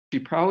She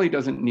probably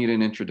doesn't need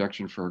an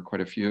introduction for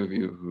quite a few of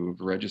you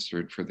who've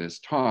registered for this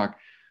talk,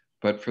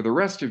 but for the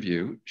rest of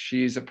you,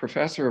 she's a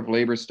professor of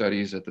labor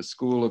studies at the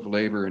School of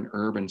Labor and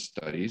Urban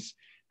Studies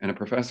and a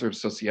professor of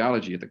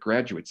sociology at the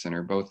Graduate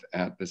Center, both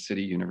at the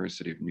City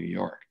University of New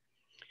York.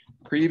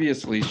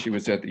 Previously, she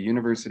was at the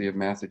University of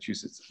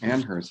Massachusetts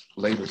Amherst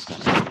Labor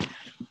Center.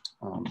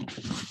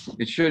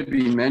 It should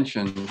be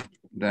mentioned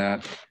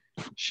that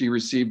she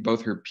received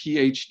both her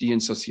PhD in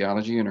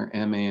sociology and her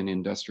MA in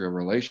industrial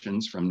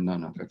relations from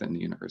none other than the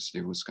University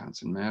of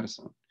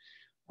Wisconsin-Madison.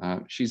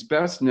 She's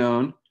best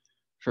known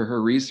for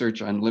her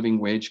research on living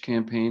wage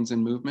campaigns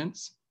and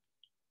movements.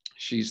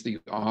 She's the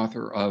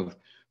author of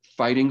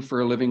Fighting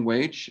for a Living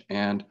Wage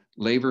and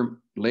Labor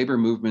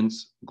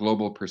Movements,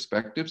 Global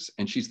Perspectives,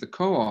 and she's the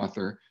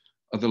co-author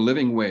of The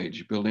Living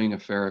Wage, Building a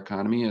Fair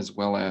Economy, as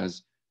well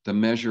as The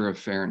Measure of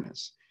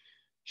Fairness.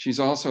 She's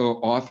also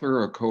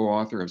author or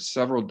co-author of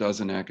several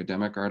dozen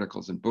academic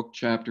articles and book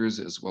chapters,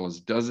 as well as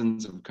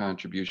dozens of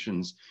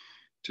contributions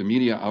to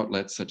media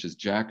outlets such as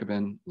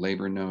Jacobin,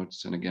 Labor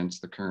Notes, and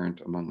Against the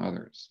Current, among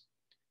others.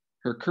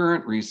 Her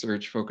current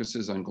research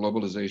focuses on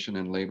globalization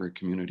and labor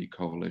community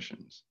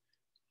coalitions.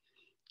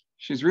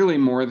 She's really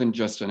more than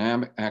just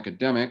an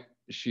academic.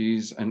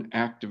 She's an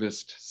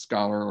activist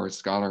scholar or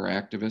scholar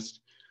activist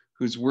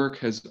whose work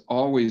has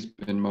always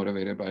been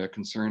motivated by a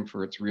concern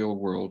for its real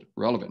world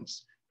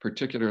relevance,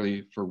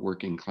 particularly for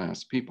working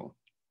class people.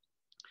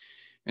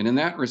 And in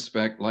that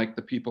respect, like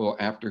the people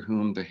after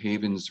whom the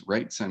Havens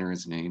Wright Center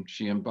is named,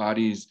 she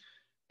embodies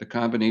the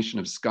combination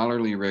of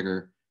scholarly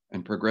rigor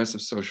and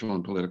progressive social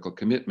and political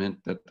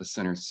commitment that the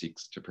center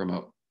seeks to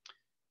promote.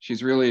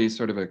 She's really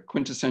sort of a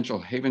quintessential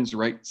Havens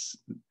Wright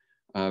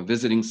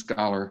visiting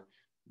scholar,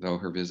 though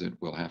her visit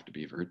will have to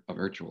be a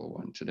virtual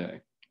one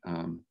today.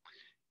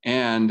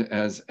 And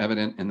as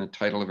evident in the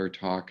title of her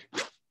talk,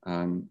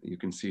 you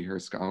can see her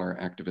scholar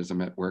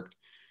activism at work.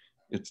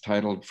 It's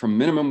titled From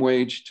Minimum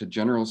Wage to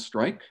General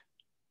Strike,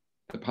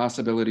 the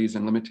Possibilities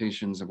and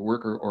Limitations of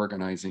Worker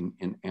Organizing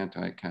in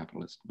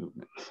Anti-Capitalist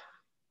Movements.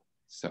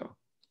 So,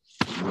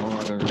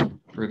 no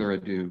further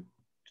ado,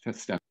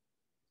 Stephanie.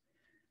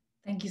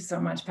 Thank you so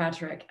much,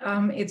 Patrick.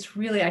 It's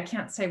really, I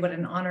can't say what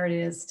an honor it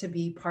is to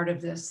be part of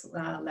this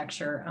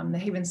lecture. The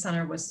Havens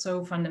Center was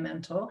so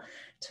fundamental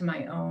to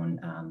my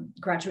own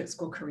graduate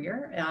school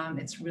career.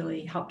 It's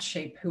really helped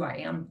shape who I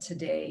am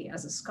today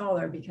as a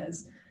scholar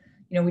because,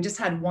 you know, we just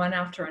had one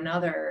after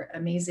another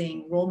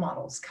amazing role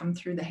models come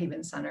through the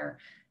Havens Center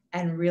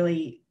and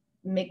really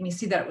make me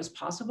see that it was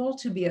possible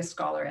to be a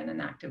scholar and an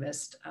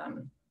activist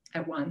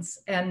at once.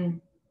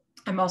 And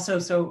I'm also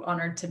so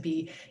honored to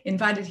be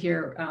invited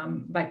here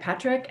by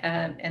Patrick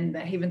and the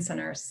Havens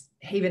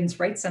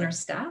Wright Center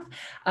staff,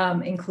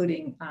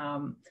 including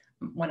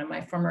one of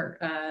my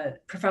former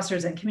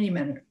professors and committee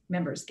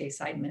members, Gay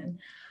Seidman.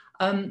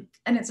 And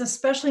it's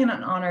especially an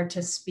honor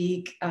to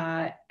speak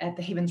at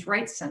the Havens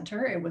Wright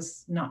Center. It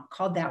was not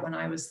called that when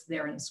I was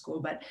there in school,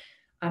 but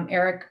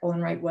Erik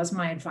Olin Wright was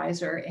my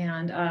advisor.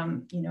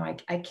 And, you know,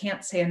 I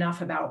can't say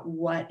enough about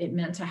what it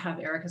meant to have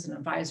Erik as an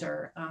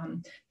advisor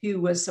who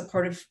was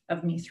supportive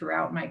of me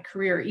throughout my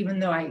career, even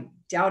though I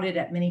doubted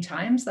at many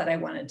times that I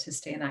wanted to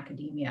stay in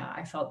academia.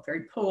 I felt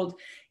very pulled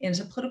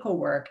into political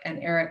work,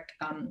 and Erik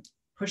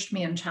pushed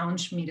me and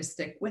challenged me to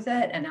stick with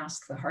it and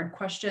ask the hard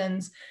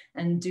questions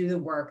and do the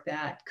work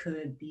that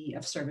could be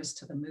of service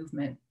to the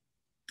movement.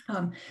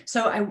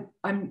 So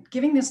I'm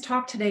giving this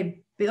talk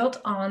today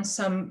built on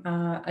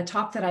a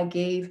talk that I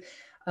gave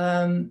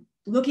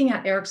looking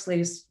at Erik's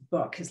latest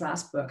book, his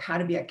last book, How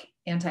to Be an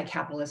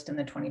Anti-Capitalist in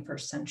the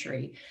 21st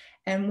Century.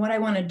 And what I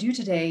want to do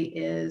today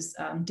is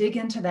dig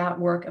into that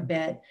work a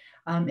bit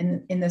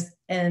in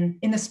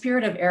the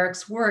spirit of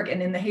Erik's work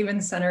and in the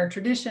Havens Center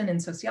tradition in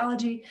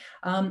sociology,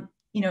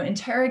 you know,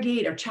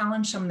 interrogate or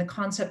challenge some of the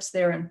concepts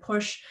there and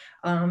push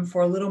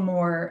for a little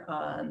more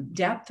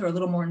depth or a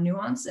little more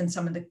nuance in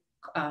some of the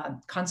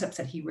concepts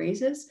that he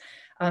raises,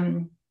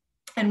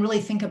 and really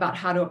think about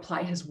how to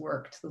apply his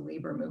work to the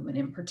labor movement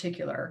in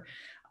particular.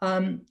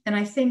 And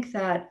I think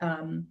that,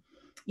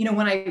 you know,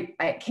 when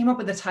I came up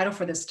with the title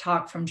for this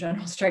talk, from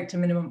general strike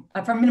to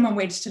from minimum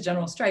wage to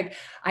general strike,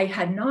 I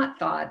had not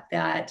thought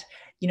that,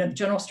 you know,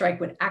 general strike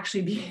would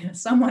actually be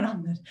somewhat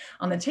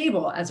on the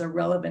table as a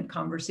relevant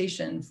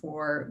conversation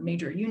for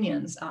major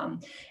unions.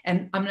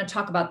 And I'm going to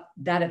talk about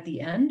that at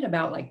the end,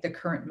 about like the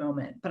current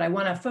moment. But I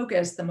want to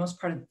focus, the most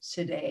part of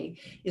today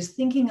is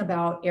thinking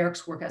about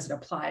Erik's work as it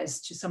applies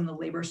to some of the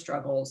labor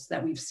struggles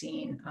that we've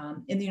seen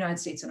in the United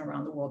States and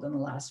around the world in the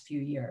last few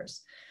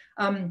years.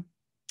 And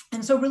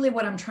so really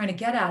what I'm trying to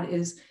get at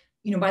is,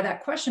 you know, by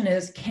that question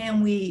is,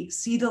 can we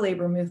see the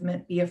labor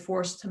movement be a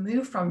force to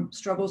move from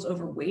struggles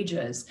over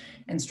wages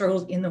and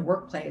struggles in the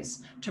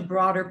workplace to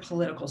broader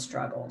political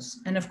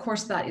struggles? And of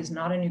course, that is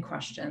not a new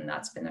question.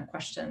 That's been a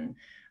question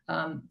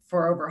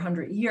for over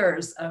 100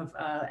 years of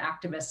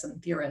activists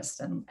and theorists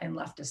and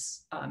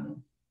leftists.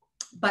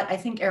 But I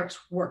think Erik's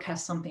work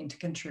has something to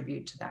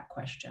contribute to that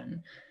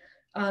question.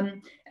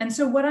 And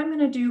so what I'm going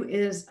to do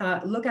is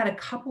look at a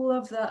couple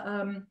of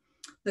the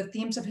the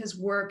themes of his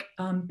work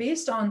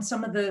based on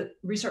some of the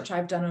research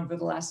I've done over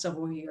the last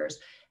several years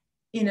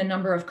in a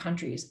number of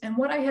countries. And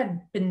what I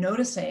had been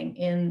noticing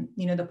in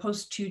the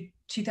post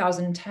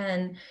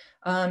 2010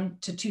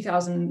 to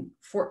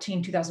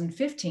 2014,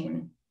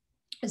 2015,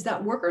 is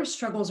that workers'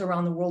 struggles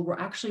around the world were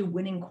actually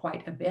winning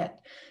quite a bit.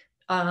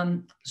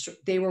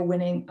 They were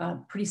winning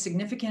pretty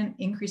significant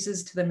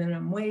increases to the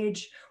minimum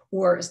wage,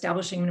 or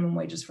establishing minimum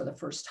wages for the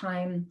first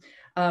time,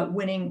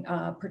 winning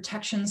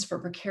protections for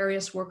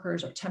precarious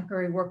workers or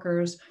temporary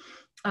workers,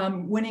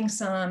 winning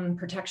some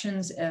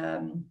protections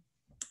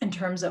in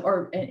terms of,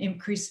 or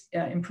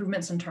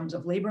improvements in terms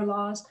of labor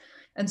laws.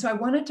 And so I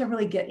wanted to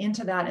really get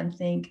into that and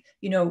think,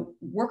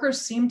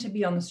 workers seem to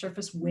be on the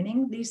surface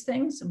winning these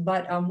things,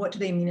 but what do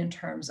they mean in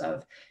terms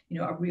of,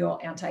 a real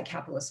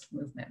anti-capitalist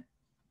movement?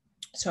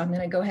 So I'm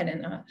going to go ahead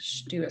and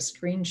do a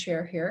screen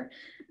share here.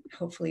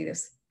 Hopefully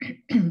this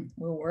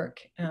will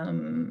work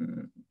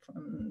from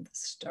the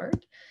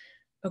start.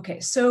 Okay,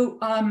 so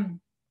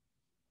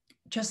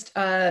just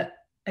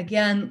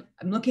again,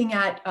 I'm looking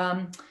at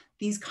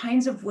these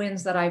kinds of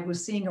wins that I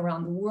was seeing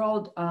around the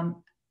world.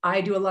 I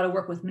do a lot of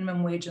work with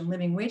minimum wage and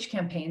living wage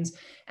campaigns.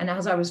 And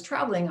as I was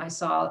traveling, I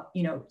saw,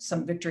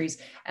 some victories.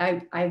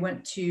 I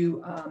went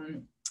to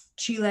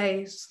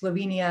Chile,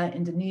 Slovenia,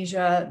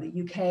 Indonesia,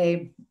 the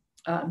UK,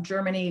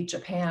 Germany,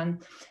 Japan.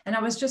 And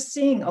I was just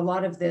seeing a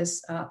lot of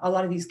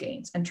these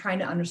gains and trying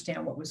to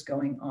understand what was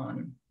going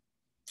on.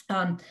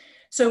 And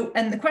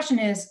the question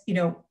is,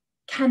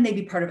 can they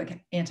be part of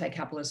an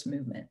anti-capitalist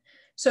movement?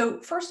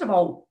 So first of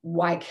all,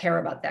 why care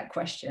about that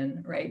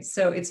question, right?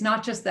 So it's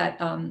not just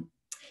that,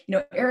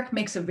 Erik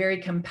makes a very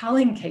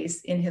compelling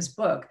case in his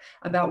book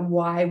about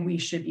why we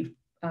should be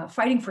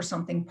fighting for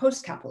something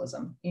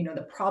post-capitalism,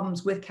 the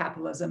problems with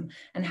capitalism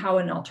and how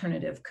an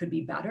alternative could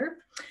be better.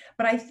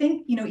 But I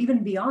think,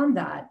 even beyond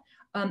that,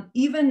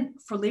 even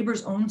for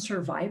labor's own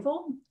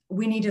survival,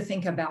 we need to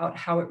think about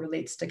how it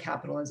relates to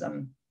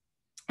capitalism.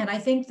 And I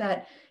think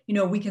that,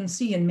 we can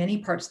see in many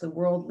parts of the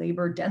world,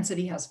 labor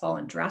density has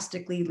fallen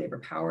drastically, labor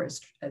power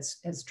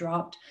has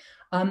dropped.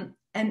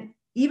 And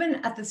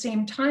even at the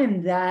same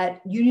time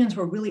that unions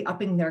were really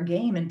upping their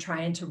game and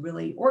trying to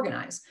really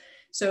organize.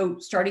 So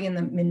starting in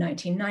the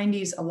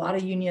mid-1990s, a lot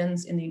of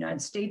unions in the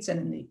United States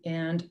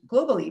and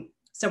globally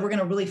said, we're going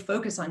to really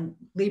focus on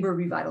labor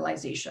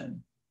revitalization.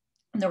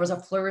 And there was a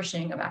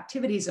flourishing of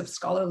activities of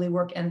scholarly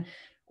work and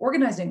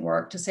organizing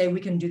work to say, we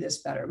can do this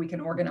better. We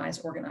can organize,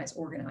 organize,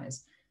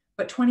 organize.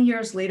 But 20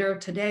 years later,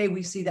 today,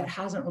 we see that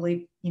hasn't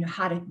really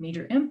had a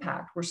major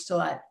impact. We're still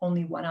at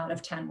only 1 out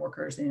of 10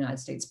 workers in the United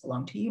States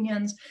belong to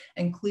unions.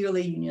 And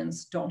clearly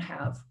unions don't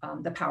have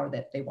the power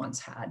that they once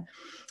had.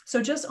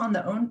 So just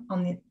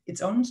on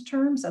its own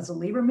terms, as a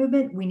labor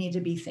movement, we need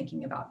to be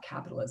thinking about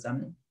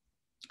capitalism.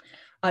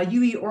 A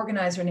UE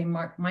organizer named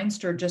Mark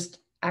Meinster just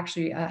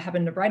actually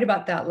happened to write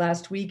about that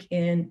last week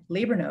in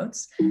Labor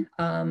Notes.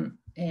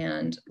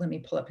 And let me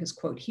pull up his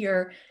quote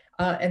here.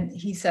 And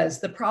he says,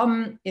 the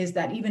problem is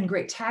that even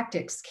great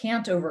tactics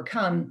can't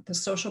overcome the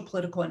social,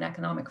 political, and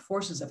economic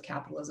forces of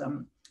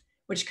capitalism,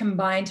 which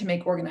combine to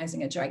make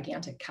organizing a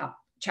gigantic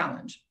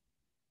challenge.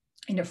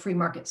 In a free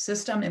market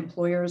system,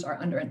 employers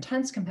are under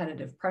intense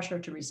competitive pressure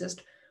to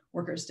resist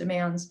workers'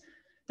 demands.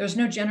 There's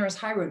no generous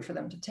high road for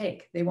them to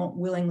take. They won't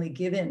willingly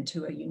give in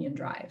to a union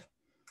drive.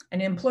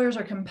 And employers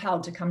are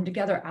compelled to come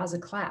together as a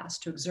class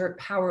to exert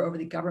power over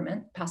the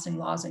government, passing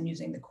laws and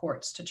using the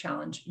courts to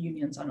challenge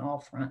unions on all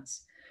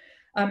fronts.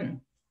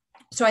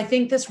 So I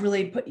think this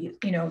really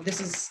this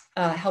is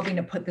helping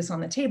to put this on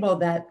the table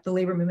that the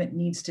labor movement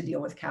needs to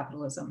deal with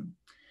capitalism.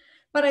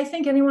 But I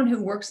think anyone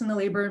who works in the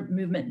labor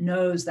movement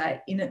knows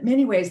that in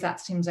many ways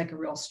that seems like a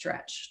real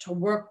stretch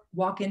to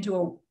walk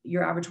into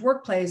your average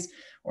workplace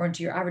or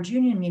into your average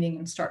union meeting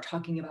and start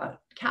talking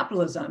about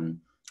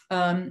capitalism.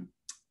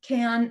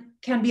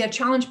 Can be a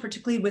challenge,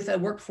 particularly with a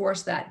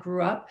workforce that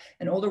grew up,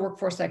 an older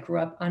workforce that grew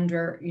up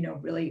under,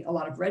 really a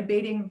lot of red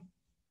baiting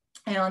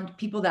and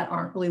people that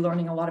aren't really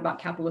learning a lot about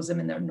capitalism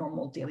in their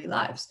normal daily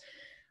lives.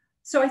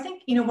 So I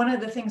think, one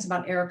of the things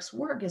about Erik's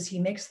work is he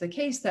makes the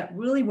case that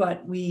really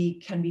what we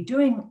can be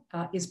doing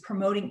is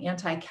promoting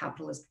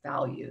anti-capitalist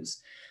values.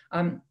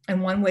 And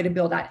one way to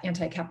build out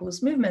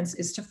anti-capitalist movements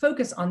is to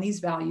focus on these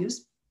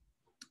values,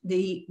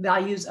 the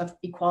values of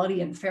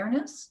equality and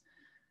fairness,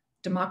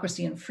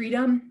 democracy and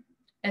freedom,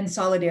 and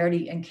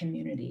solidarity and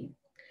community.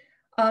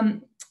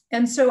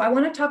 And so I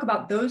want to talk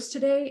about those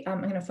today.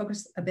 I'm going to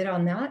focus a bit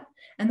on that.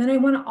 And then I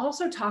want to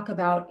also talk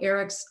about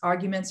Erik's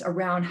arguments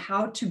around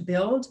how to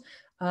build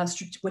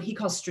what he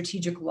calls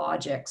strategic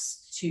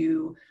logics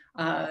to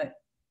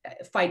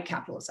fight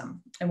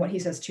capitalism and what he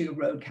says to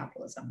erode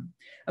capitalism.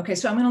 Okay,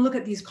 so I'm going to look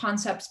at these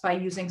concepts by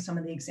using some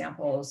of the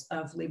examples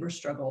of labor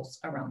struggles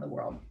around the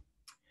world.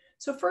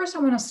 So first I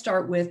want to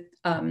start with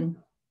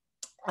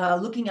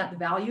looking at the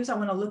values. I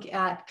want to look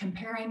at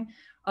comparing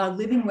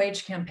living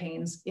wage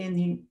campaigns in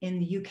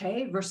the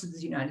UK versus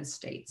the United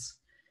States.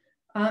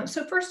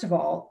 So first of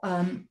all,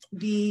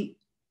 the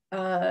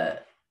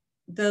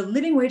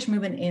living wage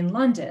movement in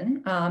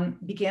London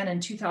began in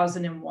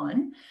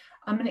 2001.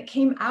 And it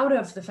came out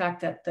of the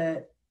fact that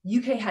the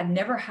UK had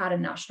never had a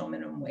national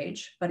minimum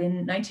wage, but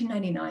in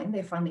 1999,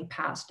 they finally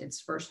passed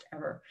its first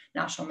ever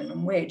national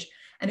minimum wage,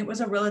 and it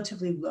was a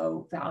relatively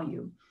low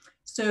value.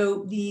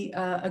 So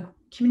a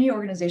community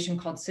organization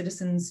called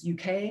Citizens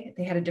UK,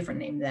 they had a different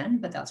name then,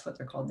 but that's what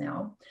they're called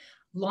now,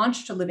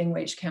 launched a living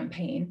wage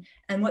campaign.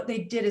 And what they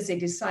did is they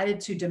decided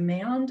to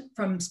demand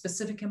from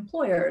specific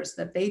employers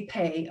that they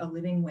pay a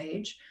living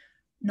wage,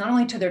 not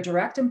only to their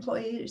direct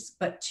employees,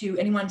 but to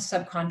anyone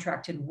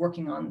subcontracted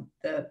working on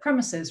the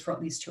premises for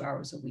at least 2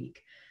 hours a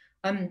week.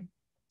 And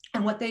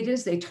what they did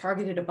is they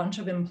targeted a bunch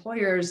of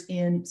employers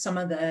in some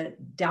of the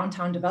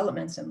downtown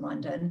developments in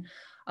London.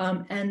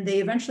 And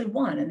they eventually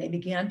won, and they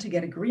began to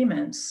get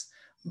agreements,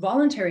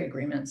 voluntary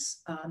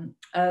agreements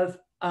of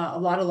a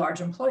lot of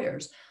large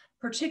employers,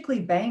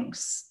 particularly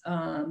banks,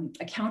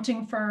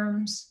 accounting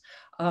firms,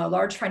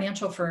 large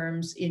financial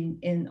firms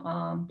in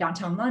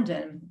downtown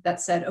London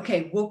that said,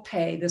 okay, we'll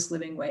pay this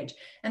living wage.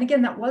 And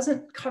again, that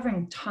wasn't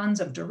covering tons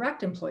of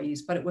direct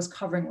employees, but it was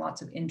covering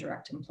lots of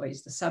indirect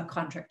employees, the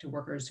subcontracted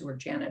workers who were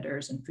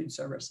janitors and food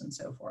service and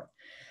so forth.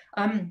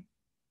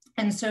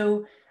 And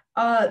so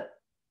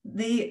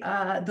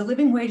the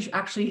living wage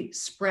actually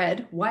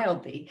spread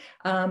wildly.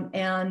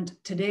 And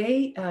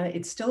today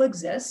it still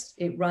exists.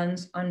 It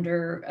runs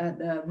under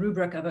the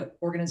rubric of an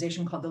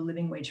organization called the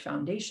Living Wage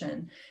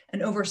Foundation.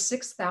 And over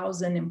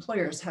 6,000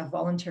 employers have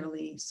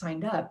voluntarily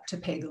signed up to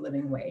pay the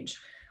living wage.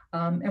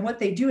 And what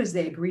they do is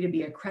they agree to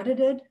be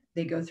accredited.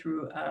 They go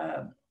through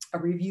a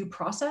review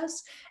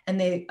process, and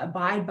they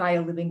abide by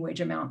a living wage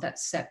amount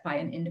that's set by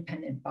an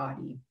independent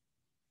body.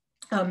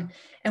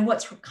 And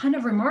what's kind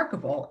of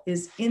remarkable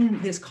is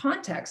in this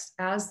context,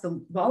 as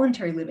the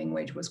voluntary living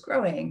wage was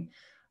growing,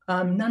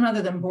 none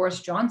other than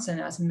Boris Johnson,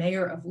 as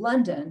mayor of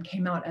London,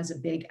 came out as a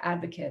big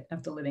advocate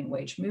of the living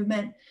wage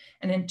movement.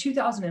 And in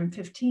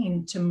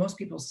 2015, to most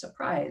people's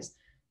surprise,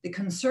 the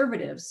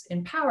conservatives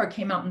in power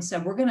came out and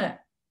said, we're going to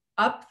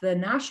up the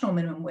national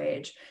minimum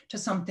wage to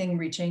something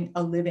reaching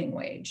a living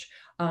wage,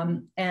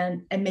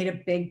 and made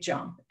a big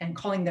jump, and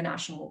calling the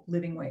national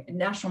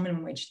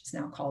minimum wage is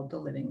now called the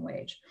living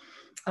wage.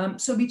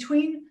 So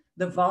between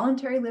the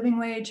voluntary living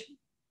wage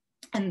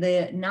and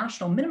the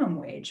national minimum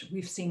wage,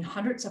 we've seen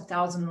hundreds of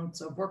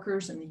thousands of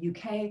workers in the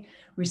UK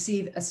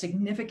receive a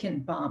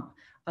significant bump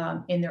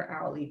in their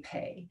hourly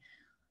pay.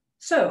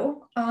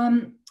 So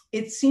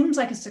it seems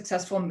like a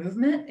successful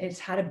movement. It's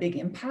had a big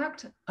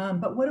impact,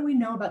 but what do we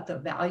know about the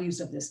values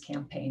of this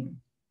campaign?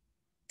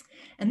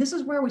 And this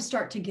is where we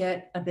start to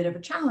get a bit of a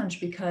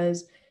challenge,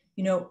 because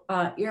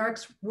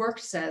Erik's work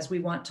says we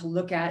want to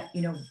look at,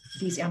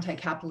 these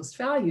anti-capitalist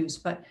values,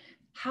 but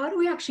how do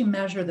we actually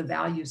measure the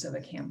values of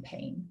a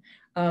campaign?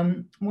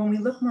 When we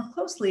look more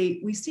closely,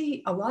 we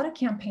see a lot of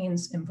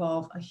campaigns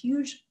involve a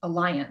huge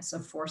alliance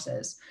of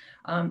forces.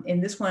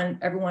 In this one,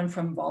 everyone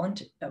from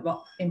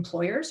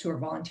employers who are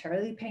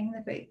voluntarily paying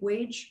the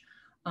wage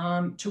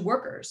to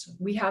workers.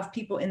 We have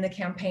people in the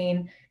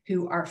campaign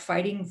who are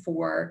fighting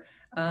for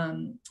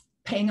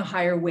paying a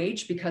higher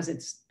wage because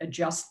it's a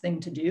just thing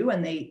to do,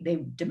 and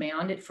they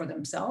demand it for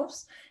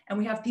themselves. And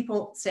we have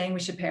people saying we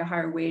should pay a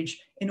higher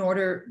wage in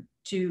order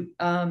to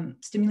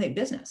stimulate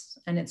business,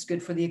 and it's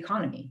good for the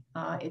economy.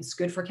 It's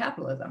good for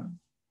capitalism.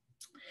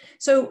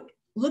 So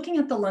looking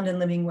at the London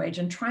living wage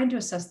and trying to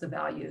assess the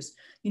values,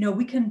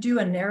 we can do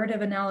a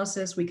narrative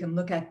analysis. We can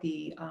look at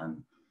the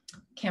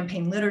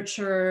campaign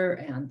literature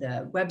and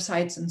the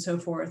websites and so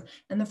forth.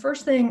 And the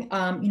first thing,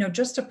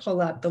 just to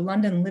pull up the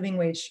London Living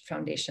Wage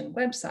Foundation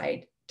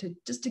website,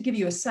 just to give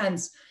you a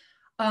sense,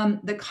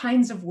 the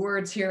kinds of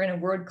words here in a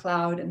word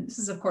cloud, and this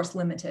is of course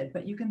limited,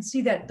 but you can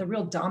see that the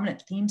real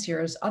dominant themes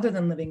here is, other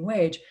than living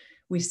wage,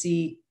 we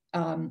see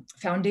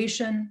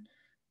foundation,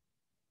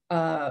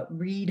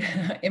 read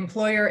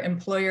employer,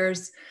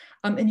 employers,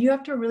 and you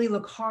have to really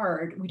look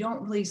hard. We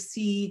don't really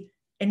see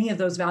any of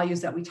those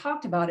values that we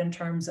talked about in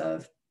terms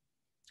of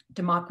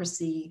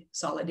democracy,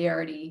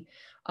 solidarity,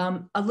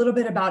 a little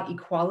bit about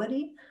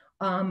equality,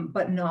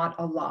 but not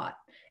a lot.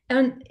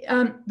 And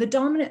the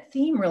dominant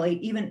theme really,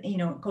 even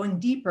going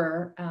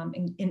deeper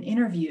in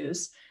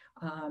interviews,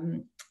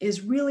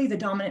 is really the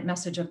dominant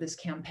message of this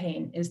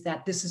campaign is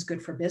that this is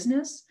good for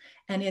business,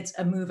 and it's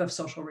a move of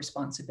social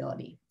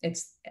responsibility.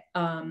 It's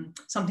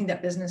something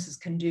that businesses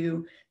can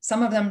do,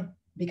 some of them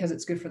because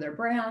it's good for their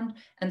brand,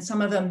 and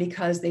some of them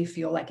because they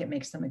feel like it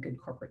makes them a good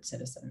corporate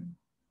citizen.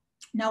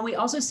 Now, we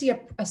also see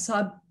a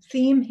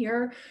sub-theme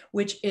here,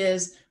 which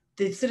is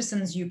the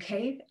Citizens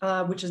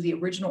UK, which is the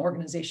original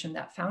organization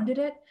that founded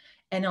it.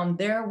 And on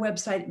their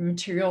website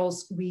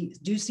materials, we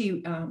do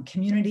see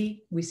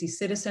community, we see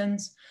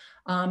citizens,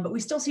 but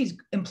we still see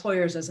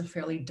employers as a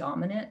fairly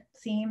dominant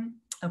theme.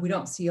 We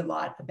don't see a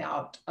lot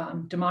about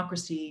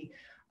democracy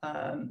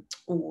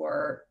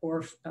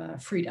or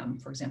freedom,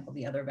 for example,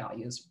 the other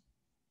values.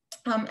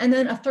 And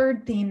then a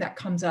third theme that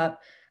comes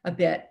up a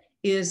bit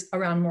is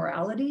around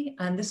morality.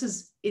 And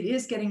it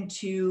is getting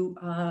to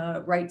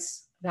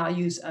rights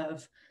values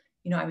of,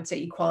 I would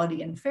say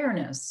equality and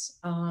fairness.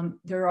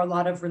 There are a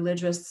lot of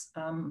religious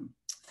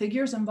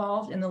figures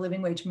involved in the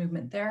living wage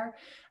movement there.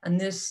 And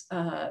this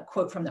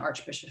quote from the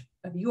Archbishop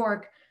of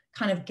York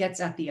kind of gets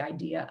at the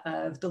idea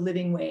of the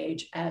living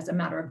wage as a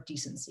matter of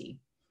decency.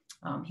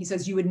 He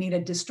says you would need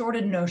a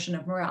distorted notion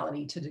of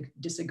morality to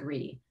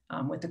disagree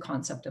with the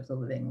concept of the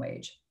living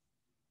wage.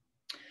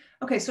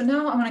 Okay, so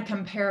now I want to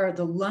compare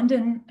the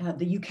London,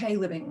 the UK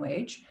living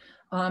wage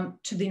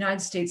to the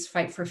United States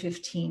Fight for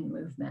 15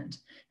 movement.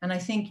 And I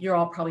think you're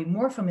all probably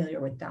more familiar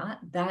with that.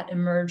 That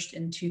emerged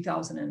in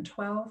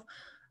 2012.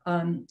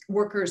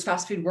 Workers,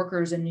 fast food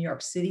workers in New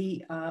York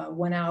City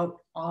went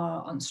out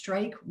on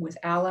strike with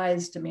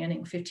allies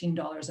demanding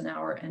 $15 an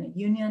hour and a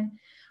union.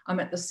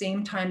 At the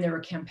same time, there were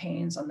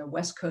campaigns on the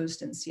West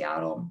Coast in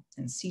Seattle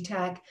and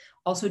SeaTac,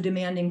 also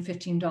demanding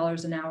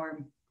 $15 an hour.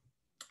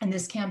 And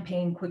this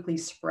campaign quickly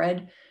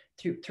spread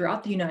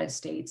throughout the United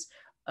States,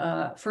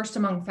 first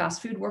among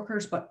fast food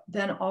workers, but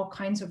then all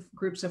kinds of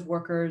groups of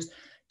workers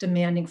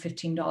demanding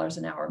 $15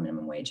 an hour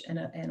minimum wage and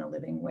a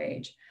living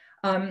wage.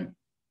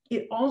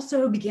 It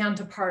also began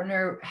to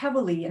partner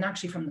heavily, and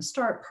actually from the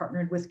start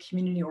partnered with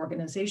community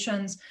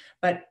organizations,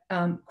 but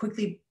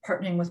quickly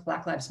partnering with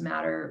Black Lives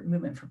Matter,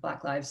 Movement for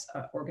Black Lives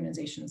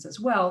organizations as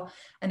well.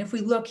 And if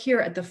we look here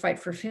at the Fight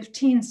for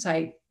 15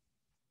 site,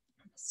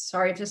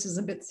 sorry if this is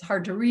a bit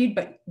hard to read,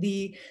 but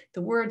the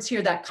words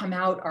here that come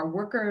out are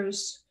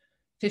workers,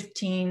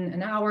 15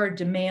 an hour,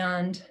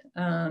 demand,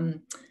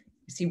 you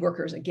see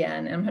workers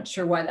again, I'm not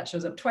sure why that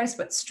shows up twice,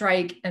 but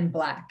strike and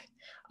black,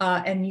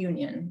 and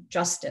union,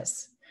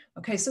 justice.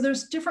 Okay, so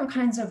there's different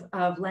kinds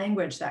of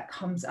language that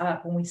comes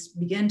up when we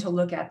begin to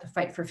look at the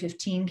Fight for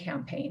 15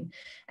 campaign.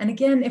 And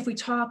again, if we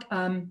talk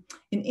in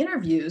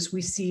interviews,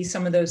 we see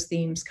some of those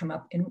themes come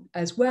up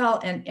as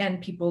well,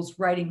 and people's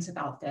writings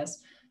about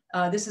this.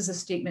 This is a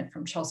statement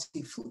from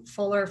Chelsea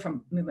Fuller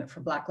from Movement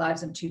for Black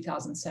Lives in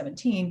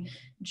 2017.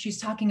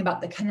 She's talking about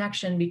the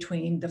connection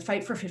between the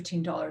fight for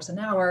 $15 an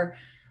hour,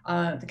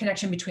 the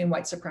connection between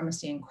white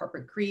supremacy and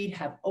corporate greed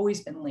have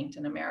always been linked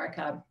in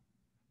America.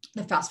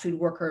 The fast food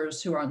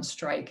workers who are on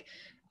strike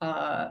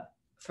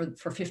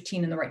for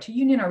 15 and the right to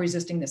union are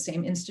resisting the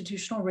same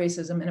institutional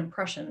racism and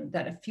oppression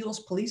that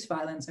fuels police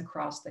violence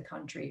across the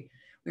country.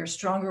 We are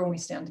stronger when we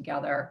stand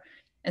together.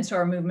 And so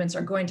our movements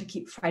are going to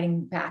keep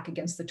fighting back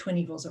against the twin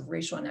evils of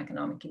racial and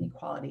economic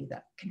inequality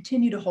that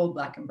continue to hold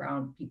back Black and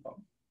brown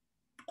people.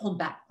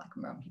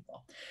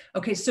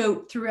 Okay,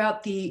 so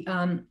throughout the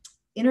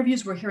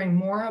interviews, we're hearing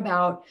more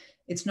about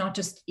it's not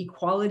just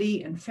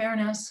equality and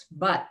fairness,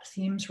 but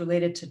themes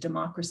related to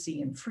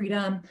democracy and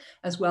freedom,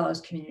 as well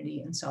as community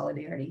and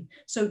solidarity.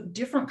 So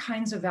different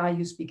kinds of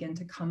values begin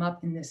to come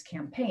up in this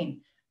campaign.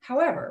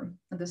 However,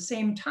 at the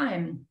same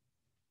time,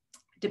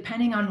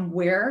 depending on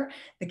where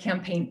the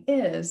campaign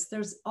is,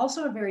 there's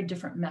also a very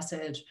different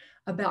message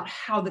about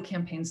how the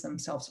campaigns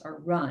themselves are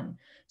run.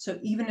 So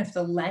even if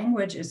the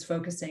language is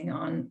focusing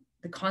on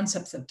the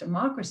concepts of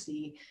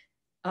democracy,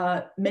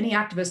 many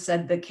activists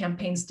said the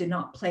campaigns did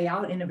not play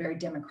out in a very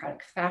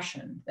democratic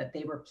fashion, that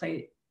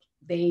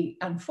they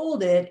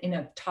unfolded in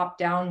a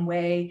top-down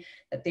way,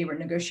 that they were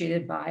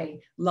negotiated by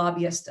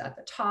lobbyists at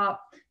the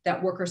top,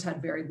 that workers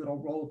had very little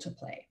role to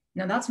play.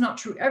 Now, that's not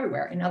true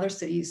everywhere. In other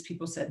cities,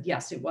 people said,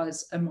 yes, it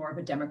was more of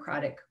a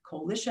democratic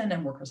coalition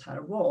and workers had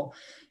a role.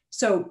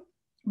 So,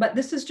 but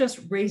this is just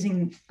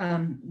raising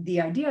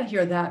the idea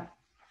here that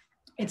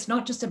it's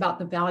not just about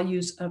the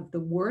values of the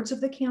words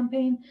of the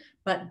campaign,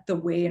 but the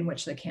way in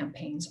which the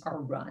campaigns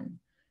are run.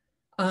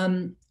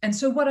 And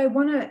so what I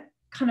want to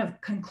kind of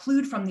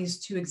conclude from these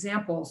two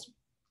examples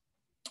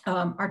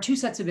are two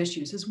sets of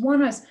issues.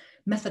 One is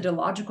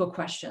methodological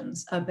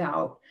questions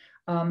about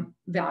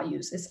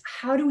values. Is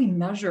how do we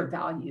measure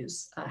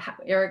values?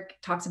 Erik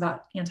talks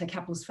about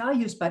anti-capitalist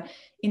values, but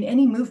in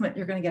any movement,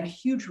 you're going to get a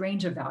huge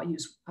range of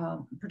values,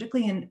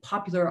 particularly in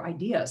popular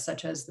ideas,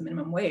 such as the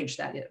minimum wage,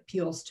 that it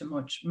appeals to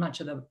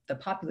much of the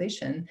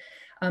population.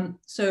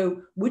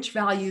 So which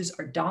values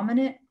are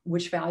dominant?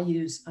 Which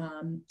values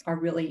are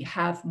really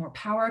have more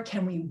power?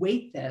 Can we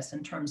weight this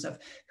in terms of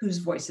whose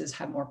voices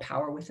have more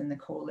power within the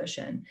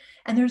coalition?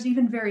 And there's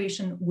even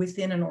variation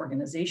within an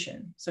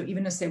organization. So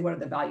even to say, what are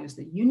the values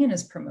the union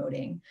is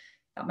promoting?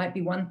 That might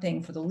be one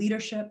thing for the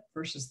leadership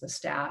versus the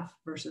staff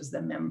versus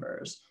the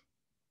members.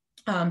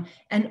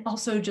 And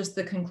also just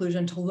the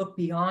conclusion to look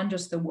beyond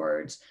just the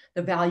words.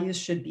 The values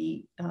should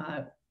be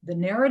the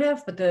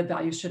narrative, but the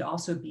values should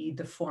also be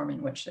the form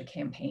in which the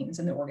campaigns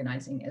and the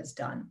organizing is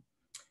done.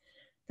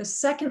 The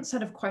second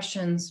set of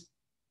questions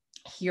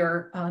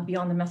here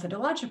beyond the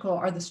methodological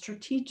are the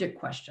strategic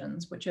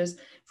questions, which is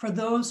for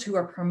those who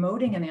are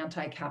promoting an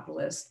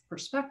anti-capitalist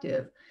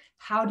perspective,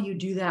 how do you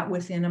do that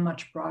within a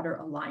much broader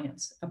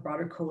alliance, a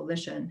broader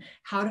coalition?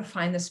 How to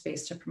find the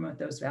space to promote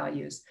those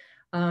values?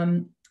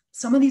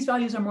 Some of these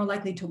values are more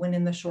likely to win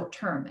in the short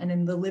term. And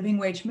in the living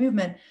wage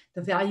movement,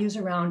 the values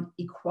around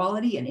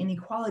equality and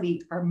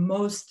inequality are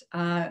most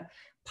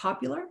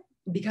popular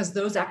because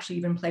those actually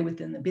even play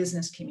within the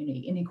business community.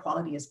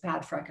 Inequality is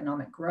bad for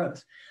economic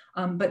growth,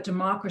 but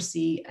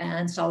democracy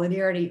and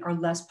solidarity are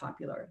less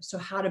popular. So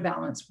how to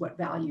balance what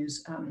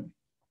values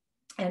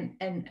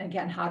and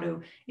again, how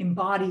to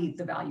embody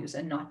the values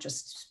and not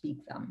just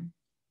speak them.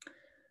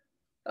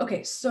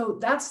 Okay, so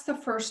that's the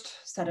first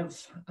set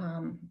of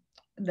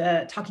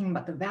talking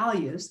about the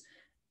values.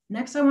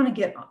 Next, I want to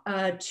get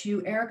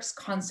to Erik's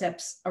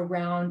concepts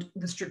around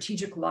the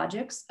strategic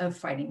logics of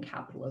fighting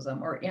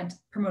capitalism or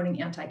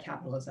promoting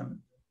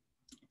anti-capitalism.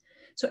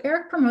 So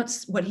Erik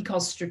promotes what he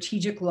calls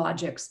strategic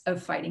logics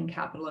of fighting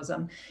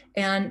capitalism.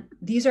 And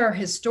these are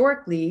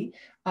historically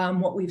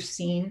what we've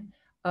seen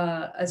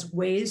as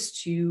ways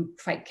to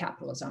fight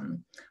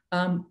capitalism.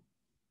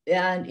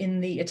 And in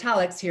the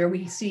italics here,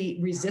 we see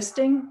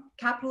resisting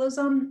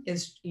capitalism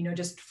is,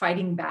 just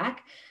fighting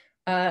back.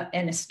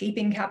 And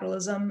escaping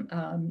capitalism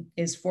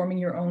is forming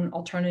your own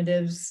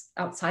alternatives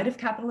outside of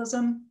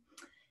capitalism.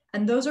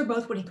 And those are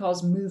both what he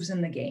calls moves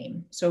in the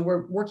game. So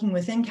we're working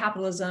within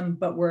capitalism,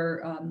 but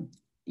we're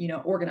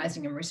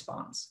organizing in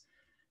response.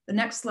 The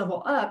next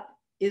level up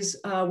is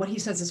what he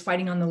says is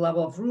fighting on the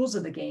level of rules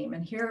of the game.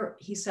 And here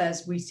he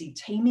says we see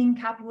taming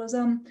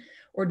capitalism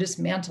or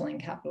dismantling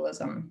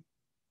capitalism.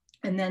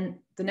 And then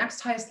the next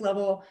highest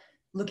level,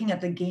 looking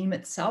at the game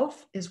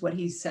itself, is what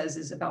he says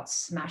is about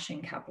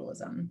smashing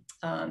capitalism.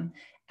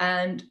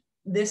 And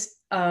this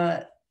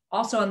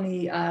also on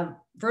the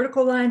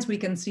vertical lines, we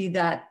can see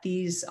that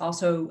these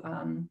also,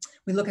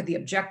 we look at the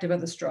objective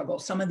of the struggle.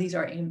 Some of these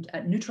are aimed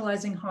at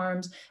neutralizing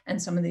harms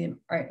and some of them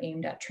are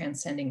aimed at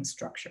transcending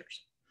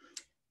structures.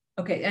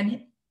 Okay,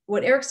 and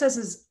what Erik says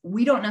is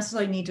we don't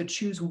necessarily need to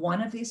choose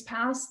one of these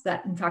paths,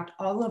 that in fact,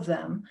 all of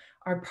them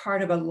are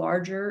part of a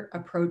larger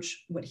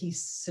approach, what he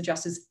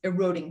suggests is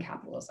eroding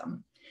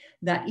capitalism,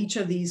 that each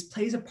of these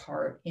plays a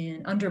part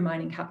in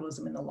undermining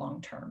capitalism in the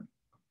long term.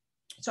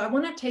 So I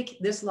want to take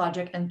this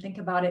logic and think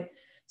about it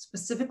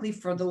specifically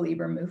for the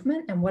labor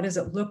movement and what does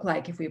it look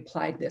like if we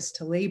applied this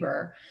to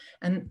labor.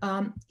 And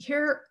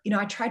here,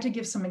 I tried to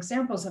give some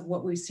examples of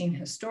what we've seen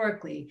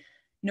historically.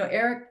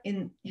 Erik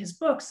in his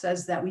book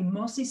says that we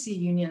mostly see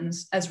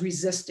unions as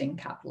resisting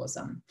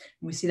capitalism.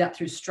 We see that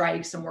through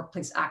strikes and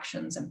workplace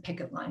actions and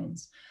picket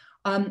lines.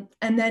 And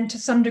then to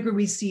some degree,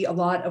 we see a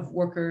lot of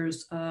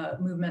workers'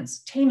 movements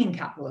taming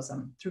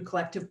capitalism through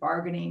collective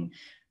bargaining,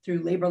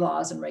 through labor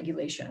laws and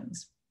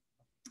regulations.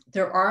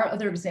 There are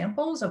other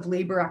examples of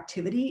labor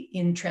activity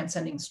in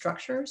transcending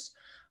structures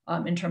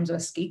in terms of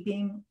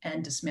escaping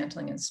and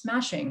dismantling and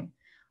smashing,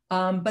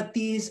 but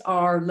these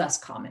are less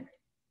common.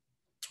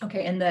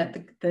 Okay, and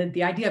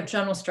the idea of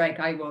general strike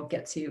I will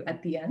get to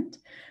at the end.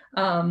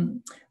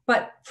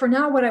 But for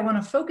now, what I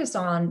want to focus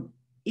on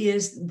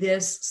is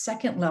this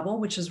second level,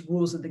 which is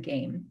rules of the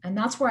game. And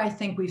that's where I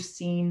think we've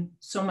seen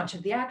so much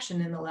of the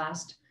action in the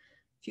last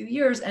few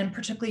years, and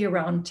particularly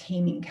around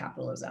taming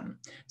capitalism.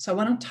 So I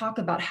want to talk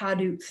about how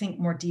to think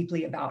more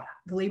deeply about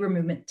the labor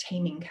movement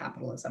taming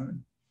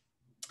capitalism.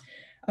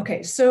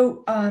 Okay,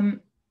 so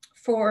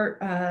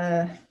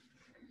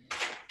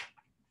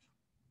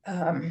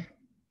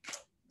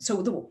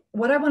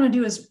what I want to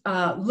do is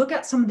look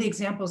at some of the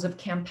examples of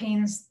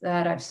campaigns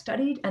that I've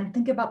studied and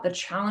think about the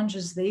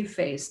challenges they've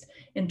faced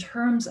in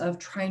terms of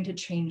trying to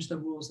change the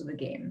rules of the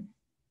game.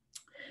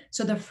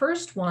 So the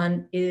first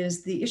one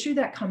is the issue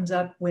that comes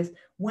up with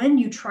when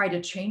you try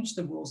to change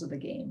the rules of the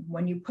game,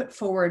 when you put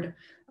forward,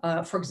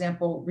 for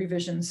example,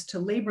 revisions to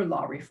labor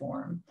law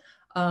reform,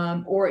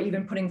 or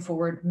even putting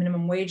forward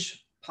minimum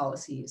wage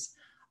policies.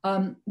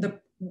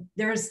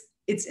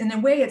 It's in a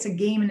way, it's a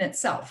game in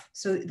itself.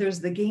 So there's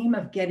the game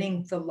of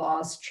getting the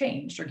laws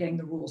changed or getting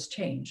the rules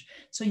changed.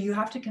 So you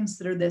have to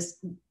consider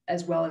this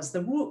as well as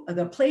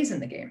the plays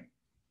in the game.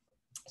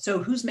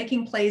 So who's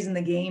making plays in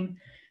the game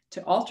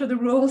to alter the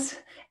rules,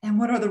 and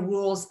what are the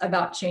rules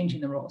about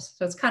changing the rules?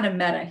 So it's kind of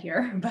meta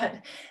here,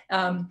 but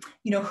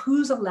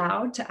who's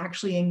allowed to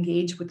actually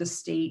engage with the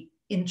state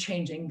in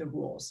changing the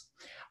rules?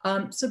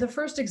 So the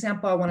first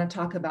example I want to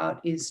talk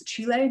about is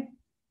Chile.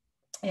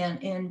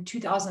 And in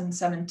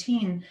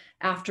 2017,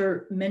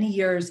 after many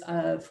years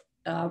of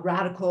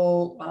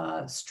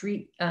radical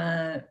street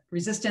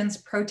resistance,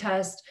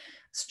 protest,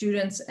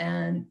 students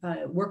and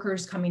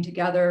workers coming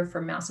together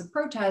for massive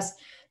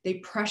protests, they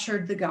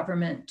pressured the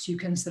government to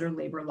consider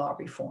labor law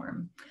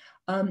reform.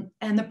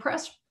 And the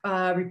press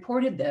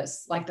reported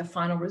this, like the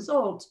final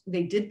result.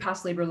 They did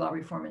pass labor law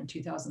reform in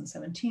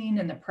 2017,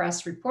 and the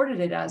press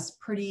reported it as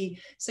pretty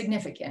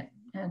significant.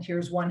 And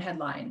here's one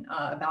headline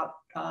about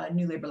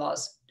new labor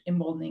laws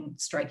emboldening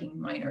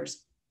striking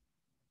miners.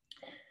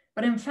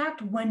 But in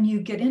fact, when you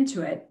get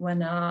into it,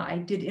 when I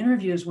did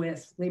interviews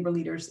with labor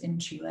leaders in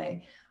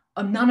Chile,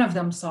 none of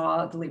them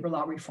saw the labor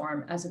law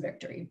reform as a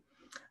victory.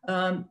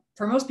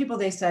 For most people,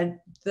 they said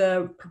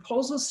the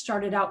proposals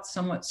started out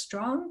somewhat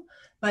strong,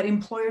 but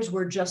employers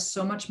were just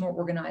so much more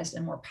organized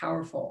and more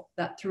powerful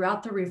that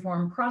throughout the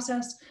reform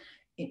process,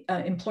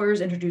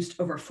 employers introduced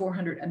over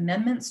 400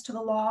 amendments to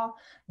the law.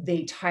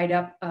 They tied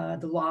up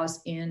the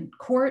laws in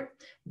court.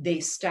 They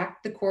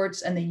stacked the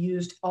courts, and they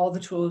used all the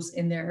tools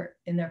in their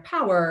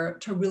power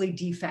to really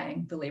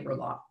defang the labor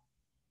law.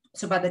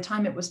 So by the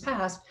time it was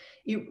passed,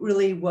 it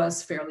really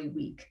was fairly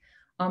weak.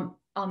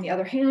 On the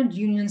other hand,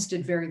 unions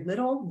did very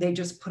little. They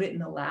just put it in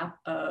the lap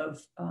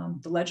of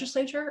the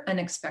legislature and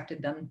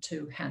expected them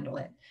to handle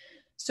it.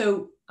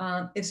 So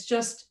it's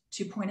just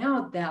to point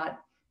out that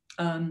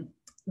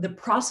the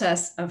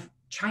process of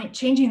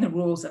changing the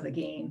rules of the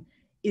game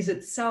is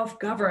itself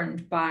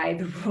governed by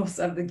the rules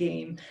of the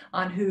game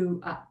on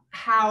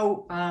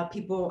how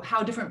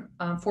different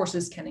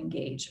forces can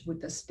engage with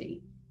the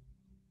state.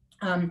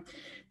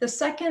 The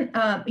second,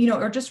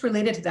 or just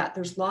related to that,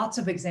 there's lots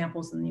of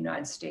examples in the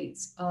United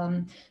States.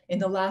 In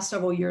the last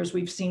several years,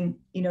 we've seen,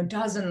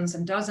 dozens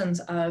and dozens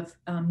of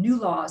new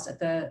laws at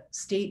the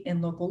state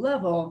and local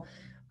level,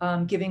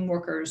 giving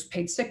workers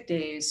paid sick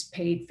days,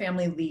 paid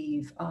family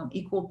leave,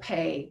 equal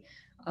pay,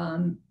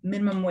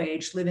 minimum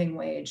wage, living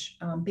wage,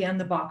 ban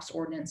the box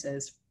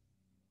ordinances.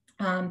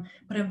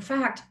 But in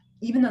fact,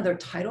 even though their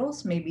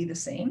titles may be the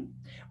same,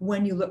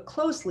 when you look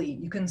closely,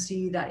 you can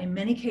see that in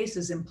many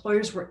cases,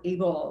 employers were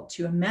able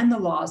to amend the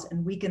laws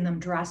and weaken them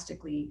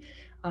drastically.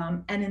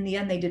 And in the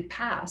end, they did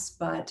pass,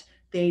 but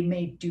they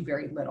may do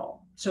very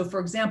little. So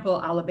for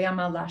example,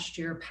 Alabama last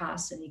year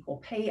passed an Equal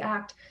Pay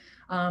Act,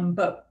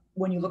 but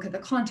when you look at the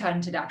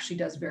content, it actually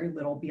does very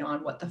little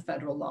beyond what the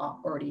federal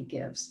law already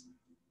gives.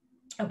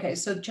 Okay,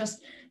 so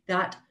just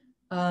that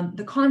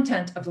the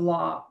content of the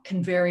law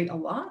can vary a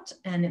lot,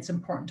 and it's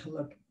important to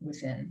look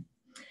within.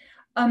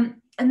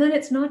 And then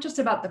it's not just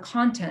about the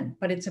content,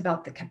 but it's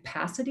about the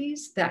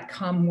capacities that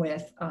come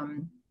with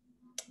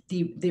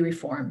the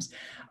reforms.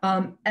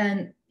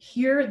 And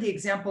here, the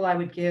example I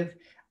would give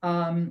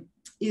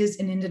is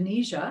in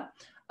Indonesia.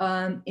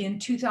 In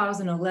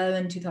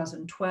 2011,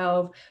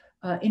 2012,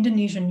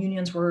 Indonesian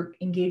unions were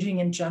engaging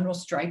in general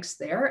strikes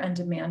there and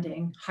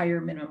demanding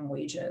higher minimum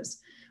wages.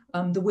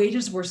 The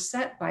wages were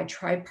set by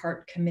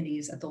tripartite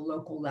committees at the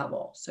local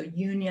level. So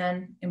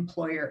union,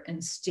 employer,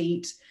 and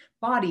state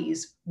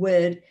bodies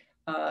would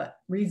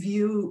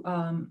review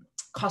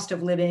cost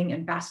of living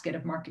and basket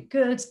of market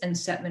goods and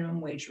set minimum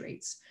wage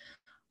rates.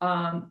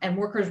 And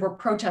workers were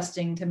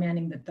protesting,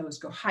 demanding that those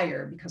go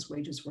higher because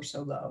wages were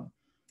so low.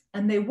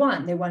 And they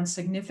won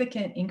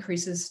significant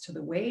increases to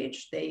the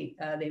wage. They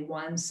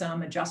won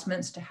some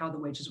adjustments to how the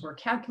wages were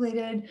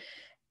calculated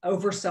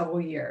over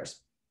several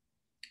years.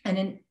 And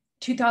in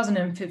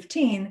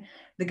 2015,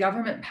 the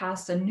government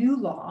passed a new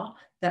law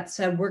that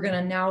said we're going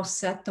to now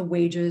set the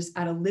wages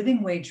at a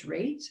living wage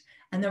rate,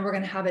 and then we're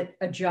going to have it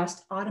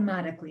adjust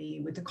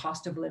automatically with the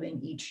cost of living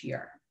each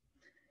year.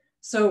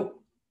 So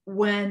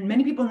when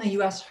many people in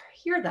the US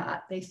hear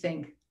that, they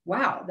think,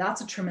 wow,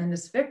 that's a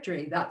tremendous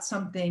victory. That's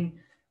something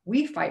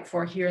we fight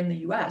for here in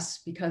the US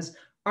because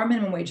our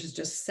minimum wage is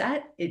just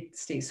set, it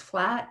stays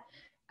flat.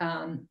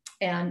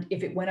 And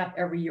if it went up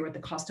every year with the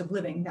cost of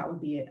living, that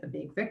would be a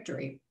big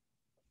victory.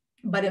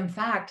 But in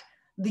fact,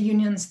 the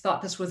unions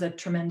thought this was a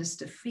tremendous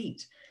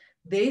defeat.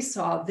 They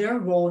saw their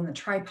role in the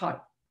tripartite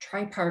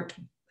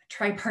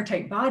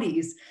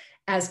bodies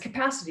as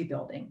capacity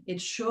building. It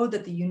showed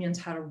that the unions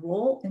had a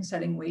role in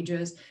setting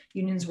wages.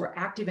 Unions were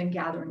active in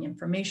gathering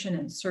information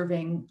and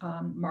serving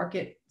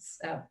market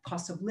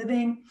cost of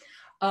living.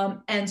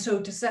 And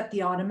so to set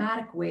the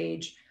automatic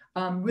wage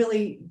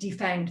really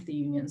defanged the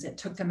unions. It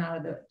took them out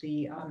of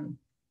the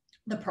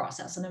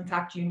process. And in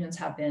fact, unions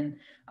have been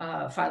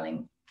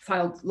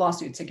filed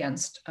lawsuits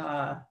against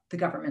the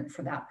government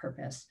for that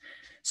purpose.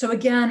 So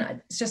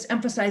again, it's just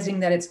emphasizing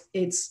that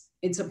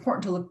it's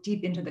important to look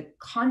deep into the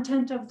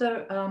content of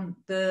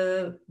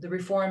the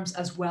reforms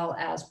as well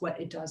as what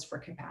it does for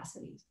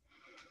capacities.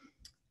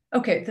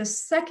 Okay, the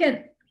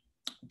second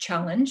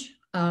challenge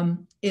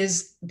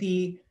is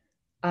the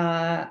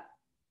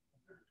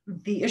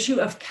issue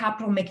of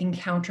capital making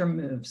counter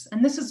moves.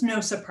 And this is no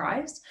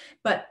surprise,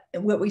 but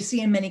what we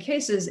see in many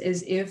cases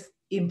is if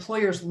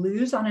employers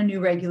lose on a new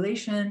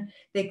regulation,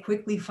 they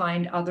quickly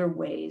find other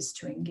ways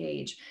to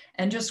engage.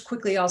 And just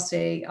quickly, I'll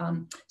say,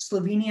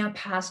 Slovenia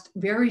passed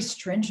very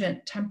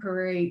stringent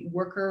temporary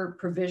worker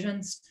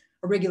provisions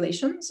or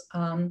regulations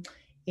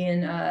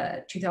in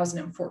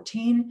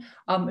 2014.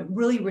 It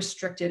really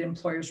restricted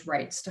employers'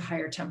 rights to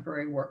hire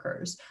temporary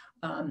workers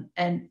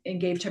and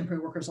gave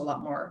temporary workers a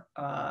lot more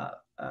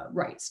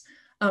rights.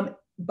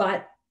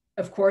 But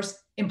of course,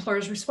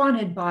 employers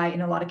responded by, in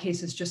a lot of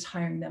cases, just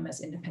hiring them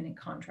as independent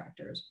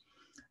contractors.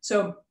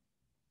 So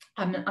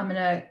I'm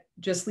gonna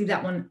just leave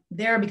that one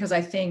there because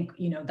I think,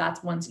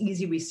 that's one's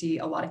easy. We see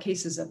a lot of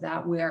cases of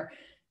that where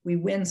we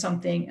win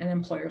something and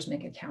employers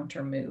make a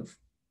counter move.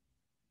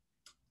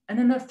 And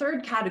then the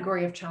third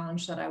category of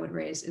challenge that I would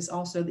raise is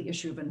also the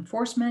issue of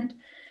enforcement.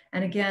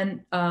 And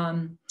again,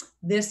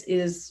 this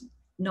is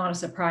not a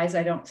surprise,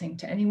 I don't think,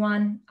 to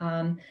anyone.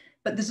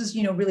 But this is,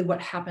 really what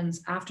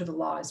happens after the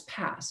law is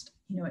passed.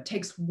 It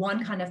takes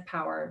one kind of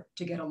power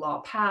to get a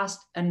law passed,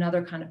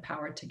 another kind of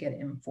power to get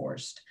it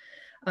enforced.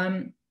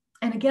 And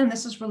again,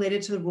 this is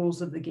related to the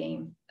rules of the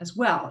game as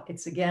well.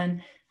 It's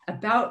again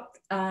about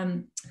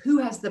who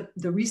has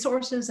the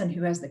resources and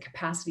who has the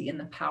capacity and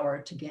the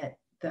power to get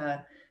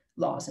the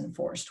laws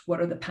enforced. What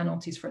are the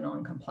penalties for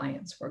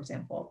non-compliance, for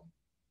example?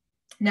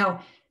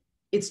 Now,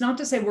 it's not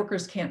to say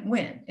workers can't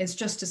win. It's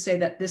just to say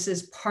that this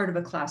is part of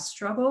a class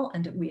struggle,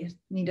 and we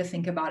need to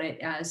think about it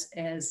as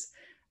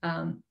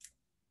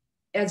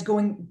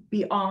going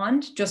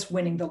beyond just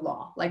winning the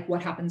law, like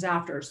what happens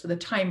after, so the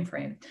time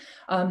frame.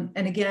 And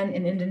again,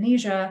 in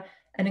Indonesia,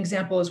 an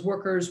example is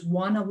workers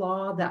won a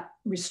law that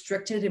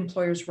restricted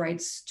employers'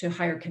 rights to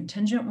hire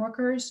contingent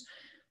workers.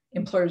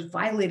 Employers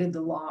violated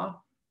the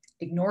law,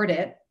 ignored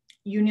it.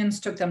 Unions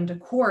took them to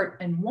court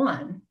and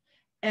won.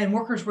 And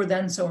workers were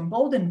then so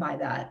emboldened by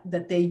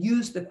that they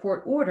used the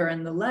court order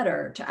and the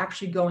letter to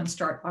actually go and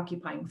start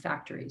occupying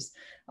factories.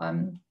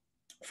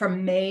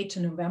 From May to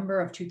November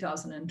of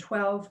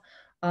 2012,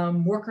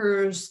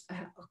 workers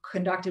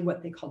conducted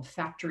what they called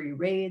factory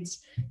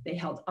raids. They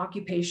held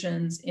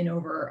occupations in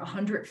over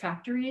 100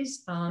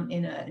 factories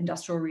in an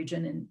industrial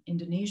region in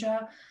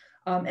Indonesia.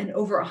 And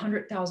over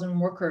 100,000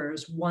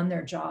 workers won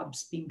their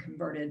jobs being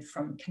converted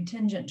from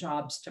contingent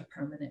jobs to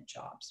permanent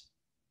jobs.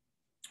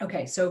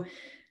 Okay, so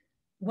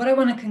what I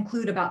want to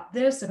conclude about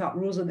this, about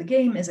rules of the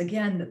game, is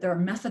again, that there are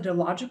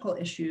methodological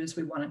issues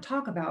we want to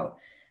talk about.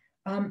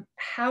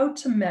 How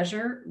to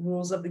measure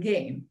rules of the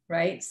game,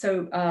 right?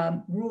 So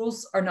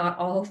rules are not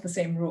all the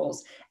same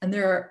rules, and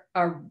there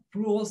are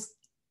rules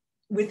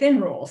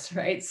within rules,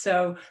 right?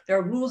 So there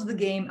are rules of the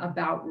game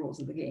about rules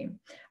of the game.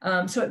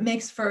 So it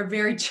makes for a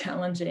very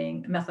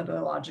challenging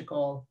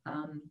methodological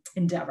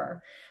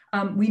endeavor.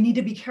 We need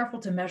to be careful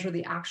to measure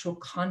the actual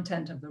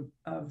content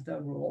of the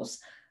rules,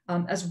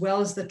 as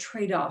well as the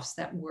trade-offs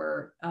that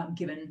were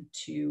given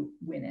to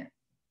win it.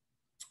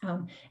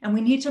 And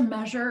we need to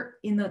measure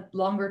in the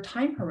longer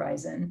time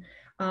horizon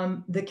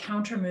the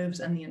counter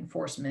moves and the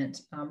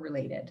enforcement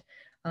related.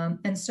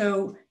 And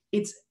so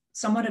it's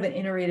somewhat of an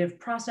iterative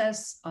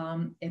process.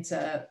 It's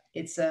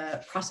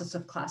a process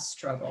of class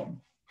struggle,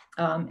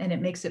 and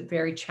it makes it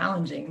very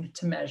challenging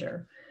to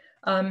measure.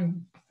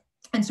 And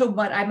so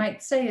what I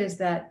might say is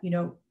that,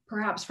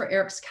 perhaps for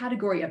Erik's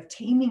category of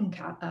taming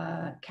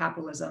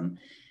capitalism,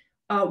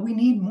 we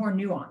need more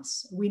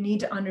nuance. We need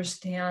to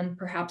understand,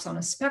 perhaps on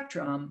a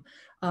spectrum,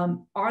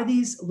 are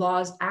these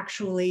laws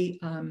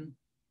actually,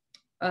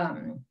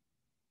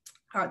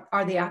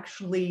 are they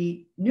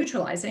actually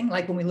neutralizing?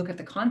 Like when we look at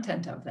the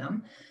content of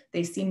them,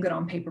 they seem good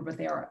on paper, but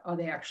are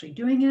they actually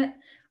doing it?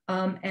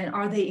 And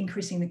are they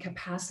increasing the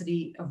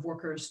capacity of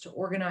workers to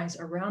organize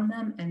around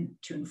them and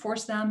to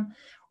enforce them?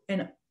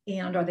 And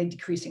are they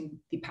decreasing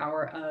the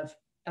power of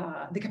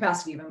the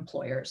capacity of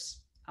employers?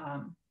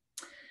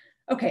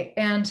 Okay,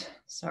 and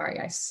sorry,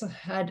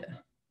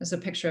 there's a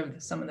picture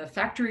of some of the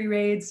factory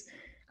raids.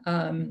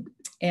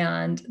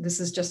 And this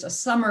is just a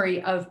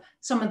summary of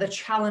some of the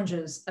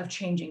challenges of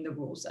changing the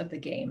rules of the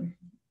game.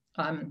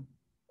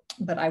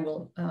 But I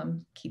will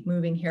keep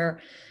moving here.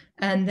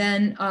 And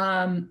then,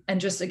 and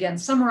just again,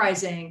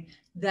 summarizing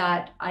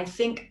that I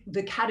think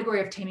the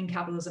category of taming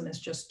capitalism is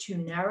just too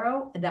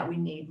narrow, and that we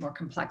need more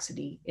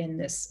complexity in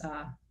this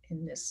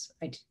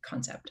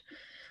concept.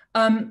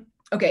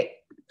 Okay,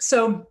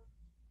 so,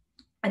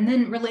 and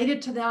then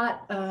related to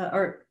that,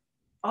 or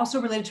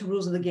also related to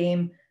rules of the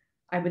game,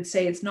 I would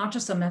say it's not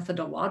just a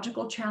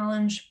methodological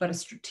challenge, but a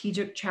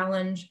strategic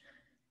challenge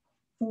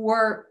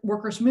for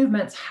workers'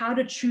 movements, how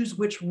to choose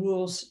which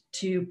rules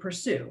to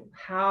pursue,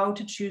 how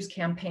to choose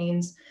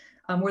campaigns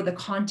where the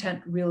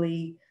content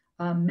really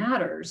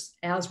matters,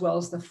 as well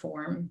as the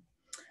form.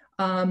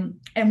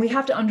 And we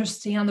have to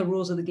understand the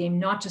rules of the game,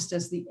 not just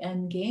as the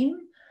end game,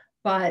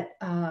 but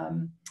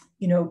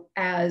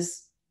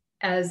as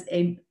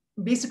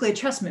basically a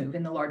chess move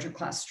in the larger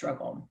class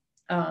struggle.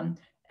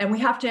 And we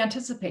have to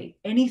anticipate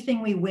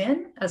anything we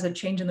win as a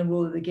change in the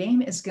rule of the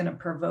game is going to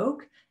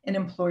provoke an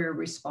employer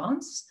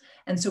response.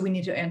 And so we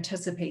need to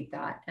anticipate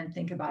that and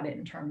think about it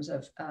in terms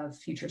of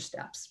future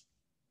steps.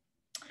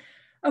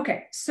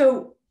 Okay,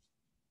 so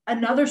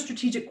another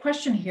strategic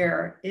question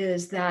here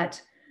is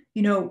that,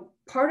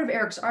 part of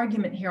Erik's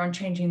argument here on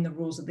changing the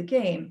rules of the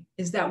game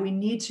is that we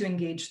need to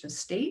engage the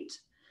state.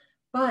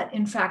 But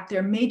in fact,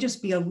 there may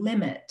just be a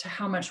limit to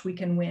how much we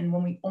can win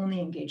when we only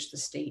engage the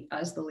state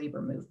as the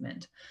labor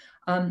movement.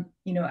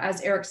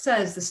 As Erik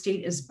says, the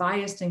state is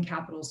biased in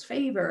capital's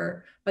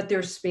favor, but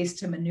there's space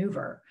to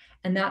maneuver.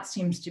 And that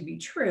seems to be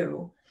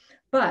true.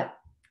 But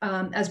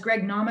as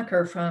Greg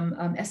Nomaker from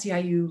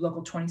SEIU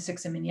Local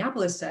 26 in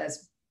Minneapolis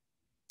says,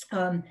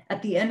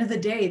 at the end of the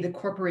day, the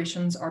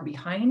corporations are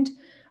behind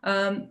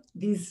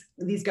these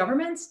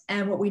governments.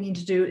 And what we need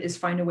to do is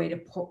find a way to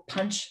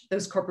punch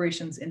those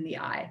corporations in the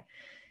eye.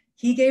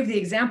 He gave the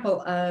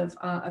example of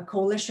a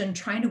coalition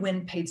trying to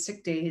win paid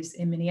sick days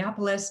in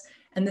Minneapolis,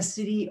 and the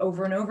city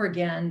over and over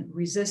again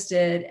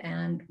resisted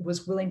and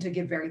was willing to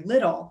give very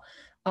little.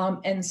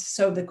 And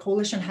so the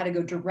coalition had to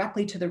go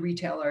directly to the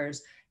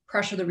retailers,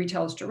 pressure the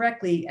retailers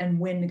directly, and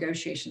win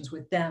negotiations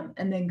with them,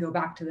 and then go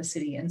back to the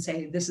city and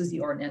say, this is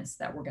the ordinance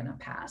that we're going to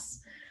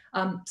pass.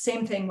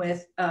 Same thing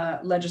with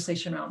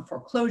legislation around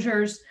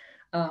foreclosures.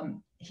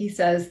 He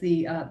says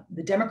the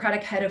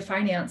Democratic head of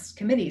finance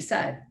committee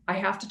said, I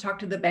have to talk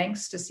to the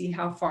banks to see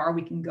how far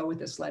we can go with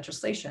this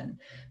legislation.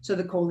 So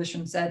the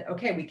coalition said,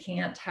 okay, we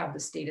can't have the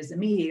state as a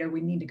mediator.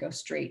 We need to go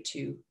straight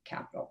to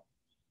capital.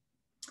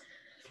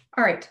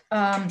 All right,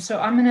 so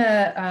I'm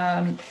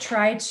gonna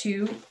try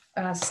to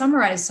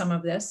summarize some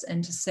of this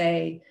and to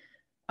say,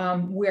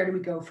 where do we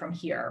go from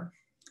here?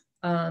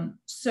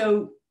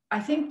 So I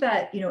think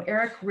that,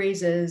 Erik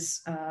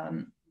raises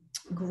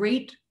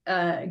great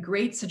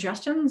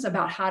suggestions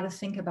about how to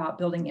think about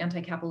building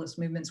anti-capitalist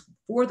movements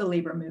for the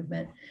labor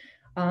movement.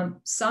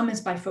 Some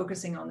is by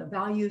focusing on the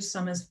values,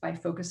 some is by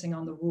focusing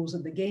on the rules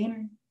of the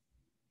game.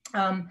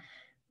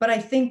 But I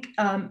think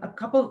a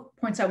couple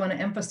points I want to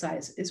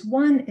emphasize is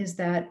one is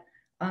that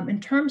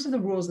in terms of the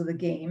rules of the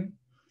game,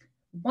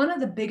 one of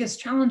the biggest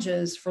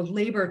challenges for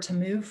labor to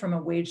move from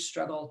a wage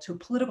struggle to a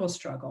political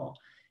struggle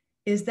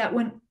is that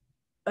when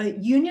a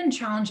union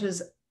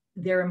challenges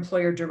their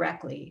employer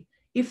directly,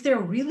 if they're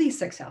really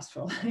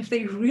successful, if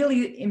they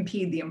really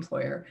impede the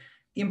employer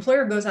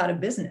goes out of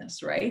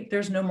business, right?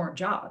 There's no more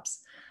jobs.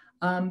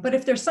 But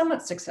if they're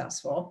somewhat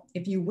successful,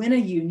 if you win a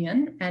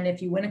union and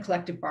if you win a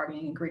collective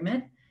bargaining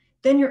agreement,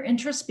 then your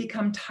interests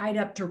become tied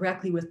up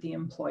directly with the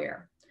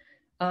employer.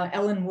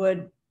 Ellen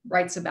Wood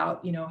writes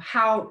about,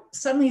 how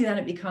suddenly then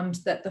it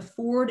becomes that the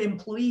Ford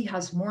employee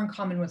has more in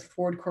common with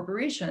Ford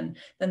Corporation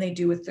than they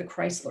do with the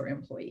Chrysler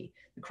employee.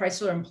 The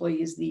Chrysler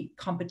employee is the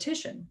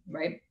competition,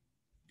 right?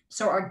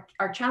 So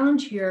our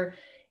challenge here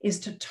is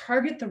to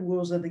target the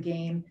rules of the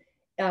game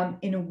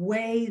in a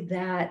way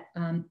that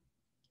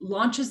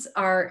launches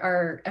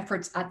our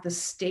efforts at the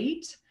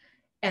state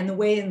and the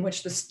way in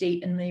which the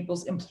state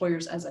enables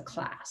employers as a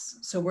class.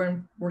 So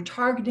we're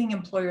targeting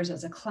employers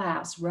as a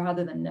class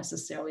rather than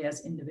necessarily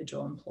as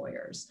individual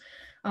employers.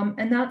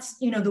 And that's,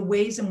 the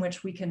ways in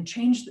which we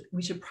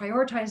should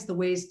prioritize the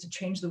ways to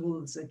change the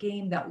rules of the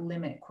game that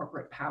limit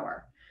corporate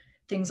power.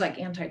 Things like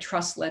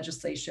antitrust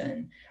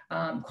legislation,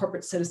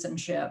 corporate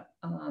citizenship,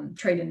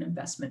 trade and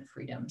investment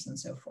freedoms, and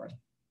so forth.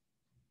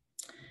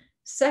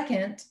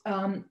 Second,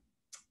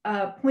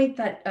 a point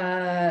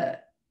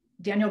that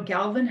Daniel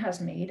Galvin has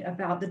made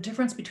about the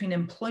difference between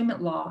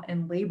employment law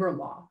and labor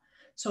law.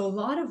 So a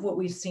lot of what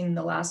we've seen in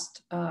the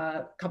last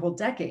couple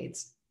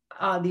decades,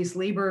 these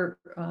labor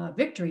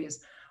victories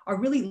are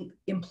really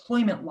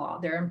employment law.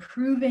 They're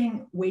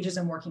improving wages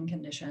and working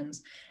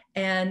conditions,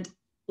 and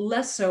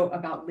less so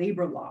about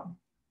labor law.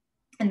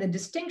 And the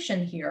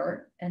distinction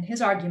here, and his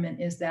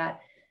argument is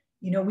that,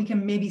 we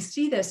can maybe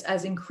see this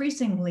as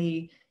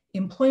increasingly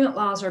employment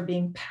laws are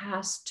being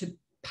passed to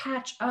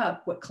patch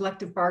up what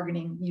collective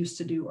bargaining used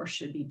to do or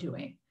should be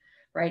doing,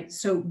 right?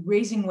 So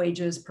raising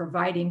wages,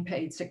 providing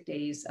paid sick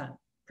days,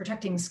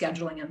 protecting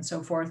scheduling and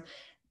so forth.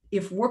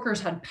 If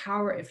workers had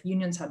power, if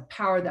unions had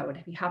power, that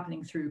would be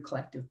happening through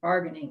collective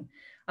bargaining.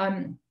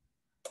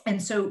 And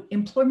so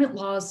employment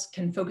laws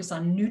can focus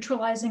on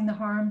neutralizing the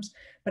harms,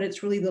 but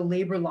it's really the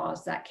labor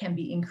laws that can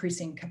be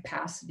increasing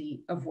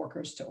capacity of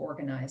workers to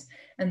organize.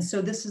 And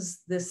so this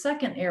is the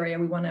second area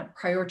we want to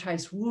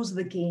prioritize rules of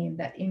the game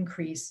that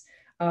increase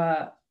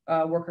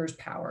workers'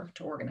 power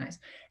to organize.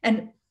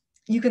 And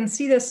you can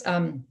see this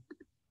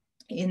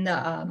in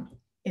the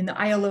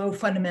ILO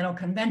fundamental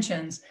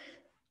conventions.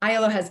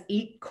 ILO has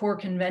 8 core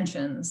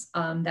conventions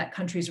that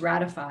countries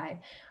ratify.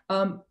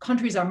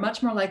 Countries are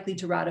much more likely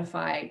to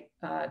ratify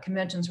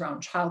conventions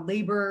around child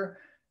labor,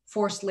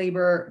 forced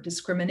labor,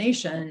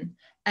 discrimination,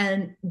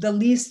 and the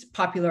least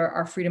popular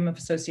are freedom of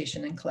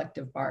association and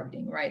collective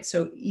bargaining, right?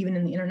 So even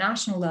in the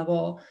international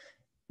level,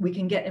 we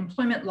can get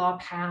employment law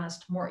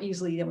passed more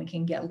easily than we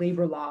can get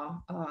labor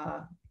law,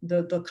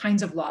 the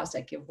kinds of laws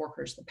that give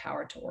workers the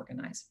power to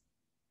organize.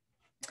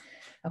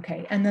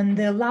 Okay, and then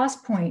the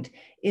last point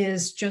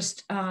is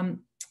just, I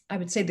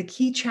would say, the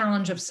key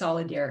challenge of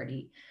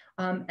solidarity.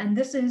 And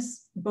this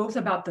is both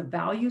about the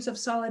values of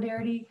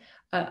solidarity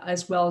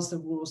as well as the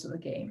rules of the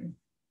game.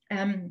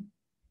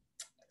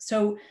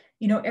 So,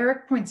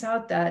 Erik points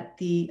out that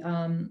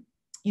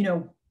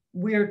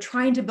we're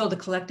trying to build a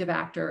collective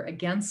actor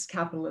against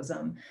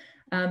capitalism,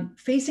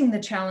 facing the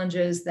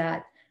challenges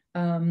that,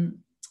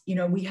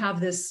 we have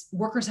this,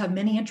 workers have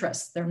many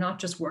interests. They're not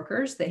just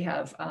workers, they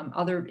have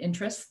other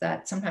interests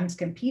that sometimes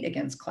compete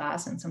against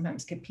class and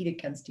sometimes compete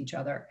against each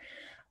other.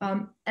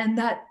 And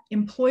that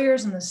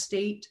employers and the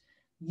state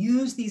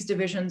use these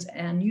divisions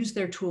and use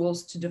their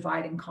tools to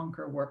divide and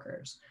conquer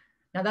workers.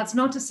 Now, that's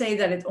not to say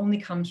that it only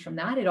comes from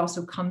that. It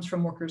also comes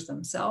from workers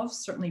themselves.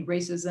 Certainly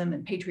racism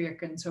and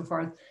patriarchy and so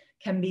forth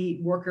can be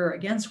worker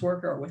against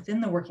worker or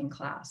within the working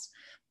class.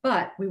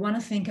 But we want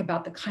to think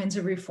about the kinds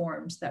of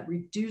reforms that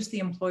reduce the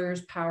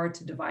employer's power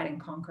to divide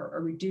and conquer or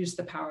reduce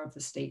the power of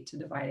the state to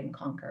divide and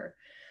conquer.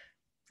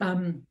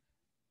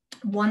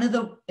 One of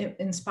the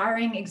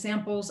inspiring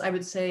examples, I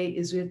would say,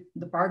 is with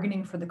the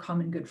bargaining for the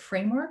common good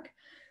framework.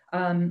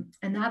 And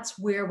that's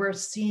where we're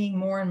seeing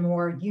more and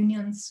more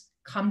unions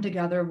come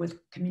together with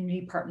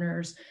community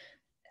partners,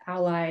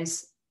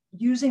 allies,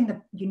 using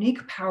the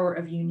unique power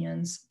of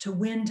unions to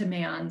win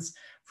demands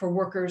for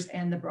workers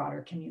and the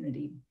broader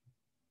community.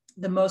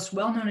 The most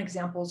well-known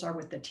examples are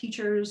with the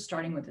teachers,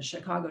 starting with the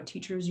Chicago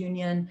Teachers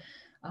Union,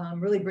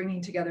 really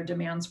bringing together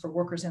demands for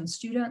workers and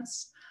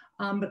students.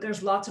 But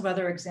there's lots of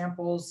other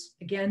examples,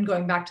 again,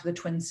 going back to the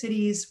Twin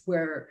Cities,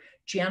 where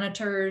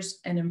janitors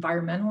and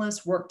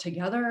environmentalists work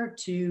together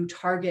to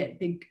target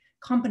big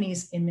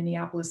companies in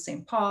Minneapolis,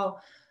 St. Paul,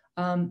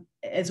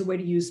 as a way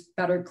to use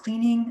better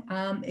cleaning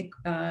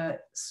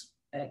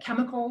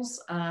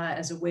chemicals,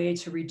 as a way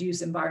to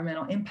reduce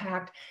environmental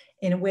impact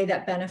in a way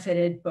that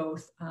benefited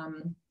both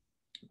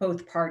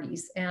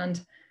parties.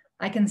 And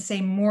I can say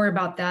more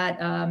about that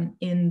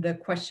in the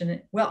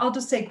question. Well, I'll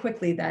just say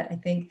quickly that I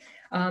think,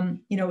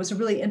 it was a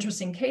really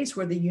interesting case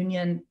where the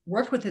union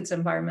worked with its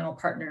environmental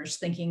partners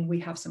thinking we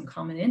have some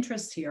common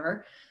interests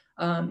here.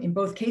 In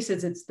both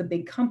cases, it's the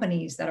big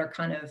companies that are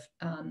kind of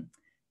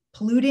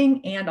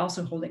polluting and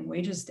also holding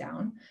wages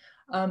down.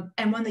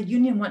 And when the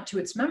union went to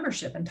its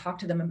membership and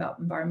talked to them about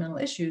environmental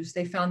issues,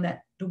 they found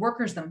that the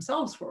workers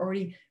themselves were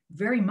already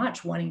very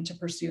much wanting to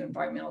pursue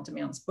environmental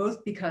demands,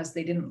 both because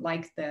they didn't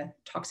like the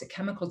toxic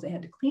chemicals they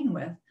had to clean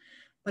with,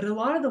 but a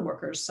lot of the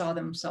workers saw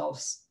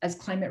themselves as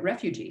climate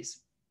refugees.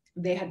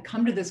 They had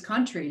come to this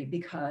country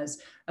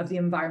because of the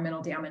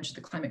environmental damage,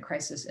 the climate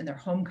crisis in their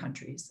home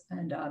countries.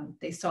 And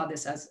they saw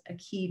this as a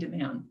key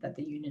demand that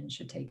the union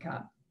should take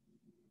up.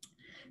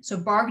 So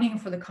bargaining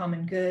for the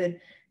common good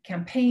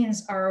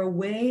campaigns are a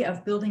way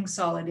of building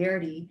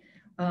solidarity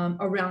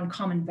around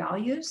common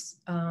values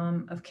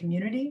of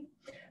community,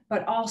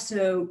 but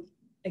also,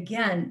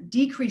 again,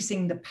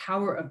 decreasing the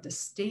power of the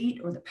state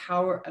or the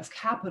power of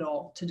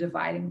capital to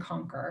divide and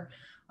conquer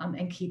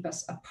and keep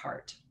us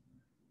apart.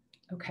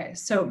 Okay,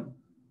 so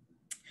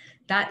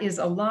that is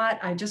a lot.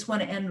 I just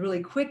want to end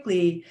really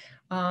quickly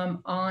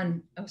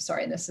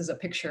sorry, this is a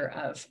picture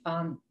of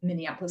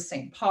Minneapolis,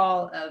 St.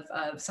 Paul,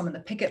 of some of the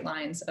picket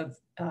lines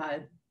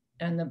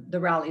and the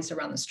rallies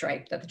around the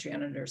strike that the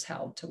janitors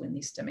held to win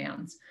these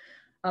demands.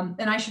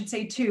 And I should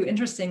say too,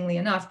 interestingly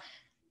enough,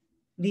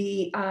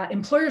 the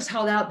employers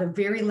held out the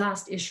very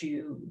last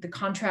issue. The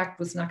contract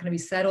was not going to be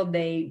settled.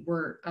 They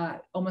were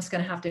almost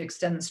going to have to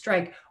extend the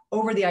strike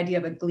over the idea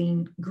of a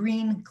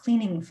green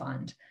cleaning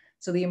fund.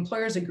 So the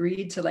employers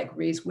agreed to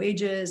raise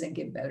wages and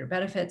give better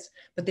benefits,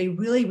 but they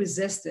really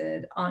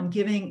resisted on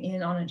giving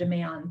in on a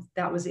demand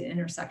that was an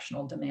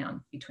intersectional demand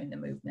between the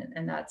movement.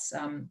 And that's,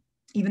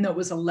 even though it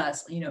was a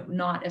less,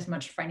 not as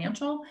much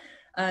financial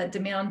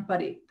demand,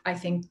 but I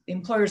think the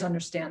employers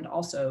understand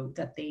also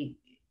that the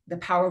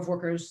power of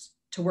workers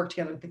to work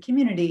together with the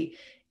community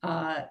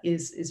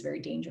is very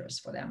dangerous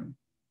for them.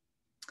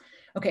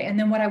 Okay, and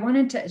then what I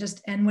wanted to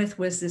just end with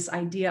was this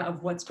idea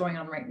of what's going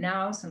on right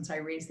now, since I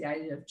raised the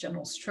idea of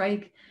general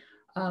strike.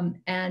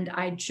 And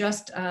I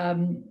just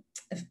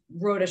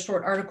wrote a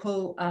short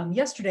article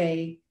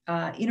yesterday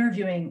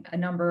interviewing a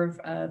number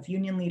of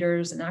union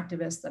leaders and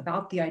activists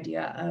about the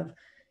idea of,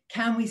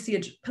 can we see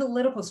a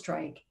political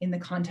strike in the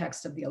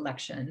context of the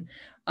election?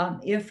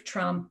 If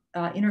Trump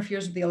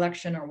interferes with the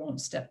election or won't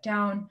step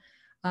down,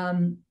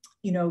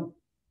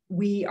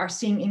 we are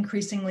seeing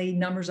increasingly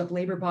numbers of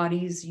labor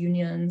bodies,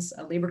 unions,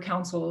 labor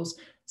councils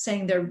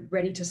saying they're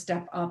ready to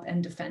step up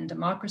and defend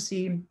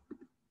democracy.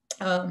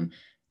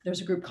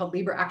 There's a group called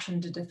Labor Action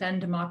to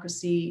Defend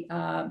Democracy,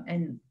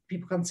 and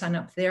people can sign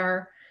up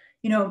there.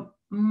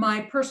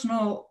 My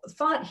personal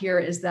thought here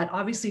is that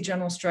obviously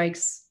general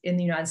strikes in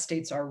the United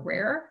States are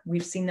rare.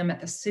 We've seen them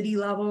at the city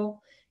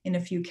level in a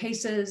few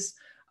cases.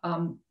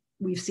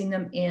 We've seen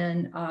them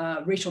in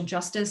racial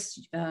justice.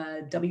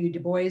 W. Du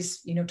Bois,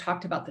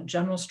 talked about the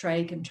general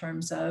strike in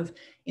terms of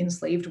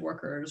enslaved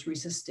workers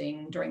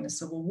resisting during the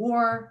Civil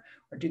War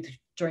or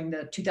during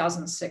the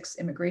 2006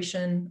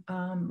 immigration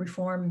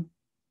reform.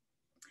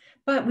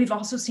 But we've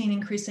also seen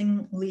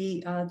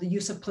increasingly the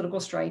use of political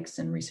strikes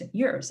in recent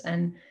years.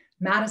 And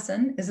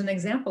Madison is an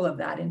example of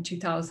that. In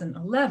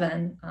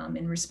 2011,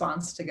 in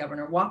response to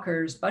Governor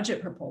Walker's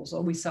budget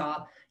proposal, we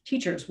saw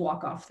teachers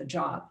walk off the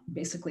job,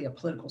 basically a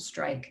political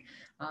strike.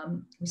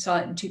 We saw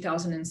it in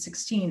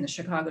 2016, the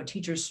Chicago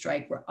teachers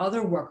strike, where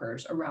other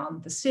workers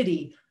around the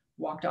city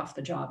walked off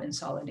the job in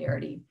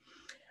solidarity.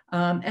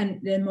 And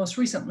then most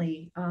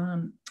recently,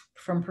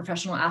 from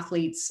professional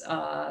athletes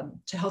to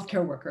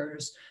healthcare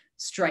workers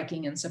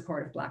striking in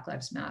support of Black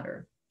Lives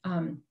Matter.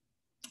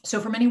 So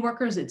for many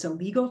workers, it's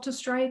illegal to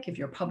strike if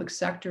you're public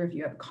sector, if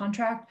you have a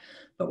contract,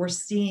 but we're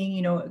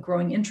seeing, a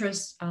growing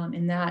interest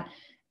in that.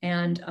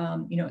 And,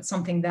 it's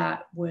something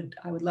that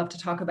I would love to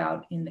talk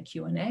about in the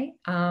Q&A,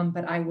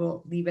 but I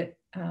will leave it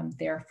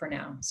there for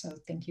now. So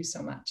thank you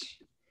so much.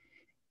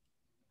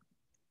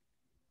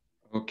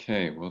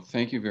 Okay, well,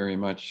 thank you very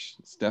much,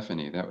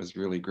 Stephanie. That was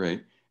really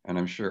great. And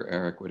I'm sure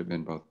Erik would have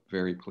been both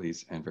very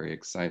pleased and very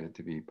excited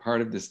to be part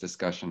of this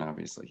discussion.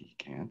 Obviously, he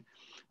can't.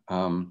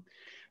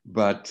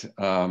 But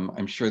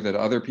I'm sure that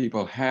other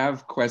people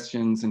have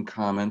questions and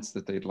comments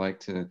that they'd like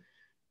to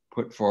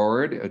put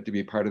forward to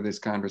be part of this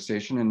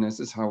conversation, and this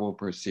is how we'll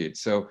proceed.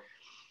 So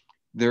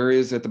there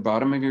is at the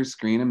bottom of your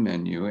screen a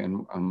menu,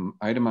 and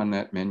item on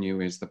that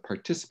menu is the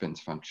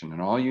participants function,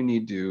 and all you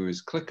need to do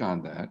is click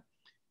on that,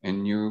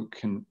 and you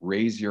can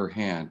raise your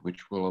hand,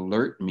 which will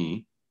alert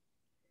me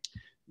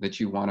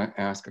that you want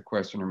to ask a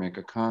question or make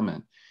a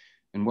comment.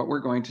 And what we're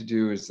going to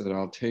do is that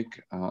I'll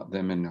take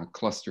them in a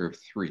cluster of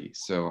 3.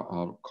 So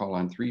I'll call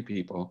on 3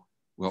 people.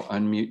 We'll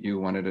unmute you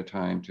one at a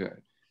time to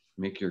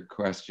make your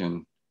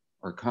question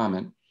or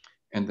comment,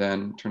 and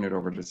then turn it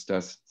over to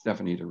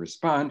Stephanie to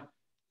respond,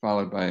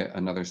 followed by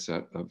another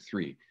set of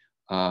 3.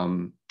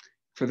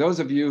 For those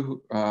of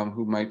you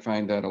who might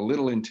find that a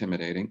little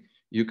intimidating,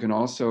 you can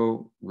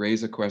also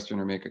raise a question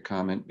or make a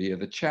comment via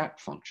the chat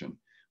function,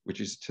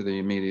 which is to the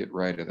immediate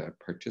right of that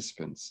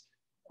participants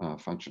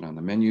function on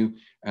the menu,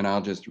 and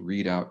I'll just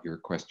read out your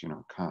question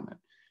or comment.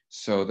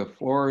 So the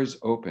floor is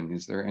open.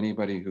 Is there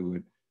anybody who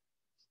would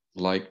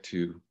like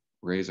to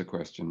raise a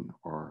question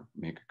or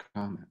make a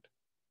comment?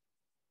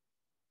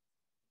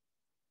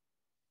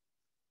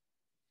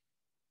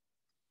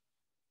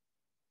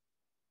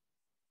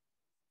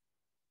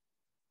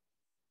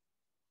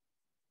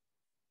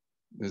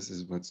 This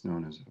is what's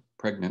known as a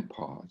pregnant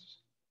pause.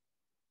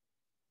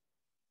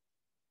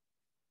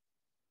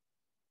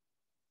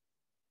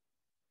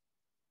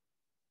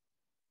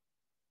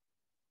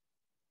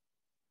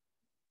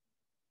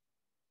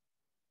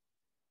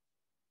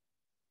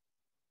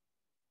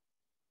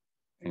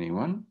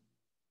 Anyone?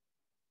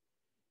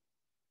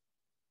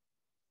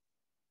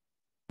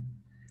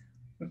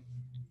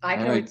 I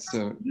can always ask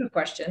you a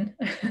question.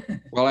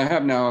 Well, I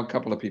have now a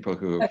couple of people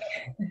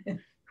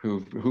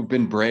who've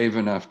been brave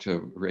enough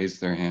to raise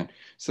their hand.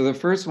 So the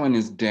first one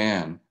is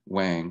Dan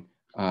Wang.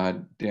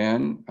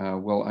 Dan,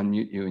 we'll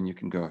unmute you and you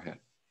can go ahead.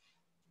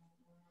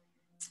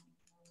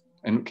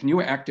 And can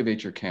you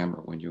activate your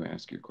camera when you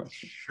ask your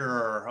question?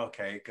 Sure.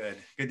 Okay, good.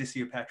 Good to see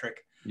you,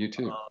 Patrick. You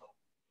too.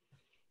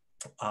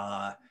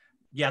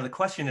 Yeah, the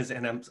question is,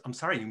 and I'm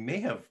sorry, you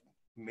may have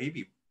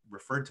maybe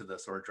referred to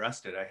this or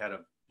addressed it. I had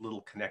a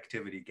little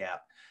connectivity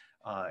gap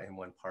in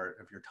one part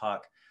of your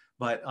talk.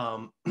 But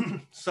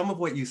some of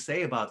what you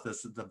say about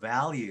this, the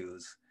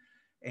values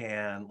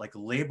and like the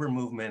labor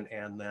movement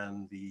and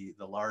then the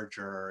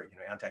larger,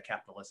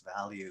 anti-capitalist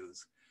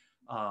values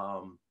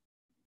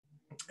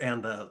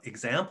and the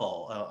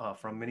example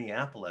from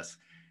Minneapolis,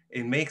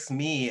 it makes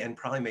me and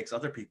probably makes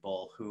other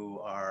people who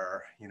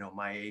are,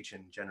 my age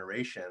and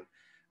generation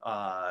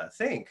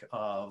think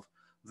of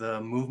the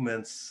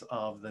movements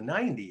of the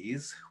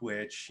 90s,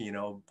 which,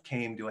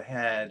 came to a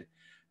head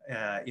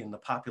in the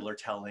popular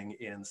telling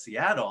in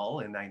Seattle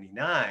in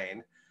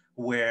 '99,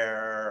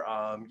 where,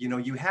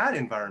 you had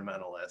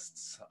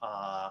environmentalists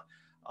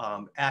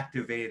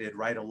activated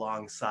right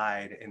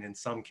alongside, and in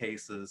some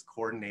cases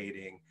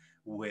coordinating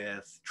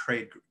with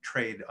trade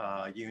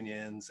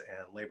unions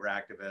and labor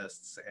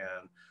activists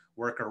and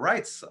worker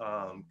rights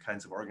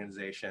kinds of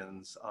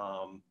organizations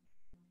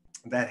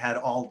that had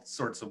all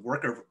sorts of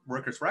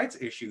workers' rights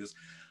issues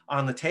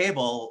on the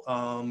table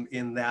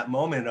in that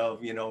moment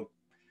of,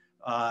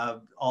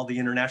 all the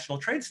international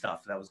trade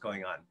stuff that was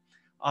going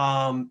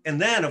on.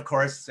 And then, of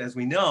course, as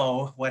we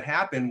know, what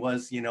happened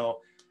was,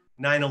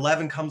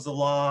 9/11 comes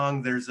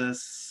along. There's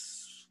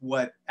this,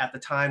 what at the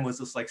time was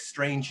this like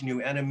strange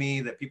new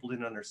enemy that people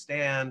didn't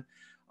understand.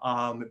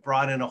 It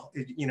brought in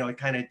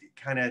it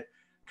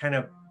kind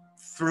of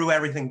threw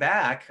everything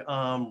back,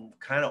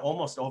 kind of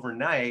almost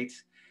overnight,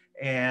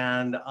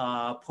 and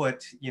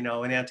put,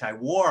 an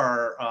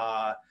anti-war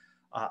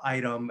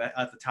item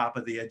at the top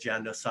of the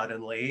agenda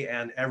suddenly,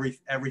 and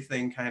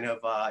everything kind of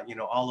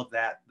all of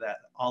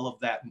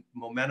that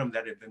momentum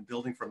that had been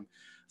building from,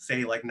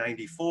 say, like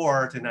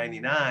 94 to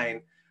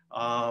 99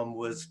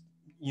 was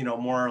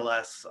more or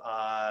less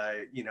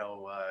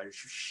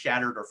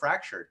shattered or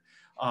fractured.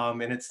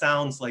 And it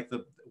sounds like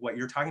what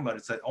you're talking about,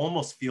 it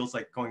almost feels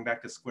like going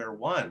back to square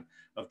one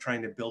of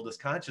trying to build this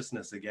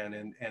consciousness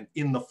again, and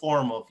in the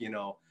form of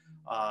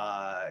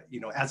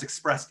as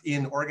expressed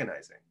in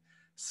organizing.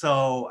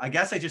 So I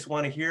guess I just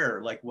want to hear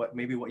like what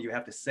you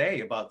have to say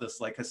about this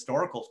like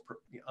historical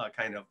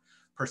kind of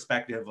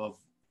perspective of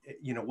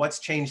what's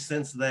changed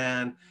since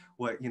then.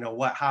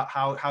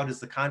 How does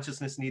the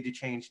consciousness need to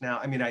change now?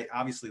 I mean,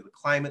 obviously the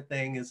climate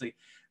thing is a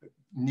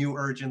new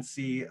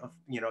urgency of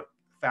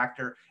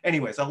factor.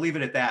 Anyways, I'll leave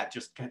it at that.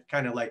 Just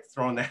kind of like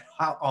throwing that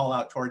all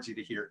out towards you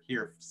to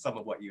hear some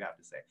of what you have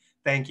to say.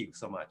 Thank you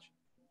so much.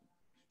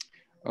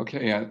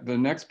 Okay, the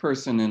next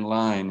person in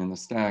line in the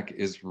stack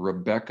is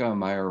Rebecca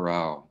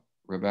Meyer-Rao.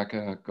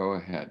 Rebecca, go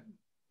ahead.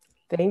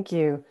 Thank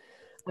you.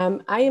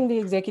 I am the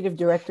executive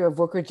director of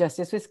Worker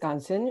Justice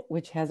Wisconsin,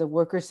 which has a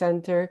worker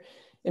center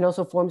and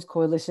also forms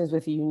coalitions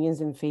with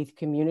unions and faith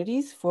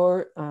communities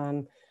for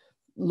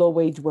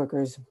low-wage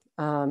workers,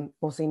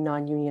 mostly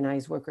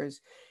non-unionized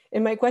workers.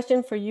 And my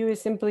question for you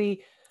is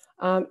simply,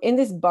 in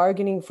this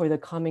bargaining for the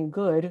common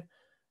good,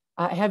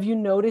 have you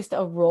noticed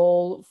a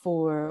role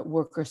for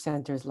worker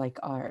centers like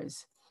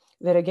ours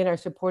that again are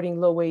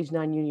supporting low-wage,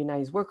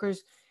 non-unionized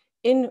workers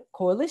in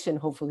coalition,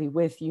 hopefully,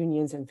 with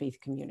unions and faith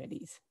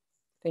communities?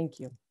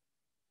 Thank you.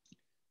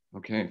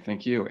 Okay,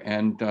 thank you.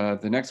 And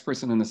the next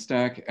person in the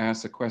stack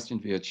asks a question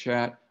via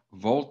chat.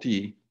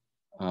 Volti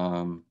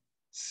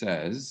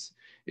says,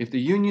 if the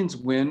unions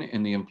win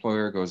and the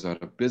employer goes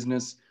out of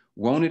business,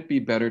 won't it be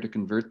better to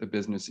convert the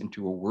business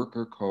into a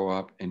worker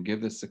co-op and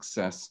give the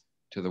success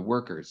to the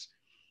workers?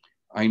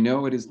 I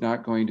know it is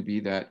not going to be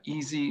that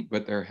easy,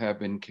 but there have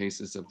been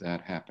cases of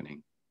that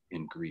happening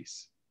in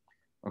Greece.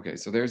 Okay,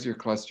 so there's your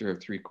cluster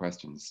of 3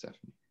 questions,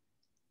 Stephanie.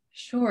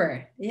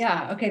 Sure.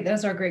 Yeah. Okay.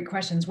 Those are great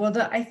questions. Well,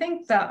 I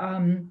think that,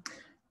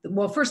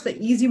 well, first, the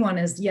easy one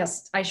is,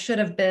 yes, I should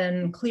have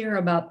been clear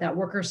about that.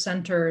 Worker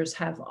centers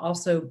have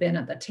also been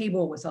at the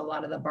table with a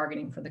lot of the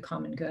bargaining for the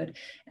common good.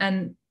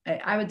 And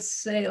I would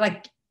say,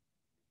 like,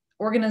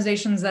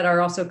 organizations that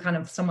are also kind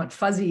of somewhat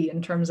fuzzy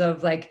in terms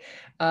of like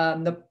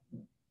the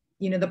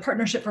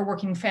Partnership for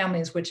Working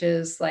Families, which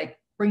is like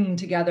bringing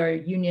together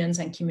unions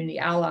and community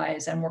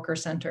allies and worker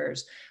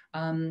centers.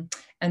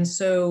 And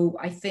so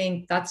I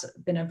think that's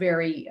been a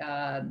very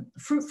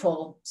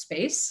fruitful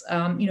space.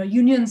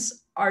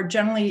 Unions are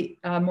generally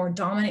more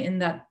dominant in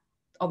that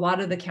a lot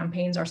of the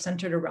campaigns are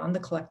centered around the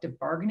collective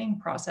bargaining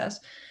process.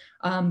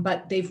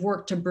 But they've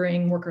worked to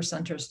bring worker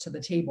centers to the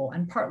table.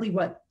 And partly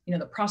what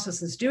the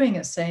process is doing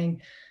is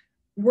saying,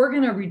 we're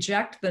going to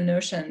reject the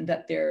notion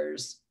that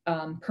there's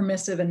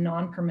permissive and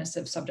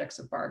non-permissive subjects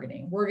of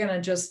bargaining. We're going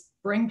to just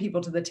bring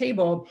people to the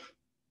table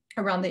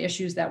around the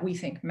issues that we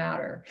think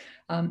matter.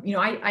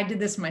 I did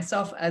this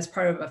myself as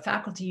part of a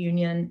faculty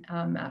union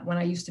when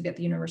I used to be at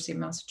the University of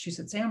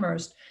Massachusetts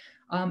Amherst.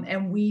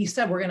 And we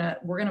said we're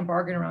gonna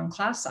bargain around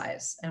class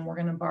size, and we're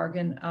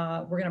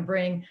gonna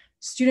bring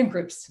student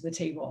groups to the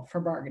table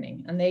for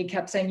bargaining. And they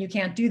kept saying, you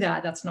can't do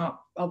that. That's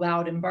not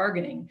allowed in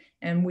bargaining.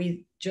 And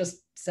we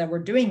just said, we're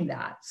doing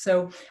that.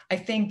 So I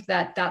think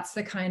that that's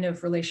the kind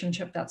of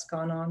relationship that's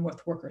gone on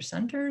with worker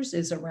centers,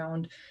 is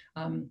around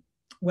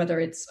whether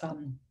it's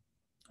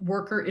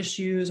worker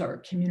issues or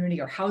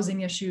community or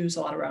housing issues,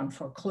 a lot around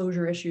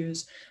foreclosure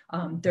issues.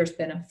 There's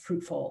been a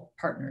fruitful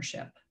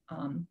partnership.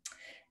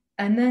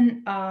 And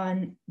then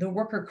on the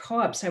worker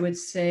co-ops, I would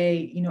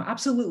say,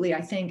 absolutely,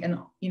 I think, and,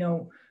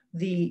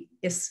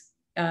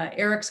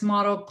 Erik's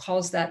model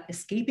calls that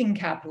escaping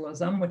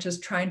capitalism, which is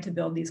trying to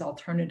build these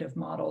alternative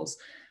models,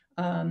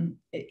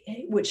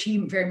 which he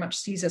very much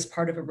sees as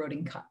part of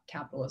eroding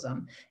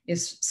capitalism,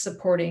 is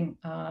supporting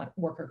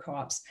worker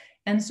co-ops.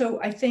 And so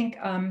I think,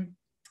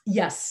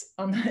 yes,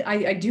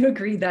 I do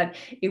agree that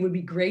it would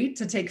be great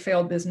to take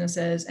failed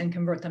businesses and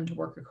convert them to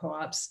worker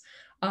co-ops.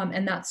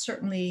 And that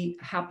certainly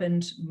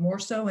happened more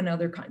so in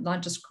other,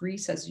 not just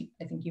Greece, as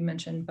I think you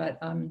mentioned, but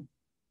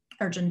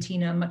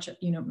Argentina,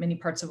 many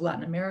parts of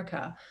Latin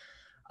America.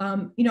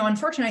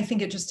 Unfortunately, I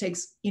think it just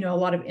takes, a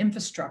lot of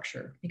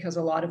infrastructure, because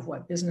a lot of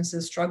what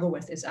businesses struggle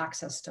with is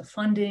access to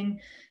funding,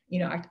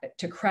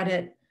 to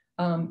credit.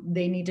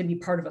 They need to be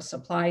part of a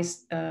supply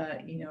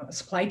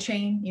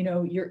chain,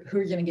 who you're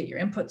going to get your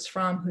inputs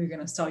from, who you're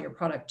going to sell your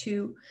product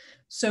to.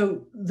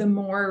 So the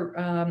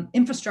more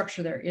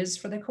infrastructure there is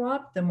for the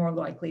co-op, the more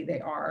likely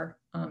they are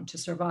to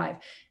survive.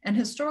 And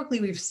historically,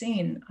 we've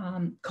seen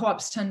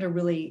co-ops tend to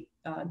really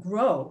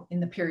grow in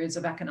the periods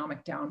of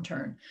economic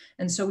downturn.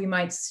 And so we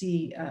might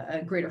see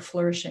a greater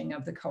flourishing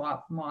of the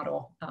co-op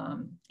model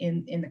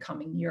in the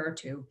coming year or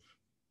two.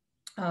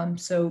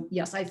 So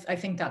yes, I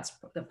think that's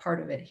the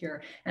part of it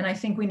here. And I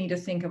think we need to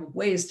think of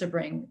ways to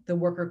bring the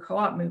worker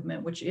co-op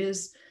movement, which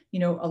is,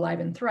 alive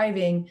and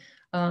thriving,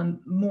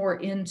 more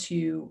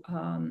into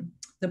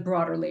the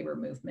broader labor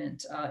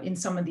movement in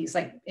some of these,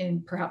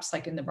 perhaps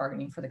in the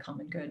bargaining for the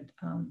common good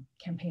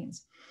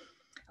campaigns.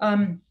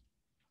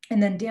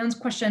 And then Dan's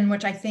question,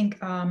 which I think,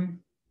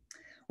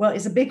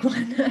 is a big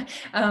one,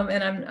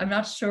 and I'm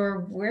not sure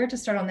where to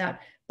start on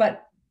that,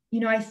 but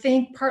I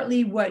think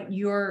partly what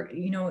you're,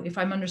 if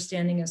I'm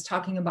understanding, is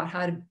talking about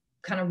how to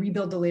kind of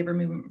rebuild the labor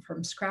movement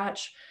from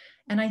scratch.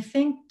 And I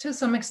think to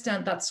some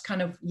extent that's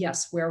kind of,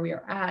 yes, where we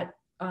are at.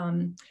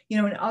 In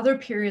other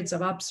periods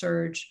of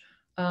upsurge,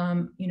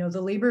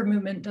 the labor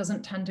movement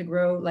doesn't tend to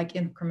grow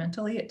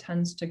incrementally. It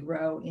tends to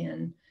grow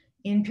in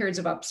periods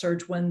of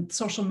upsurge when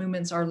social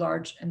movements are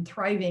large and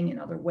thriving in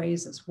other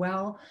ways as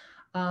well.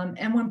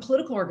 And when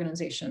political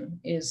organization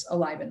is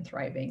alive and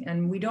thriving.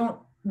 And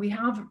we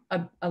have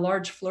a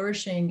large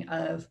flourishing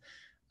of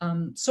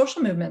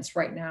social movements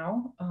right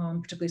now,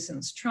 particularly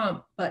since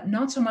Trump, but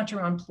not so much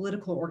around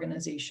political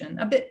organization.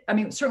 A bit,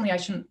 certainly I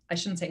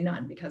shouldn't say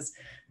none, because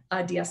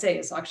DSA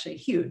is actually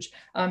huge.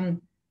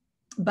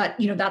 But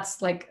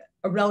that's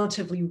a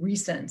relatively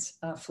recent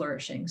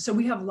flourishing. So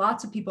we have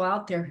lots of people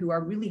out there who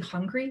are really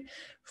hungry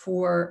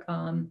for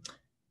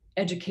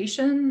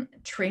education,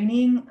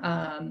 training,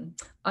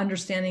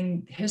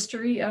 understanding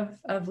history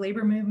of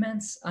labor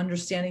movements,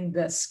 understanding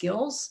the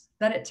skills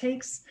that it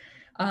takes.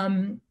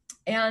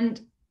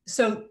 And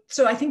so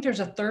I think there's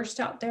a thirst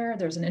out there,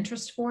 there's an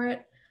interest for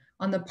it.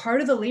 On the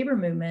part of the labor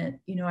movement,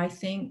 I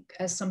think,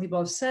 as some people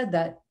have said,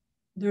 that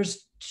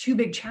there's two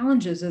big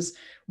challenges. Is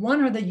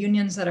one are the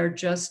unions that are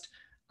just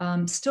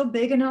still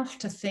big enough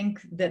to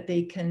think that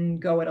they can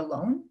go it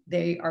alone.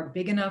 They are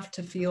big enough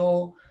to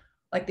feel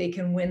like they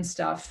can win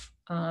stuff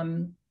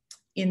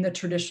in the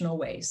traditional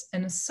ways.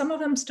 And some of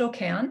them still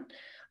can,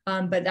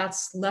 but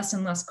that's less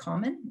and less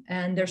common.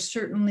 And they're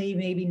certainly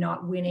maybe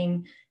not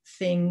winning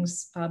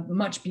things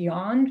much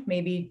beyond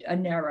maybe a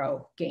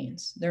narrow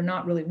gains. They're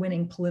not really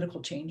winning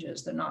political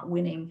changes. They're not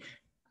winning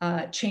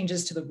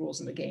changes to the rules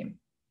of the game.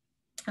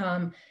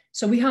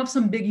 So we have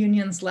some big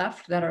unions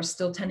left that are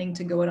still tending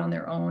to go it on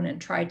their own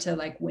and try to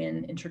like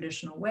win in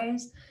traditional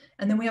ways.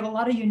 And then we have a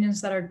lot of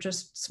unions that are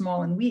just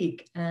small and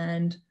weak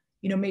and,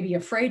 you know, maybe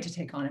afraid to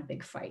take on a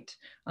big fight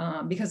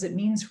because it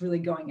means really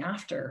going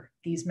after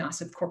these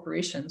massive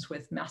corporations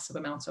with massive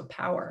amounts of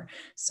power.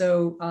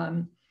 So,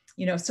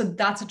 you know, so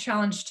that's a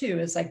challenge too,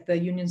 is like the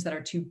unions that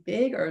are too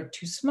big or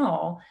too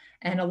small.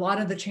 And a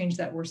lot of the change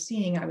that we're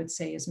seeing, I would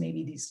say, is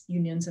maybe these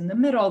unions in the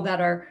middle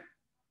that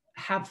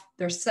have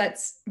their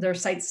sights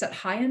set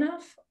high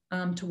enough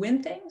to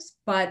win things,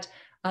 but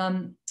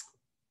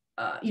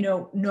you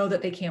know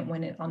that they can't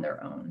win it on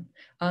their own.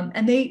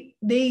 And they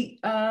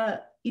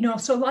you know,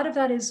 so a lot of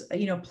that is,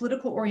 you know,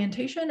 political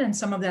orientation, and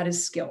some of that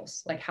is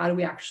skills. Like, how do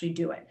we actually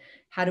do it?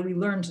 How do we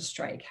learn to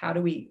strike? How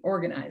do we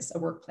organize a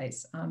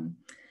workplace?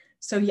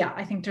 So yeah,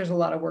 I think there's a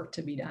lot of work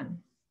to be done.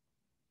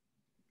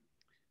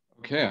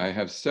 Okay, I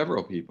have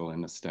several people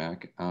in the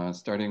stack,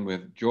 starting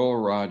with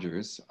Joel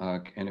Rogers.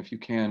 And if you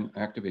can,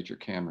 activate your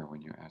camera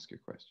when you ask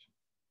your question.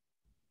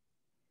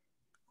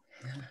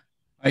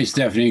 Hi,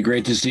 Stephanie.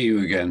 Great to see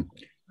you again.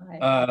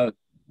 Hi.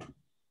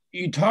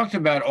 You talked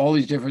about all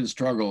these different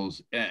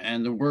struggles,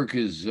 and the work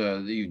is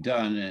that you've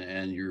done,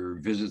 and your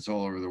visits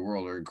all over the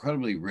world are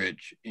incredibly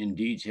rich in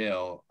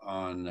detail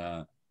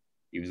on,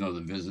 even though the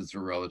visits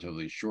are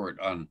relatively short,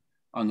 on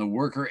the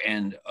worker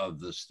end of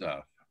the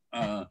stuff.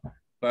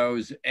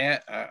 But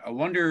I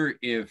wonder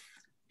if,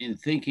 in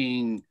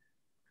thinking,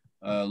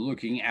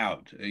 looking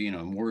out, you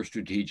know, more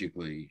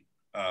strategically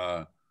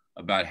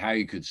about how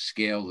you could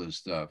scale this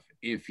stuff,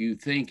 if you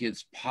think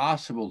it's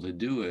possible to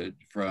do it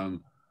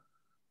from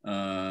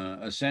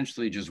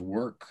essentially just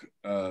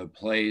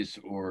workplace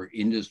or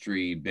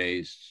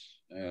industry-based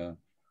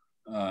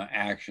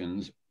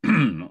actions,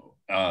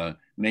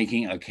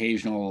 making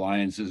occasional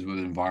alliances with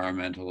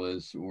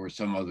environmentalists or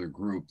some other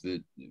group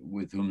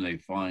with whom they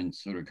find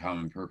sort of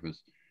common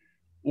purpose,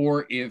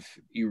 or if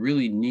you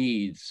really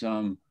need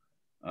some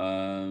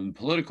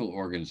political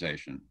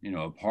organization, you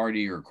know, a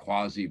party or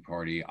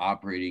quasi-party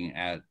operating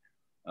at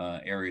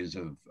areas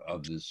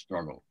of this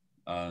struggle.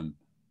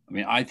 I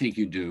mean, I think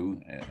you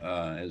do,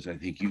 as I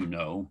think you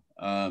know,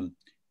 but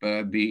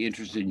I'd be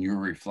interested in your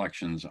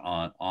reflections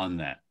on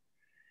that.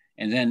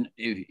 And then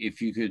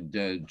if you could,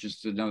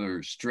 just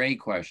another stray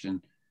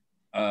question,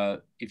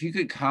 if you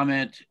could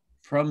comment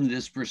from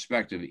this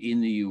perspective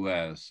in the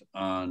US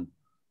on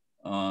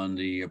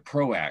the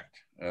PRO Act,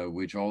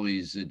 which all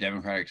these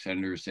Democratic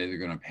senators say they're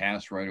going to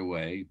pass right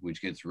away,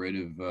 which gets rid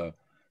of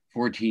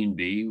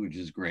 14B, which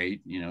is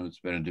great. You know, it's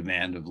been a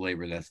demand of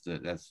labor. That's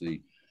the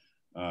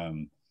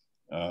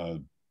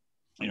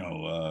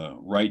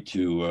right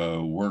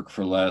to work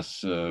for less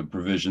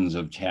provisions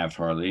of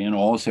Taft-Hartley, and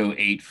also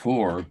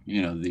 8.4,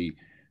 you know, the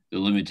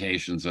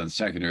limitations on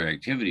secondary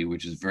activity,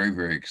 which is very,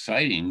 very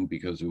exciting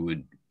because it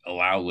would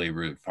allow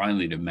labor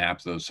finally to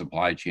map those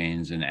supply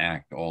chains and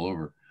act all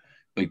over,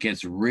 but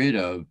gets rid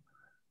of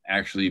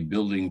actually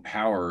building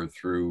power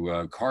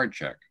through card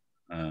check.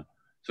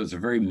 So it's a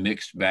very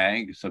mixed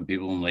bag. Some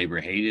people in labor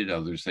hate it.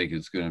 Others think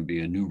it's going to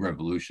be a new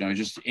revolution. I was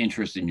just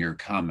interested in your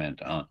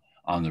comment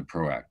on the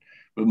PRO Act.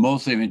 But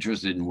mostly I'm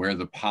interested in where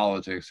the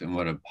politics and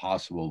what a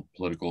possible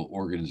political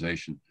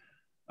organization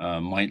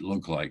might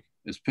look like.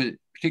 It's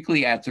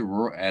particularly at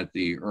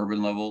the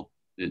urban level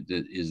that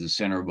is the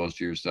center of most of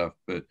your stuff,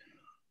 but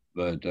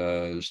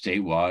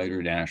statewide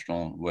or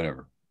national,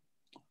 whatever.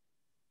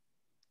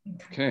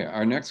 Okay,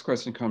 our next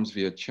question comes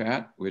via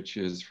chat, which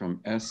is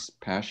from S.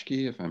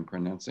 Pashke, if I'm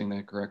pronouncing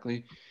that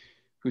correctly,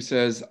 who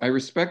says, I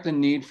respect the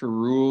need for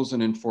rules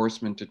and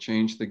enforcement to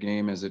change the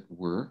game, as it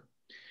were.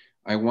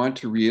 I want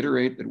to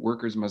reiterate that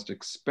workers must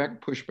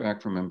expect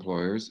pushback from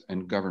employers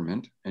and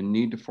government and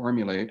need to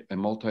formulate a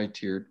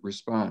multi-tiered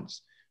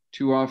response.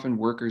 Too often,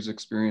 workers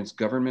experience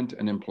government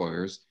and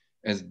employers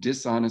as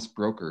dishonest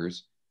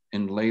brokers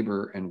in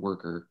labor and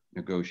worker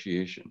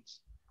negotiations.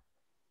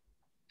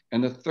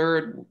 And the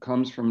third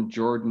comes from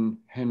Jordan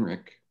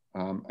Henrik.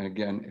 And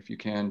again, if you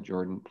can,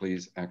 Jordan,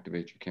 please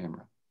activate your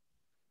camera.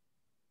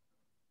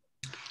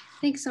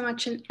 Thanks so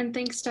much. And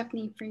thanks,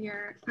 Stephanie, for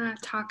your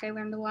talk. I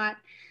learned a lot.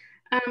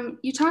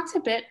 You talked a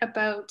bit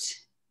about,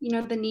 you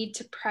know, the need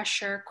to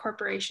pressure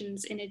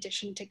corporations in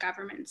addition to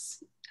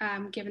governments,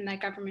 given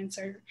that governments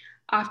are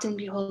often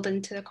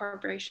beholden to the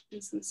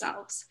corporations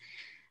themselves.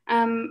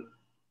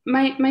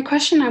 My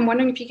question, I'm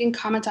wondering if you can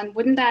comment on,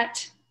 wouldn't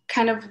that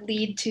kind of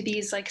lead to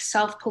these like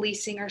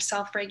self-policing or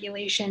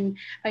self-regulation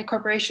by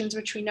corporations,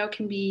 which we know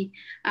can be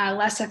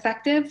less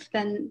effective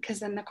because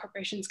then the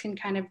corporations can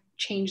kind of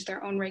change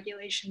their own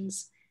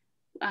regulations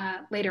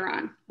later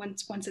on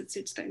once it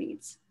suits their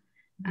needs.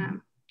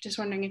 Just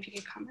wondering if you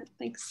could comment.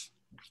 Thanks.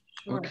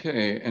 Sure.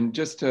 Okay, and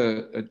just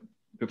to,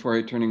 before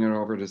I turning it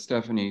over to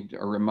Stephanie,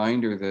 a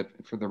reminder that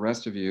for the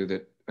rest of you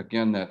that,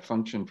 again, that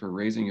function for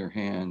raising your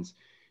hands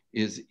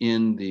is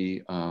in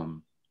the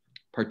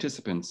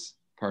participants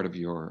part of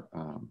your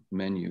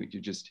menu. You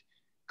just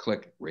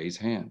click raise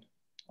hand.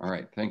 All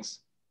right, thanks.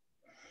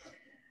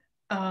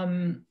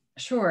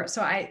 Sure,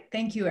 so I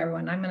thank you,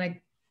 everyone. I'm gonna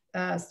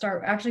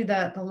start actually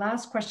the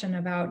last question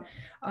about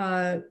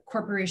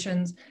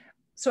corporations.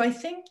 So I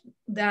think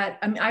that,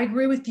 I mean, I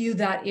agree with you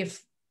that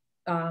if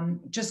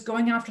just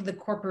going after the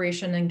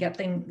corporation and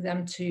getting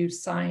them to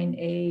sign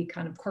a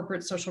kind of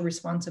corporate social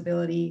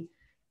responsibility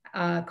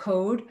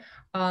code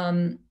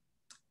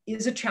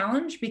is a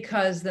challenge,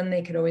 because then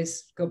they could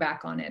always go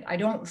back on it. I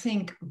don't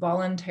think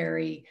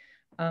voluntary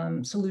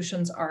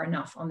solutions are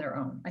enough on their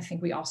own. I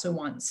think we also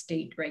want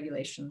state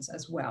regulations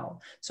as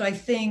well. So I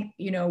think,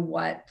 you know,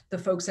 what the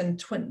folks in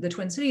the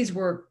Twin Cities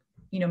were,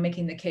 you know,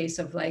 making the case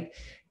of, like,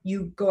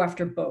 you go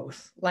after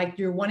both. Like,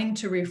 you're wanting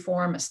to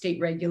reform a state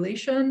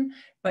regulation,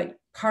 but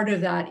part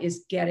of that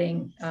is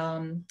getting,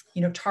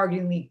 you know,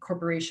 targeting the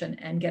corporation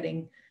and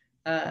getting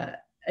a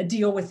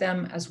deal with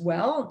them as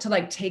well to,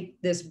 like,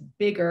 take this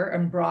bigger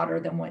and broader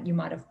than what you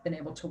might have been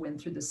able to win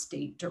through the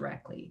state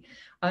directly.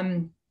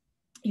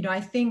 You know,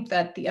 I think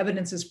that the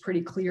evidence is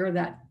pretty clear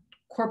that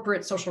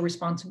corporate social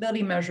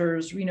responsibility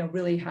measures, you know,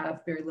 really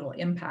have very little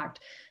impact.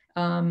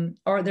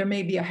 Or there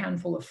may be a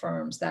handful of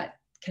firms that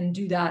can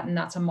do that, and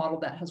that's a model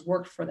that has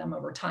worked for them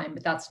over time,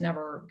 but that's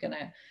never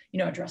gonna, you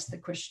know, address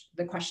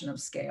the question of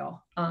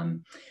scale.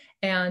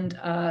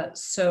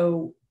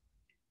 So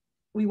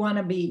we want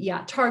to be,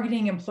 yeah,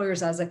 targeting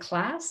employers as a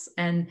class,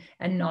 and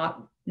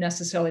not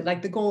necessarily,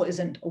 like, the goal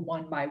isn't a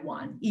one by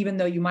one, even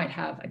though you might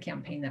have a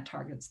campaign that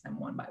targets them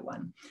one by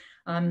one.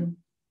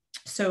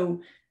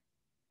 So,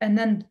 and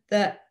then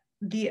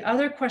the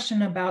other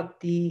question about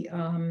the,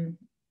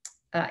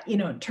 you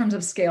know, in terms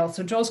of scale.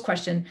 So Joel's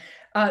question,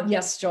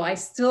 yes, Joel, I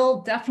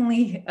still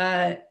definitely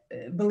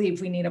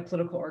believe we need a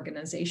political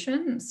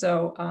organization.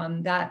 So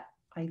that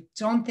I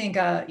don't think,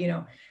 you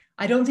know,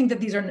 I don't think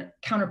that these are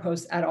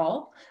counterposed at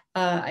all.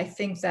 I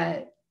think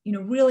that, you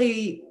know,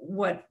 really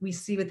what we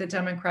see with the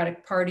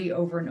Democratic Party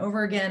over and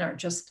over again are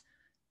just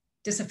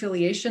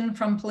disaffiliation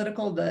from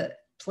the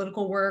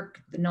political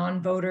work, the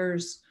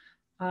non-voters.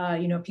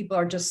 You know, people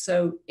are just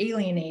so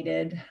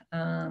alienated,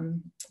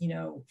 you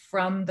know,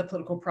 from the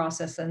political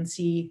process, and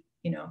see,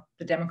 you know,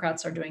 the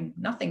Democrats are doing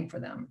nothing for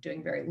them,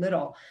 doing very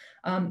little.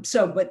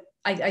 But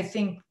I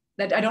think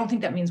that, I don't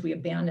think that means we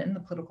abandon the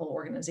political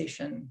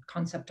organization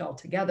concept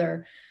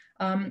altogether.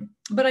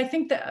 But I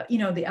think that, you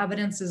know, the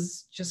evidence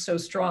is just so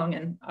strong.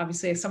 And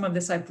obviously some of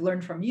this I've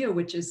learned from you,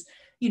 which is,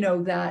 you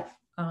know, that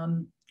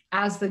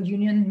as the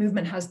union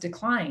movement has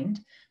declined,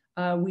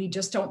 we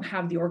just don't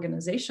have the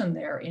organization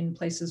there in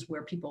places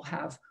where people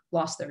have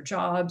lost their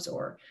jobs,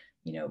 or,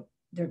 you know,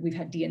 we've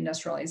had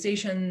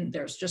deindustrialization.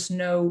 There's just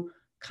no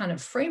kind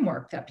of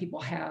framework that people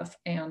have,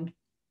 and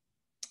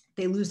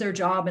they lose their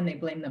job and they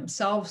blame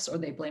themselves, or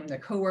they blame their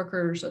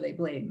coworkers, or they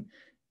blame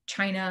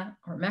China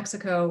or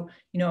Mexico,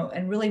 you know,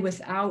 and really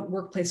without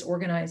workplace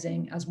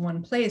organizing as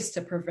one place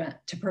to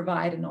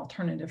provide an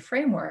alternative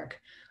framework,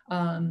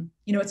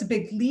 you know, it's a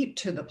big leap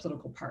to the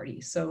political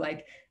party. So,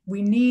 like,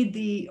 we need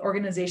the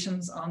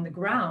organizations on the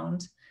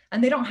ground,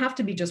 and they don't have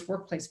to be just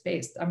workplace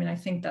based. I mean, I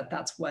think that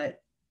that's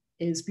what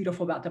is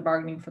beautiful about the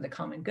bargaining for the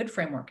common good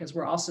framework, is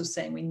we're also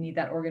saying we need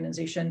that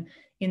organization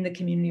in the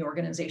community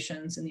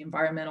organizations, in the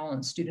environmental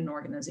and student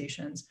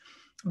organizations,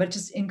 but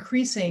just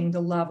increasing the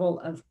level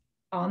of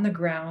on the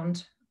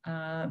ground,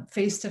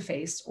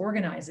 face-to-face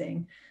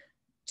organizing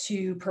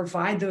to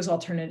provide those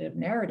alternative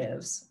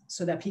narratives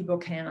so that people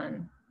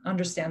can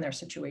understand their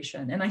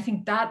situation. And I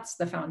think that's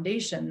the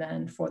foundation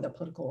then for the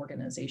political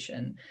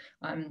organization.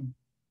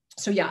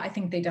 So yeah, I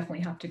think they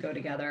definitely have to go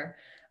together.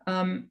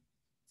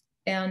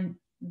 And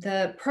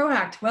the PRO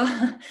Act,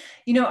 well,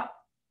 you know,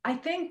 I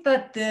think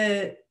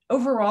that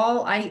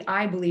overall,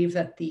 I believe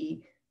that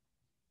the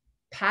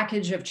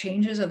package of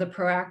changes of the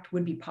PRO Act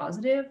would be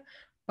positive,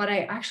 but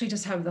I actually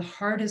just have the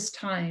hardest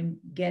time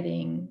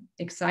getting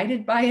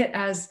excited by it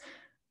as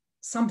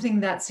something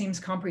that seems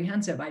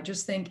comprehensive. I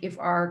just think if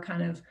our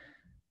kind of,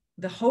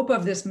 the hope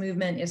of this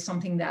movement is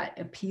something that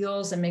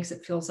appeals and makes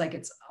it feels like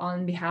it's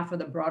on behalf of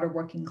the broader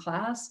working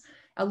class,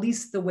 at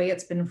least the way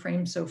it's been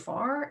framed so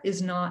far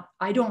is not,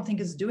 I don't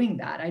think is doing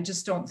that. I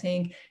just don't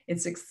think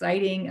it's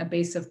exciting a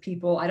base of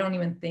people. I don't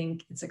even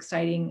think it's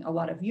exciting a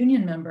lot of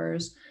union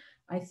members.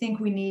 I think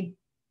we need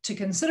to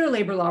consider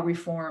labor law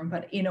reform,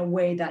 but in a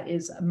way that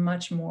is a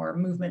much more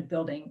movement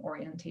building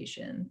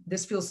orientation.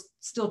 This feels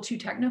still too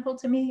technical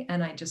to me,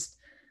 and I just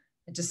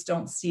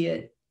don't see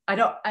it.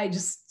 I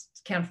just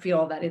can't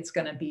feel that it's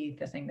going to be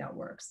the thing that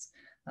works.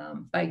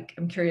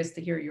 I'm curious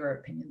to hear your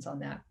opinions on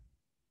that.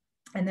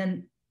 And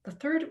then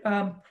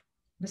the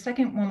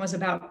second one was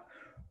about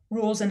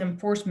rules and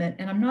enforcement.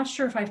 And I'm not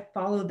sure if I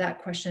followed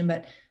that question,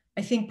 but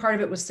I think part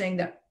of it was saying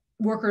that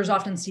workers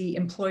often see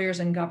employers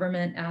and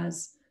government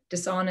as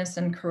dishonest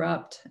and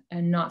corrupt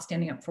and not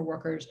standing up for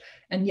workers.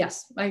 And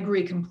yes, I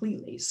agree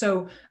completely.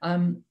 So,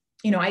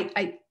 you know,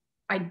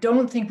 I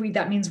don't think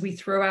that means we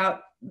throw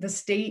out the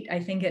state. I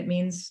think it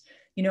means,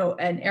 you know,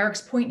 and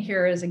Erik's point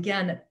here is,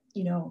 again,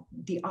 you know,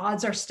 the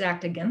odds are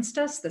stacked against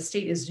us. The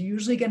state is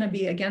usually going to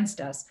be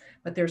against us,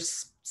 but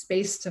there's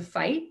space to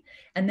fight.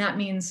 And that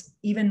means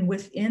even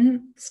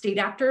within state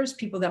actors,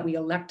 people that we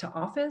elect to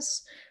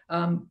office,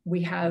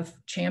 we have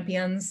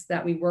champions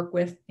that we work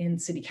with in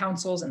city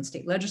councils and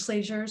state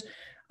legislatures,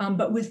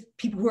 but with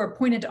people who are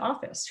appointed to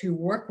office, who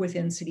work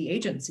within city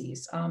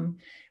agencies.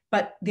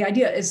 But the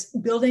idea is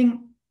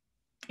building,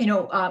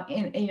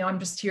 I'm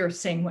just here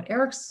saying what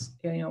Erik's,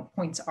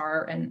 points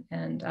are,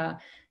 and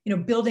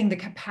building the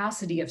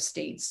capacity of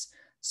states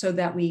so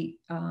that we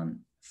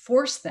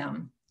force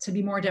them to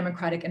be more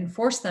democratic and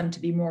force them to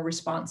be more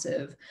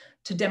responsive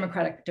to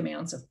democratic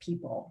demands of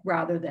people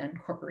rather than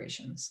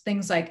corporations.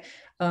 Things like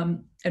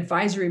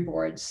advisory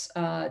boards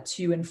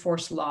to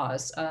enforce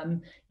laws,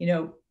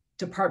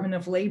 Department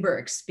of Labor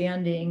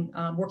expanding,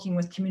 working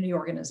with community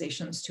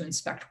organizations to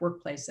inspect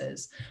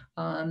workplaces,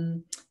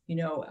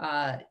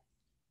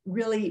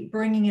 really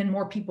bringing in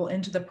more people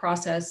into the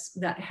process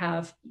that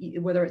have,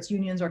 whether it's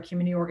unions or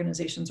community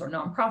organizations or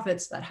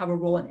nonprofits, that have a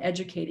role in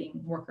educating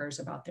workers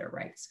about their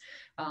rights.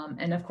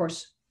 And of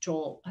course,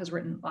 Joel has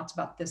written lots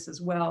about this as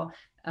well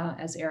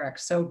as Erik.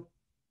 So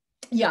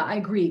yeah, I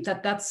agree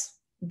that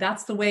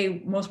that's the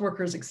way most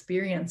workers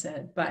experience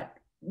it, but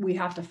we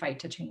have to fight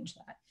to change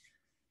that.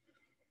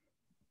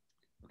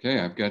 Okay,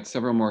 I've got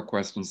several more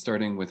questions,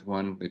 starting with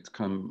one that's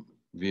come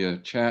via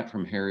chat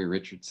from Harry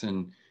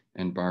Richardson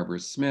and Barbara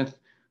Smith,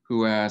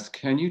 who asked,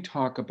 can you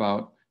talk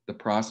about the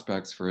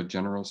prospects for a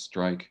general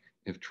strike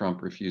if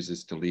Trump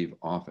refuses to leave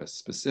office?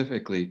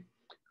 Specifically,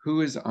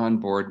 who is on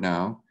board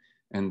now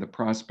and the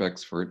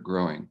prospects for it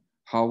growing?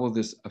 How will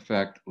this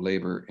affect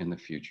labor in the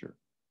future?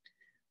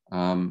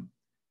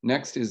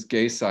 Next is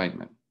Gay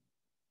Seidman.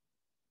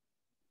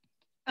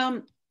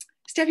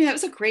 Stephanie, that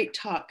was a great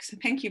talk, so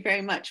thank you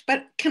very much.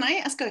 But can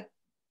I ask a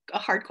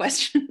hard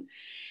question?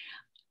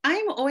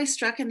 I'm always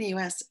struck in the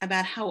US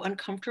about how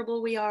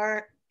uncomfortable we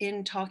are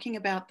in talking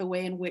about the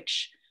way in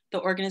which the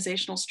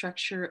organizational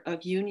structure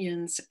of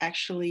unions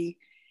actually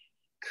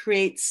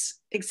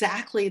creates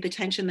exactly the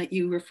tension that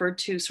you referred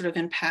to sort of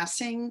in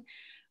passing,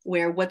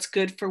 where what's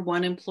good for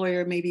one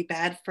employer may be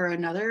bad for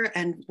another,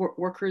 and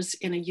workers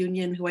in a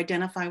union who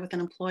identify with an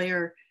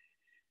employer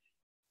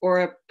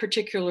or a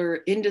particular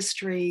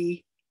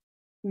industry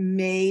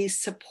may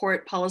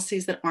support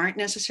policies that aren't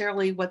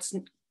necessarily what's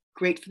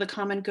great for the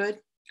common good.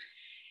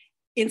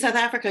 In South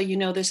Africa,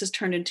 this has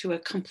turned into a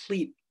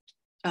complete,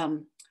 I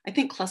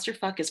think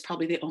clusterfuck is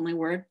probably the only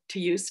word to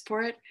use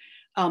for it,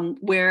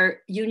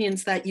 where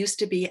unions that used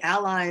to be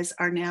allies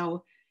are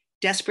now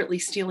desperately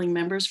stealing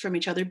members from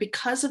each other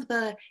because of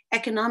the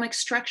economic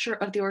structure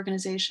of the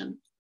organization.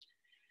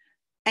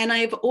 And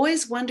I've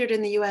always wondered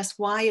in the US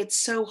why it's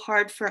so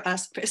hard for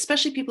us,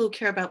 especially people who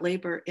care about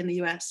labor in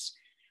the US,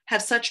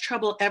 have such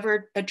trouble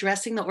ever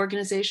addressing the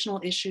organizational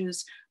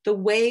issues. The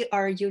way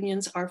our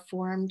unions are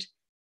formed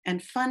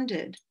and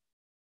funded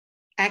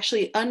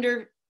actually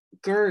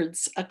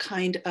undergirds a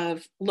kind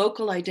of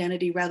local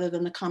identity rather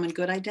than the common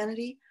good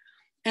identity.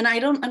 And I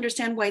don't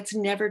understand why it's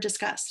never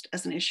discussed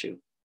as an issue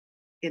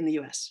in the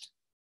US.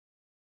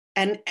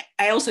 And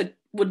I also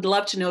would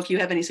love to know if you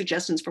have any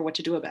suggestions for what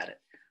to do about it.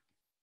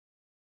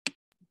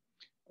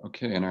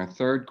 Okay, and our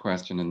third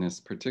question in this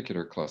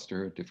particular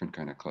cluster, a different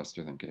kind of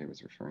cluster than Gay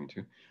was referring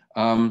to,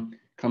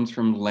 comes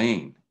from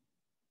Lane.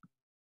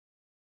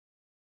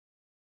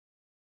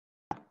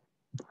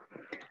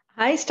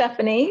 Hi,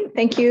 Stephanie.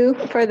 Thank you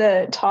for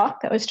the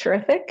talk. That was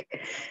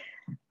terrific.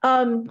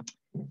 It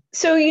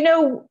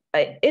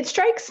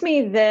strikes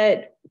me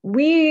that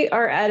we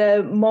are at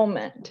a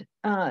moment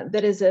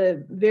that is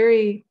a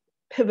very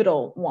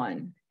pivotal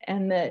one,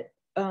 and that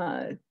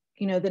the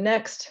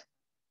next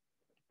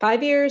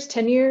 5 years,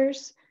 10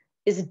 years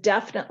is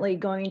definitely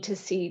going to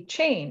see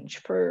change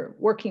for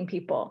working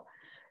people.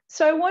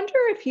 So I wonder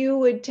if you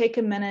would take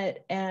a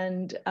minute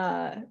and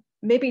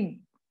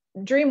maybe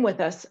dream with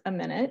us a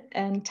minute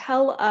and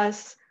tell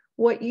us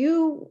what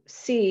you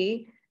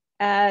see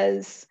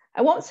as,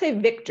 I won't say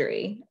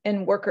victory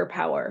in worker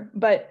power,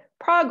 but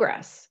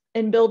progress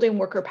in building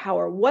worker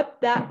power, what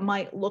that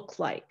might look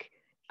like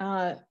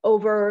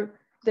over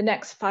the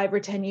next 5 or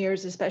 10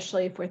 years,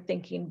 especially if we're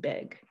thinking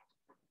big.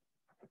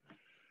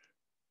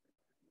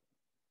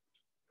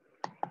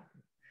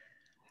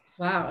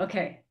 Wow,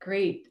 okay,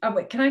 great. Oh,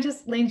 wait, can I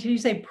just, Lane, can you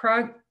say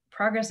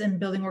progress in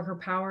building worker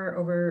power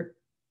over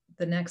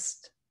the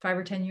next 5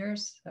 or 10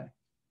 years?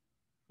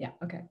 Yeah,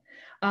 okay.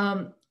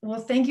 Well,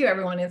 thank you,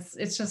 everyone.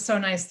 It's just so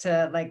nice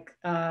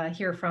to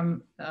hear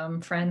from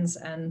friends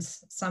and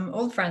some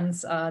old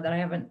friends that I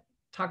haven't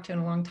talked to in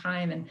a long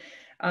time. And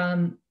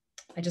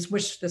I just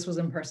wish this was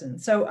in person.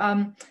 So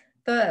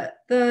the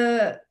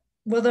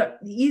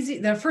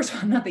first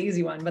one, not the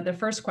easy one, but the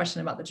first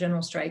question about the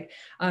general strike.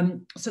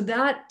 So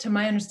that, to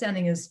my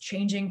understanding, is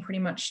changing pretty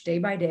much day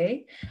by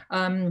day.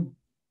 A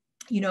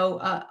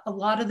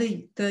lot of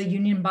the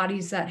union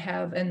bodies that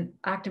have, and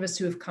activists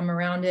who have come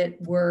around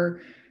it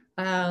were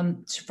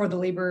for the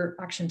Labor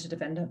Action to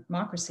Defend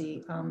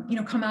Democracy,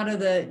 come out of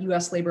the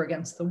US Labor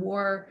Against the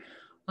War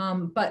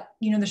But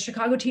the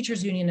Chicago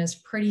Teachers Union is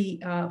pretty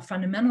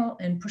fundamental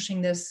in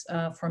pushing this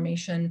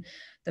formation.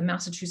 The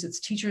Massachusetts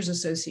Teachers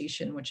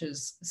Association, which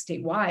is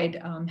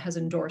statewide, has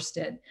endorsed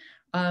it.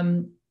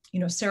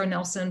 Sarah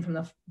Nelson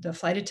from the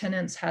flight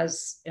attendants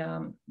has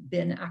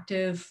been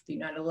active, the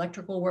United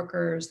Electrical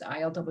Workers, the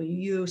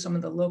ILWU, some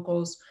of the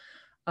locals.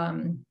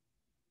 And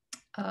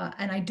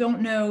I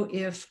don't know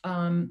if,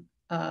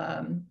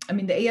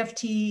 the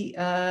AFT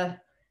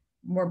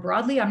more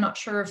broadly, I'm not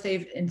sure if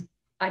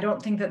I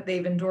don't think that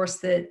they've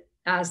endorsed it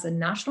as the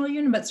national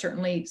union, but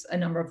certainly a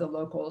number of the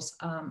locals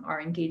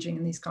are engaging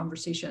in these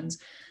conversations.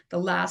 The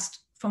last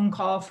phone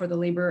call for the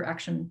Labor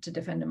Action to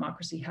Defend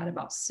Democracy had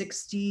about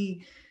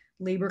 60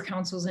 labor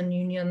councils and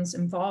unions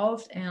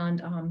involved, and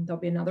there'll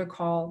be another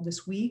call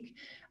this week.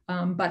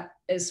 But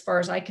as far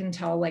as I can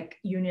tell, like,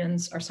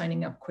 unions are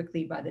signing up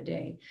quickly by the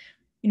day.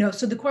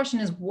 So the question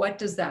is, what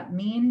does that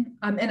mean?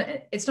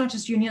 And it's not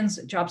just unions.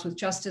 Jobs with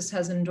Justice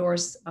has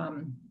endorsed,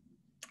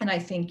 and I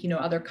think,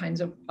 other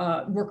kinds of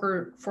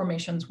worker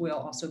formations will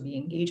also be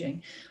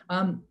engaging.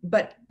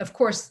 But of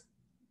course,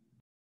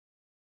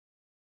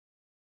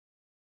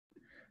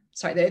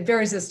 it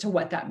varies as to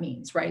what that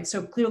means, right?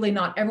 So clearly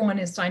not everyone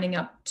is signing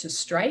up to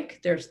strike.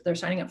 They're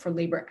signing up for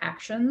labor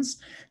actions.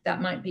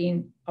 That might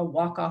mean a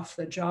walk off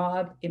the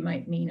job. It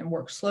might mean a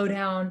work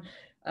slowdown.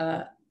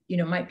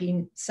 Might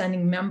be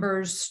sending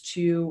members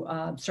to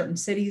certain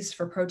cities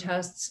for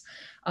protests.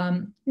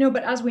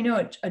 But as we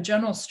know, a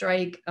general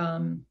strike,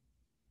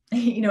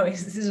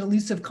 this is an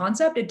elusive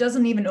concept. It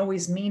doesn't even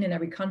always mean in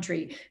every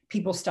country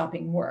people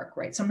stopping work,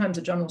 right? Sometimes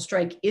a general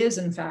strike is,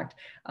 in fact,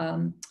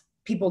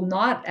 people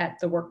not at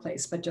the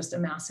workplace, but just a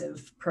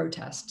massive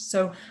protest.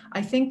 So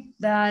I think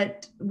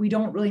that we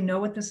don't really know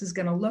what this is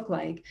going to look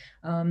like.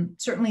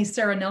 Certainly,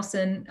 Sarah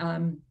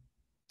Nelson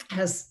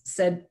has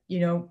said,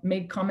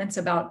 made comments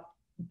about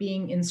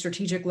being in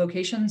strategic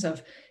locations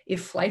of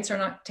if flights are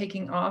not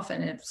taking off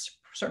and if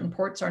certain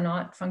ports are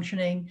not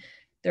functioning.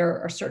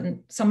 There are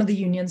some of the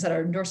unions that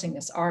are endorsing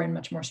this are in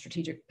much more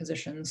strategic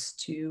positions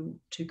to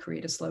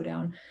create a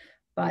slowdown.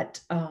 But,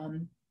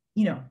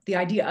 the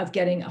idea of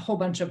getting a whole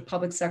bunch of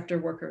public sector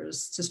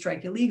workers to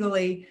strike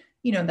illegally,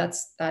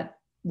 that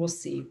we'll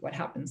see what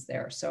happens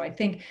there. So I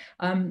think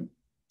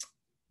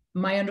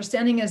my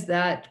understanding is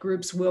that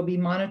groups will be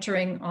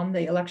monitoring on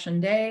the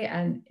election day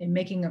and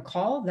making a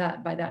call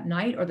that by that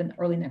night or the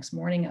early next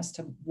morning as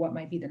to what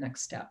might be the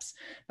next steps.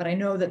 But I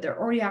know that there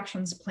are already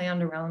actions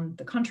planned around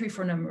the country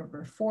for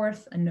November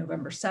 4th and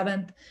November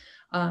 7th.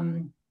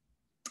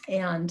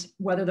 And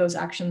whether those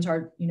actions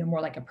are,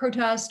 more like a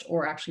protest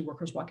or actually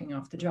workers walking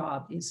off the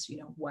job is,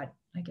 what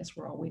I guess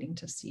we're all waiting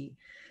to see.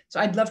 So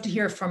I'd love to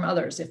hear from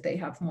others if they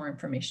have more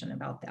information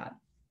about that.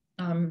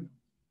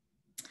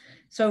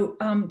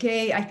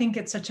 Gay, I think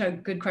it's such a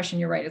good question.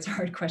 You're right, it's a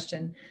hard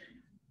question.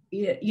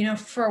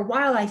 For a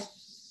while, I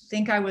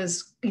think I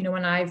was,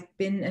 when I've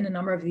been in a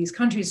number of these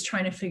countries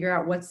trying to figure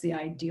out what's the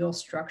ideal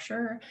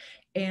structure.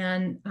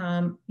 And,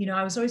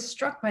 I was always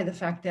struck by the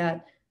fact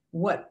that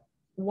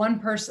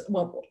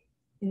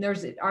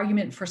there's an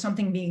argument for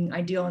something being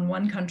ideal in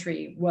one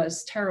country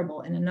was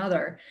terrible in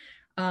another.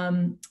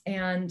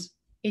 And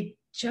it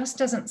just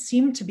doesn't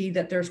seem to be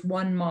that there's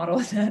one model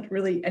that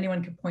really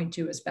anyone could point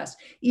to as best.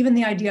 Even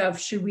the idea of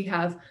should we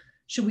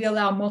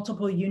allow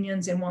multiple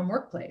unions in one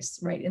workplace,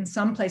 right? In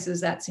some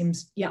places that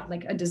seems,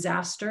 like a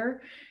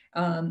disaster,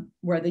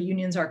 where the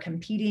unions are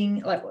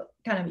competing, like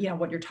kind of,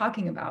 what you're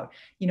talking about.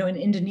 In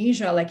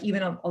Indonesia, like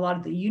even a lot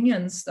of the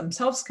unions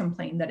themselves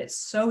complain that it's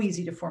so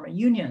easy to form a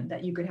union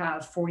that you could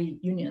have 40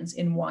 unions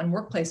in one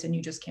workplace and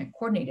you just can't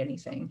coordinate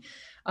anything.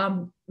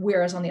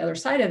 Whereas on the other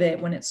side of it,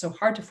 when it's so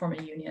hard to form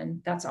a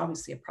union, that's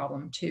obviously a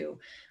problem too.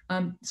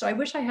 So I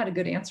wish I had a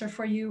good answer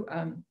for you.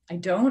 I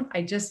don't.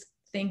 I just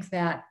think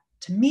that,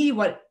 to me,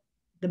 what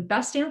the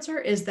best answer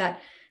is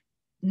that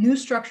new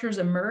structures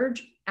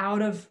emerge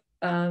out of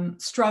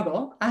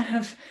struggle, out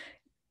of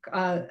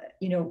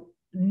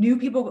new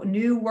people,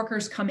 new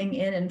workers coming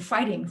in and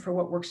fighting for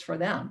what works for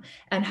them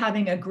and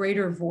having a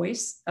greater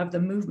voice of the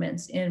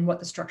movements in what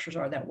the structures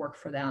are that work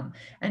for them.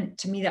 And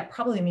to me, that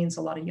probably means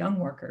a lot of young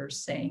workers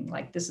saying,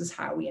 like, this is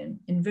how we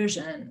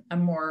envision a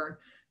more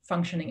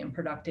functioning and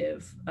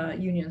productive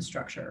union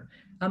structure.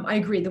 I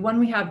agree, the one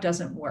we have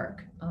doesn't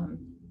work,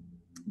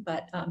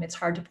 but it's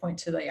hard to point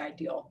to the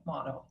ideal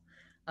model.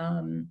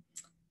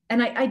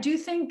 And I do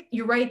think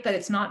you're right that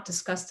it's not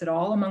discussed at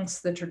all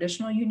amongst the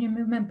traditional union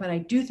movement, but I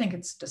do think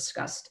it's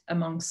discussed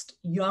amongst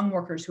young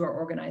workers who are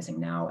organizing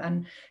now.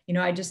 And,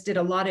 I just did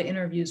a lot of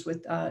interviews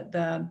with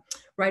the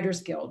Writers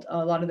Guild,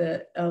 a lot of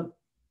the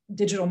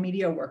digital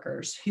media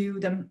workers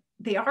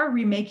they are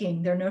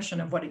remaking their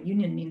notion of what a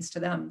union means to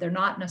them. They're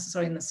not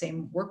necessarily in the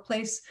same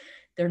workplace.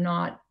 They're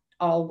not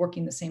all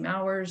working the same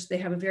hours. They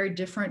have a very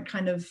different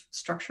kind of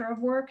structure of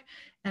work.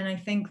 And I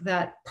think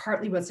that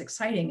partly what's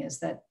exciting is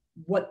that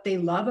what they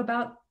love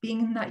about being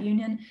in that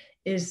union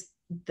is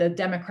the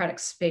democratic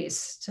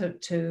space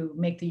to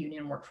make the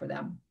union work for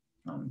them.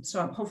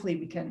 So hopefully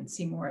we can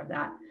see more of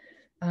that.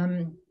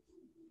 And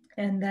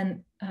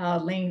then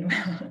Lane,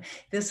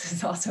 this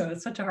is also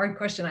such a hard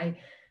question.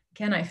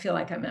 again, I feel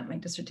like I'm at my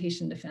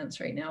dissertation defense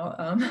right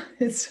now.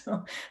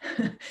 So,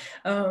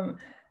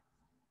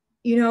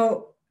 you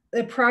know,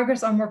 the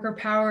progress on worker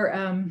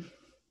power,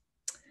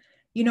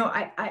 you know,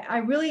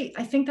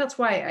 I think that's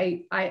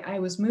why I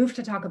was moved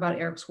to talk about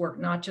Erik's work,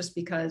 not just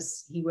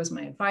because he was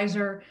my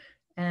advisor,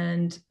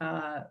 and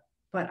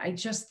but I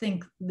just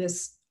think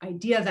this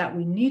idea that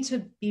we need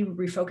to be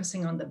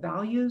refocusing on the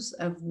values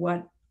of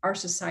what our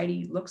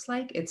society looks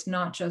like. It's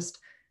not just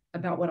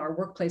about what our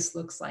workplace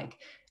looks like.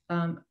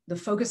 The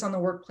focus on the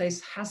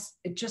workplace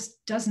it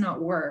just does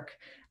not work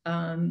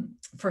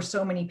for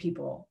so many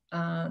people.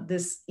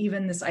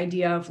 Even this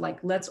idea of like,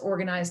 let's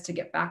organize to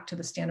get back to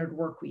the standard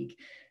work week,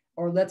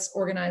 or let's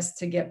organize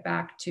to get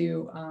back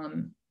to,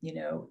 you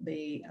know,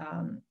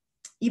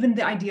 even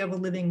the idea of a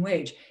living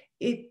wage.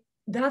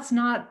 That's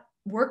not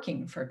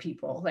working for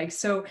people. Like,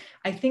 so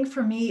I think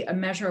for me, a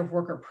measure of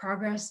worker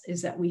progress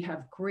is that we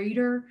have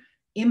greater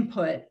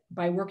input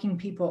by working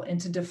people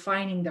into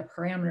defining the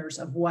parameters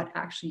of what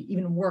actually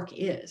even work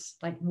is.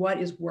 Like, what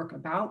is work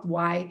about?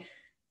 Why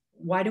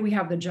do we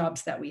have the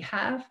jobs that we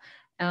have?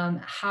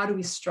 How do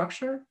we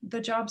structure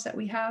the jobs that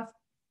we have?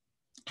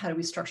 How do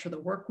we structure the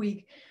work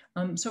week?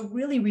 So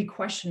really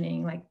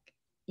re-questioning, like,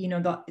 you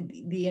know,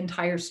 the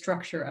entire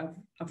structure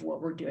of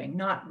what we're doing,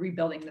 not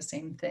rebuilding the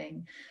same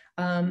thing.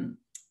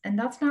 And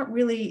that's not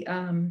really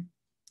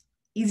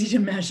easy to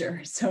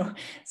measure. So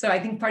I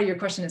think part of your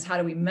question is, how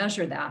do we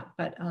measure that?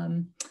 But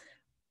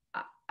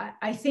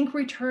I think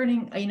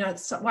returning, you know,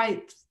 it's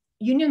why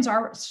unions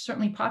are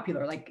certainly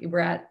popular. Like, we're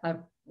at a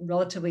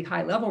relatively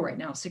high level right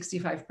now.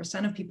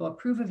 65% of people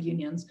approve of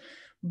unions,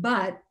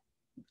 but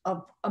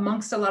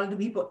amongst a lot of the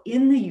people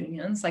in the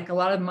unions, like a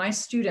lot of my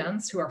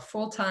students who are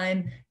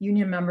full-time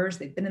union members,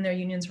 they've been in their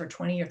unions for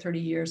 20 or 30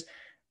 years,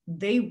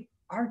 they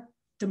are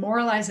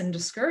demoralized and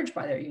discouraged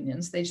by their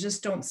unions. They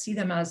just don't see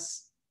them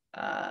as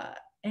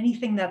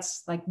anything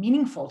that's like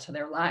meaningful to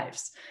their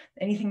lives,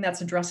 anything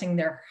that's addressing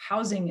their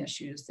housing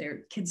issues,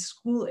 their kids'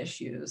 school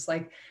issues,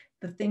 like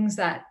the things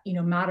that, you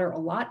know, matter a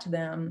lot to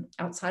them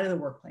outside of the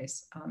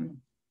workplace.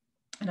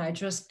 And I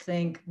just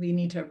think we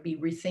need to be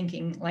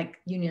rethinking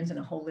like unions in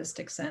a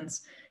holistic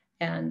sense,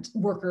 and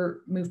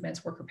worker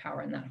movements, worker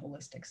power in that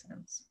holistic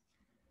sense.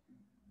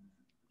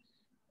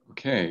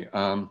 Okay,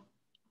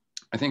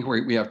 I think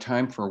we have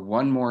time for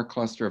one more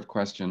cluster of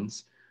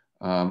questions.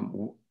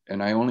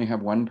 And I only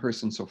have one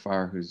person so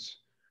far who's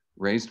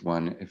raised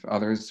one. If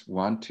others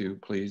want to,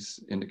 please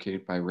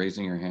indicate by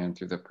raising your hand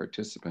through the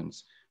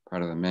participants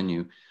part of the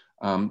menu.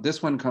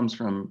 This one comes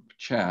from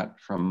chat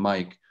from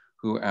Mike,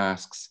 who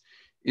asks,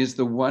 is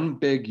the one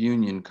big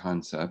union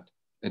concept,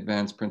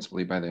 advanced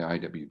principally by the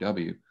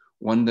IWW,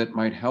 one that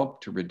might help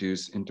to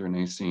reduce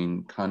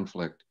internecine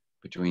conflict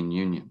between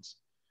unions?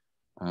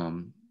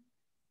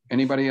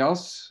 Anybody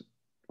else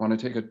want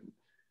to take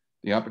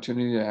the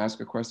opportunity to ask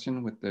a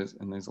question with this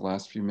in these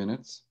last few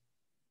minutes?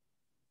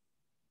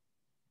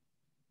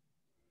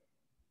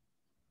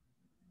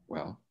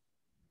 Well,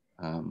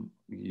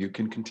 you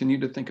can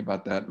continue to think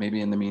about that. Maybe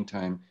in the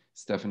meantime,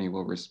 Stephanie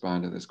will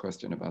respond to this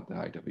question about the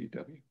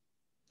IWW.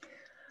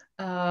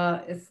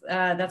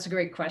 That's a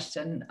great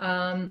question.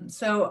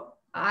 So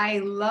I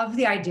love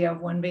the idea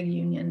of one big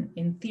union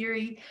in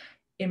theory.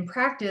 In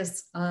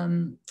practice,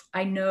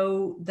 I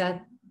know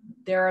that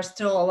there are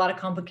still a lot of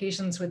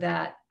complications with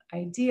that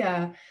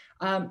idea.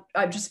 I'm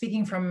just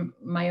speaking from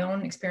my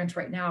own experience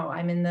right now.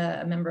 I'm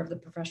a member of the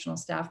Professional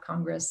Staff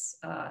Congress,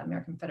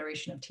 American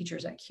Federation of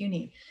Teachers at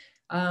CUNY.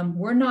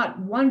 We're not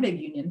one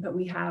big union, but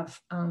we have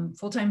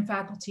full-time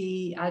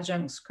faculty,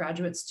 adjuncts,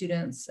 graduate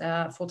students,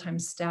 full-time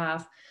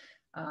staff,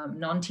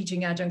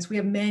 non-teaching adjuncts. We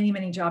have many,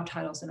 many job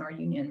titles in our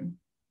union.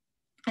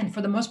 And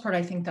for the most part,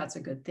 I think that's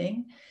a good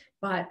thing.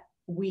 But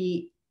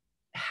we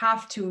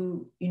have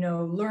to, you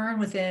know, learn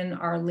within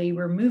our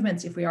labor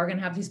movements, if we are going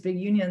to have these big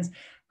unions,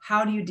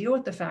 how do you deal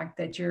with the fact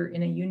that you're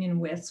in a union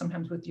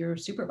sometimes with your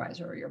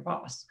supervisor or your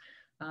boss?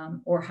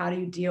 Or how do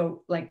you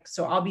deal, like,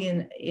 so I'll be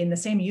in the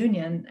same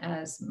union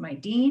as my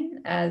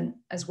dean, and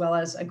as well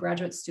as a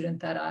graduate student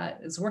that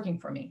is working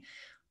for me.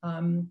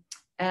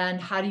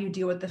 And how do you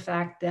deal with the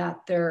fact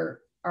that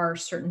there are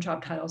certain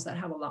job titles that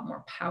have a lot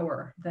more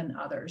power than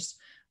others?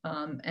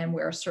 And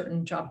where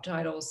certain job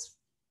titles,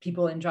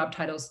 people in job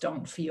titles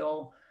don't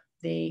feel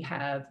they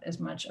have as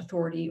much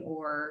authority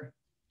or,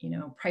 you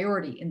know,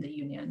 priority in the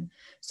union.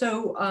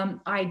 So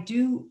I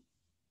do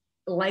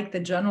like the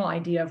general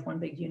idea of one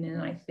big union.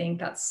 And I think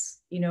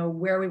that's, you know,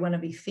 where we want to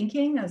be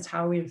thinking, as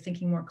how we're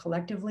thinking more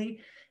collectively.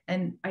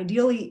 And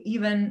ideally,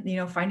 even, you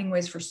know, finding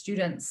ways for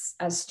students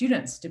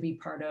to be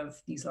part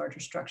of these larger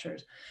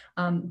structures.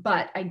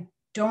 But I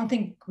don't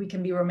think we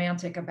can be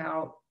romantic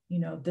about, you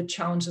know, the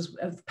challenges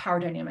of power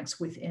dynamics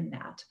within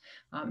that.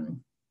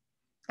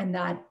 And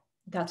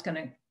that's going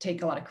to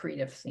take a lot of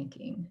creative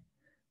thinking.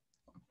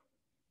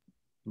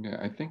 Yeah,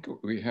 I think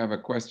we have a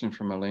question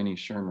from Eleni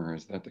Shermer.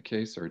 Is that the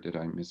case, or did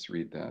I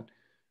misread that?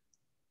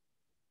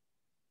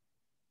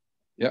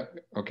 Yep,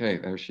 okay,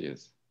 there she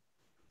is.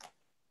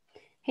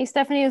 Hey,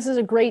 Stephanie, this is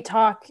a great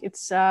talk.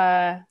 It's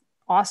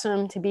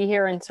awesome to be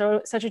here, and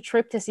such a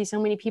trip to see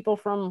so many people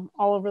from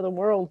all over the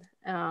world,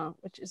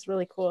 which is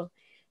really cool.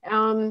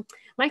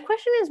 My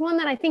question is one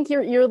that I think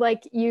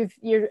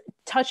you're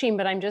touching,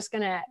 but I'm just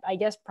gonna, I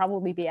guess,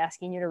 probably be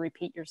asking you to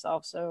repeat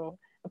yourself. So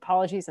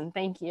apologies and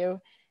thank you.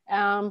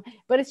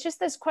 But it's just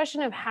this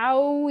question of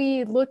how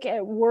we look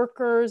at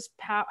workers.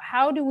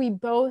 How do we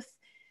both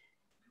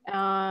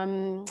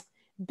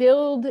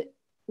build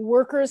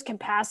workers'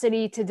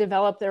 capacity to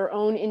develop their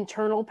own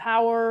internal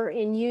power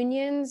in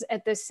unions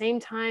at the same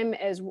time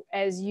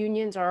as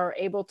unions are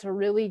able to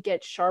really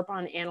get sharp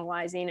on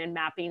analyzing and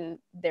mapping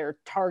their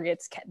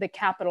targets, the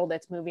capital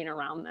that's moving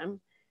around them.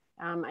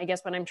 I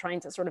guess what I'm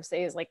trying to sort of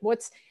say is like,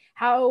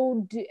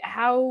 how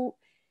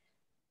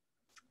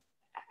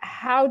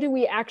do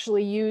we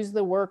actually use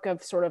the work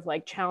of sort of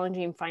like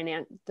challenging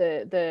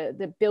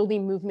the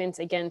building movements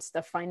against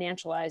the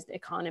financialized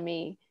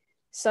economy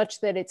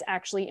such that it's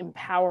actually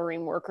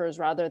empowering workers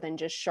rather than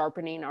just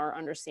sharpening our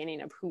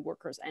understanding of who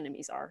workers'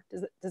 enemies are?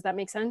 Does that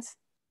make sense?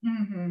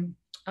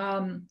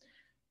 Mm-hmm.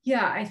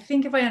 Yeah, I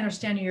think if I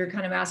understand you, you're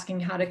kind of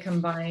asking how to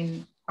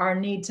combine our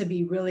need to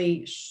be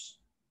really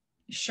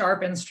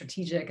sharp and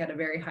strategic at a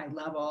very high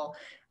level,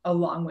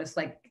 along with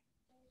like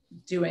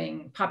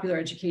doing popular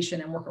education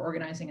and worker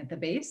organizing at the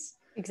base.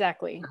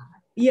 Exactly.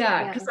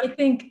 Yeah, because I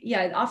think,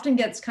 it often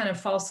gets kind of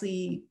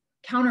falsely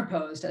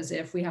counterposed as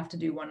if we have to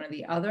do one or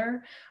the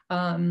other.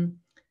 And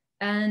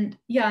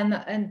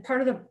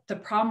part of the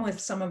problem with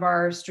some of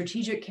our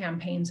strategic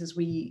campaigns is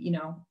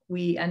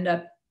we end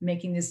up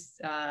making these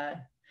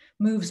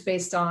moves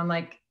based on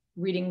like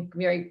reading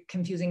very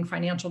confusing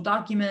financial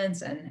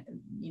documents and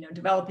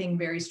developing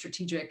very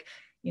strategic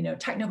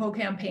technical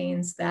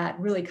campaigns that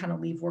really kind of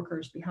leave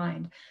workers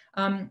behind.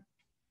 I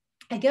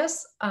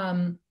guess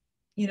I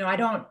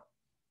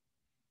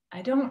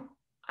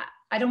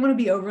don't want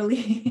to be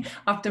overly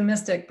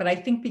optimistic, but I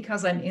think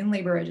because I'm in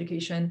labor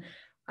education,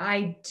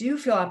 I do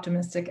feel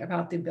optimistic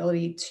about the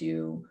ability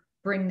to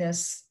bring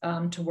this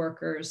to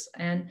workers.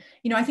 And,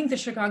 I think the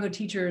Chicago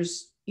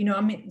teachers,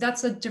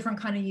 that's a different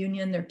kind of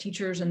union. They're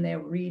teachers and they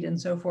read and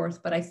so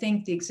forth. But I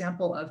think the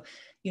example of,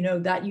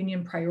 that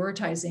union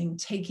prioritizing,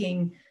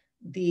 taking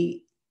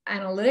the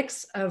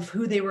analytics of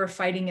who they were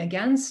fighting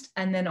against,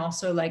 and then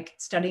also like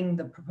studying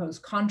the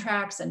proposed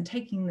contracts and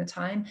taking the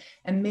time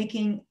and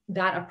making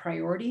that a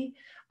priority.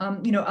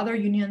 Other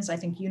unions, I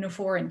think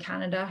Unifor in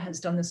Canada has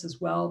done this as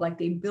well. Like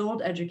they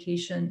build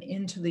education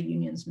into the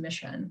union's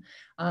mission.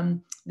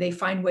 They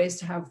find ways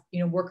to have,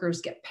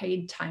 workers get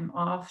paid time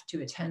off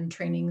to attend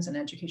trainings and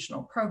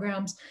educational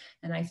programs.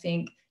 And I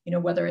think,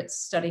 whether it's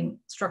studying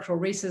structural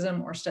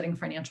racism or studying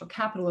financial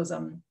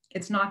capitalism,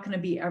 it's not going to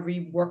be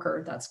every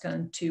worker that's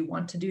going to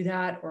want to do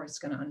that or is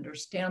going to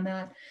understand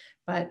that.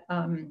 But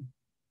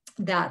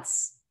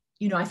that's,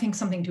 I think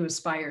something to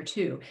aspire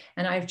to.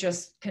 And I've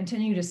just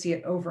continued to see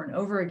it over and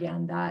over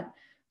again that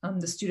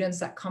the students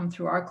that come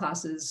through our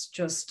classes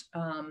just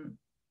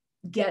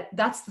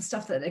that's the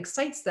stuff that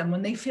excites them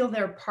when they feel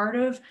they're part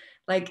of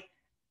like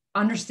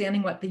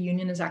understanding what the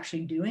union is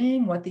actually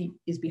doing, what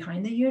is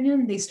behind the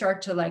union. They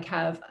start to like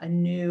have a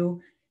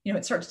new,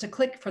 it starts to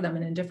click for them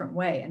in a different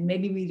way. And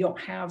maybe we don't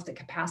have the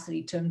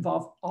capacity to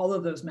involve all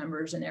of those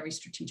members in every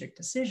strategic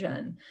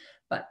decision,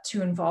 but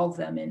to involve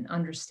them in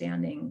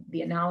understanding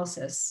the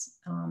analysis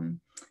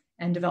and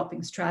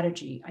developing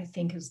strategy, I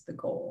think is the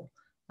goal.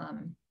 I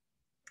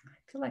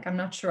feel like I'm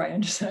not sure I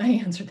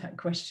answered that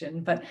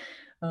question, but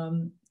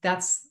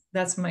that's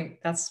my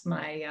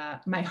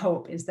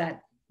hope, is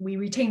that we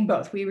retain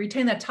both. We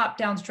retain that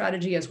top-down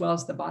strategy as well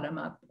as the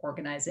bottom-up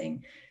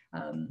organizing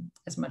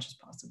as much as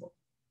possible.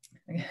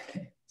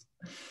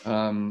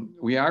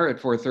 We are at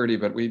 4:30,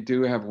 but we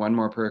do have one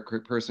more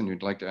person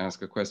who'd like to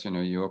ask a question.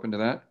 Are you open to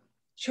that?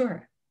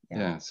 Sure.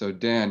 Yeah. So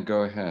Dan,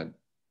 go ahead.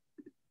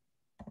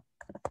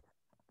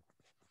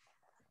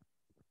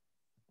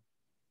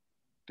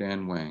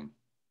 Dan Wang.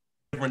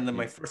 Different than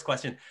my first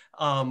question.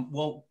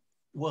 Well,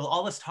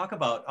 all this talk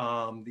about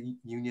the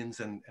unions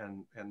and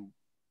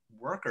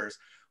workers,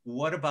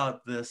 what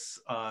about this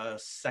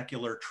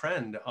secular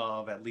trend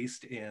of, at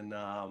least in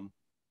a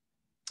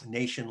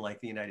nation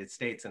like the United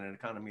States and an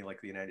economy like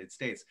the United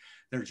States,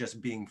 there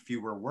just being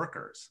fewer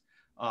workers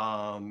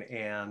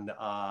and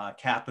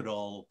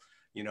capital,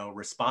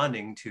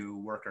 responding to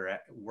worker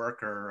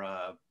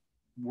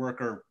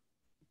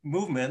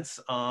movements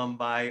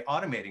by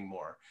automating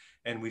more.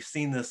 And we've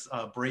seen this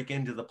break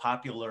into the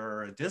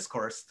popular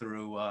discourse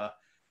through,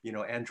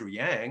 Andrew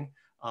Yang,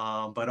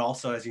 but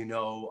also, as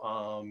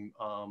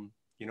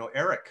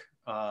Erik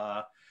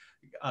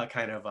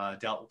kind of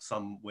dealt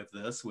some with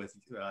this with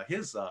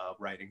his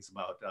writings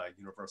about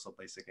universal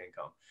basic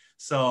income.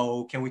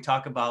 So can we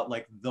talk about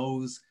like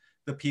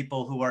the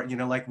people who are,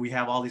 like we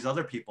have all these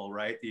other people,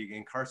 right? The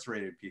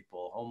incarcerated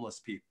people, homeless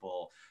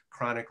people,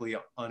 chronically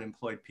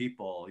unemployed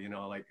people,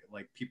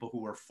 like people who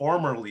were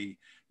formerly,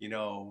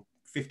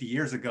 50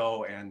 years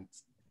ago and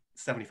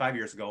 75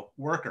 years ago,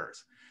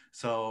 workers.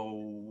 So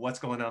what's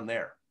going on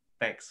there?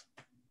 Thanks.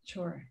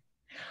 Sure.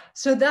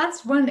 So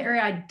that's one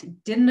area I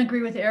didn't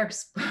agree with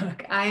Erik's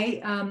book.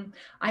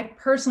 I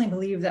personally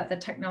believe that the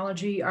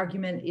technology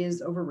argument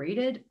is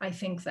overrated. I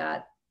think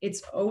that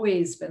it's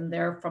always been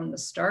there from the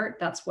start.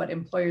 That's what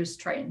employers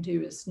try and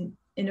do, is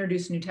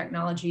introduce new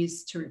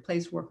technologies to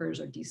replace workers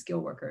or de-skill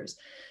workers.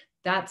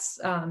 That's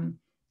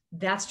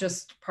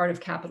just part of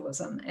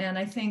capitalism. And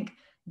I think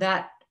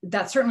that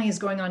certainly is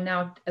going on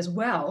now as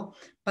well,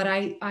 but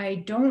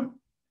I don't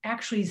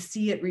actually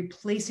see it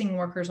replacing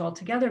workers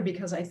altogether,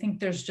 because I think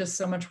there's just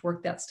so much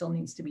work that still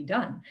needs to be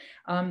done.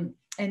 And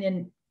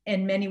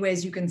in many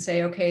ways you can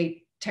say,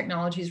 okay,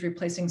 technology is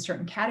replacing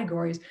certain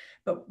categories,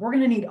 but we're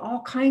going to need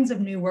all kinds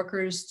of new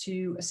workers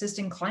to assist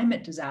in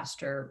climate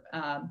disaster.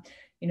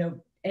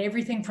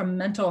 Everything from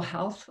mental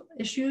health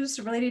issues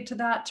related to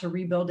that, to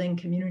rebuilding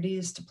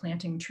communities, to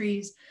planting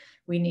trees.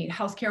 We need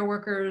healthcare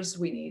workers.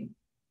 We need,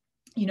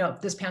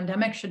 this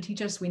pandemic should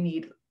teach us we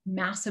need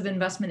massive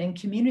investment in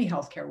community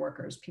healthcare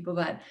workers, people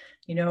that,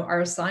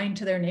 are assigned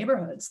to their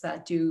neighborhoods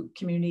that do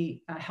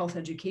community health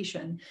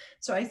education.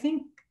 So I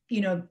think,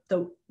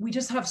 we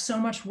just have so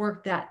much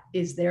work that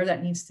is there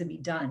that needs to be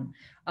done.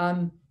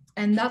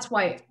 And that's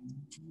why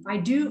I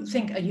do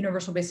think a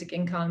universal basic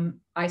income,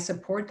 I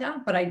support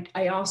that, but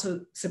I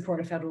also support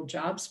a federal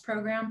jobs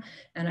program.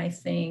 And I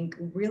think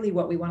really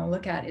what we want to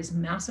look at is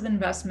massive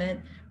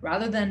investment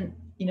rather than,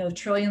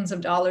 trillions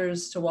of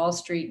dollars to Wall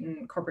Street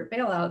and corporate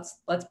bailouts.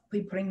 Let's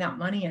be putting that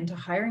money into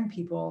hiring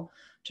people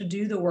to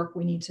do the work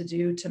we need to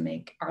do to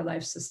make our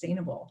lives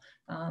sustainable,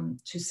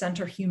 to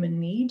center human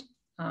need,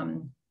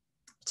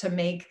 to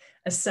make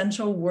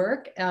essential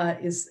work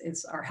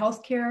is our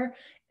healthcare,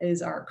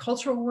 is our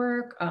cultural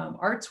work,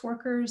 arts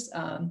workers,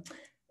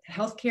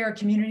 healthcare,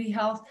 community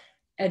health,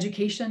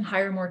 education,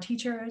 hire more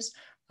teachers,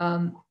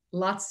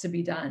 lots to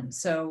be done.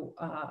 So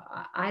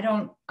I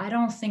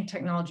don't think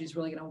technology is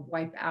really going to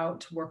wipe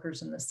out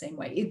workers in the same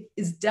way. It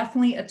is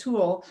definitely a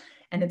tool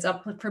and it's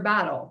up for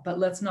battle, but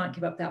let's not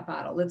give up that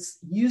battle. Let's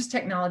use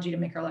technology to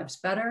make our lives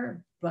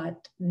better,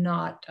 but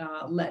not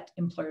let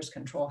employers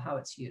control how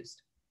it's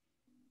used.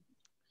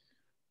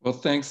 Well,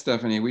 thanks,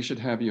 Stephanie. We should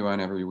have you on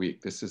every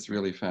week. This is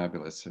really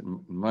fabulous and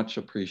much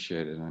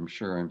appreciated. I'm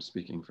sure I'm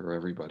speaking for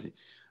everybody.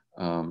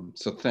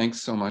 So thanks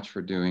so much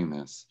for doing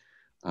this.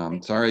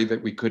 Sorry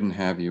that we couldn't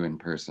have you in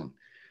person.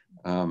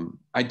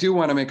 I do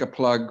want to make a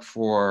plug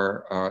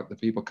for the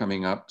people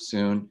coming up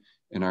soon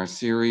in our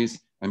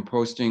series. I'm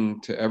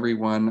posting to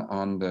everyone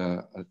on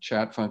the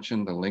chat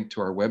function the link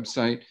to our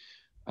website.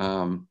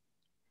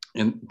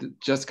 And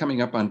just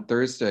coming up on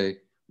Thursday,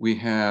 we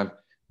have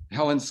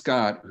Helen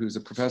Scott, who's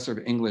a professor of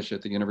English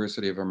at the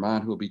University of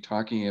Vermont, who will be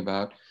talking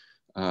about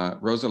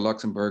Rosa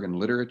Luxemburg and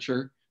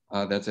literature.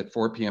 That's at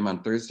 4 p.m.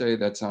 on Thursday.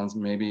 That sounds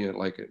maybe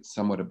like a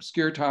somewhat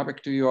obscure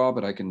topic to you all,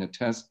 but I can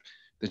attest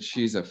that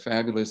she's a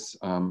fabulous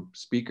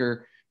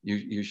speaker.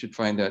 You should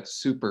find that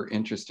super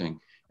interesting.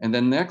 And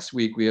then next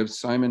week, we have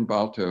Simon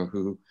Balto,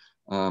 who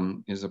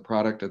is a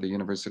product of the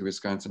University of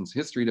Wisconsin's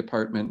History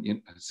Department,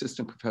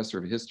 assistant professor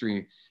of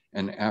history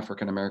and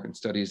African American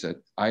studies at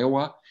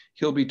Iowa.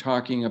 He'll be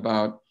talking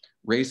about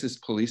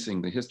racist policing,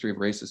 the history of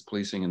racist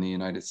policing in the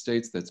United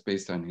States. That's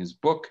based on his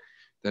book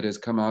that has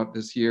come out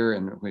this year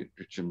and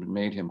which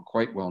made him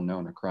quite well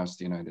known across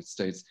the United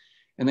States.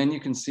 And then you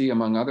can see,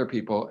 among other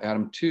people,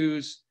 Adam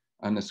Tooze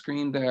on the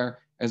screen there,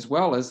 as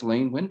well as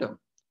Lane Wyndham,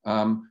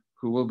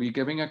 who will be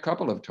giving a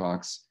couple of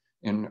talks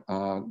in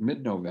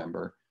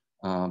mid-November.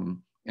 And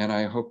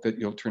I hope that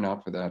you'll turn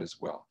out for that as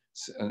well.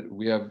 So,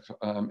 we have,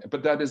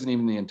 but that isn't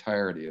even the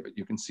entirety of it.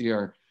 You can see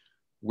our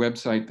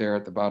website there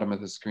at the bottom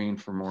of the screen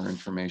for more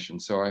information.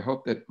 So I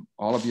hope that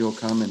all of you will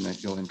come and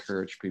that you'll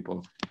encourage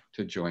people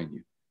to join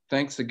you.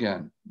 Thanks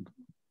again.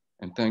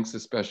 And thanks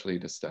especially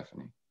to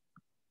Stephanie.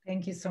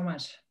 Thank you so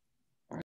much.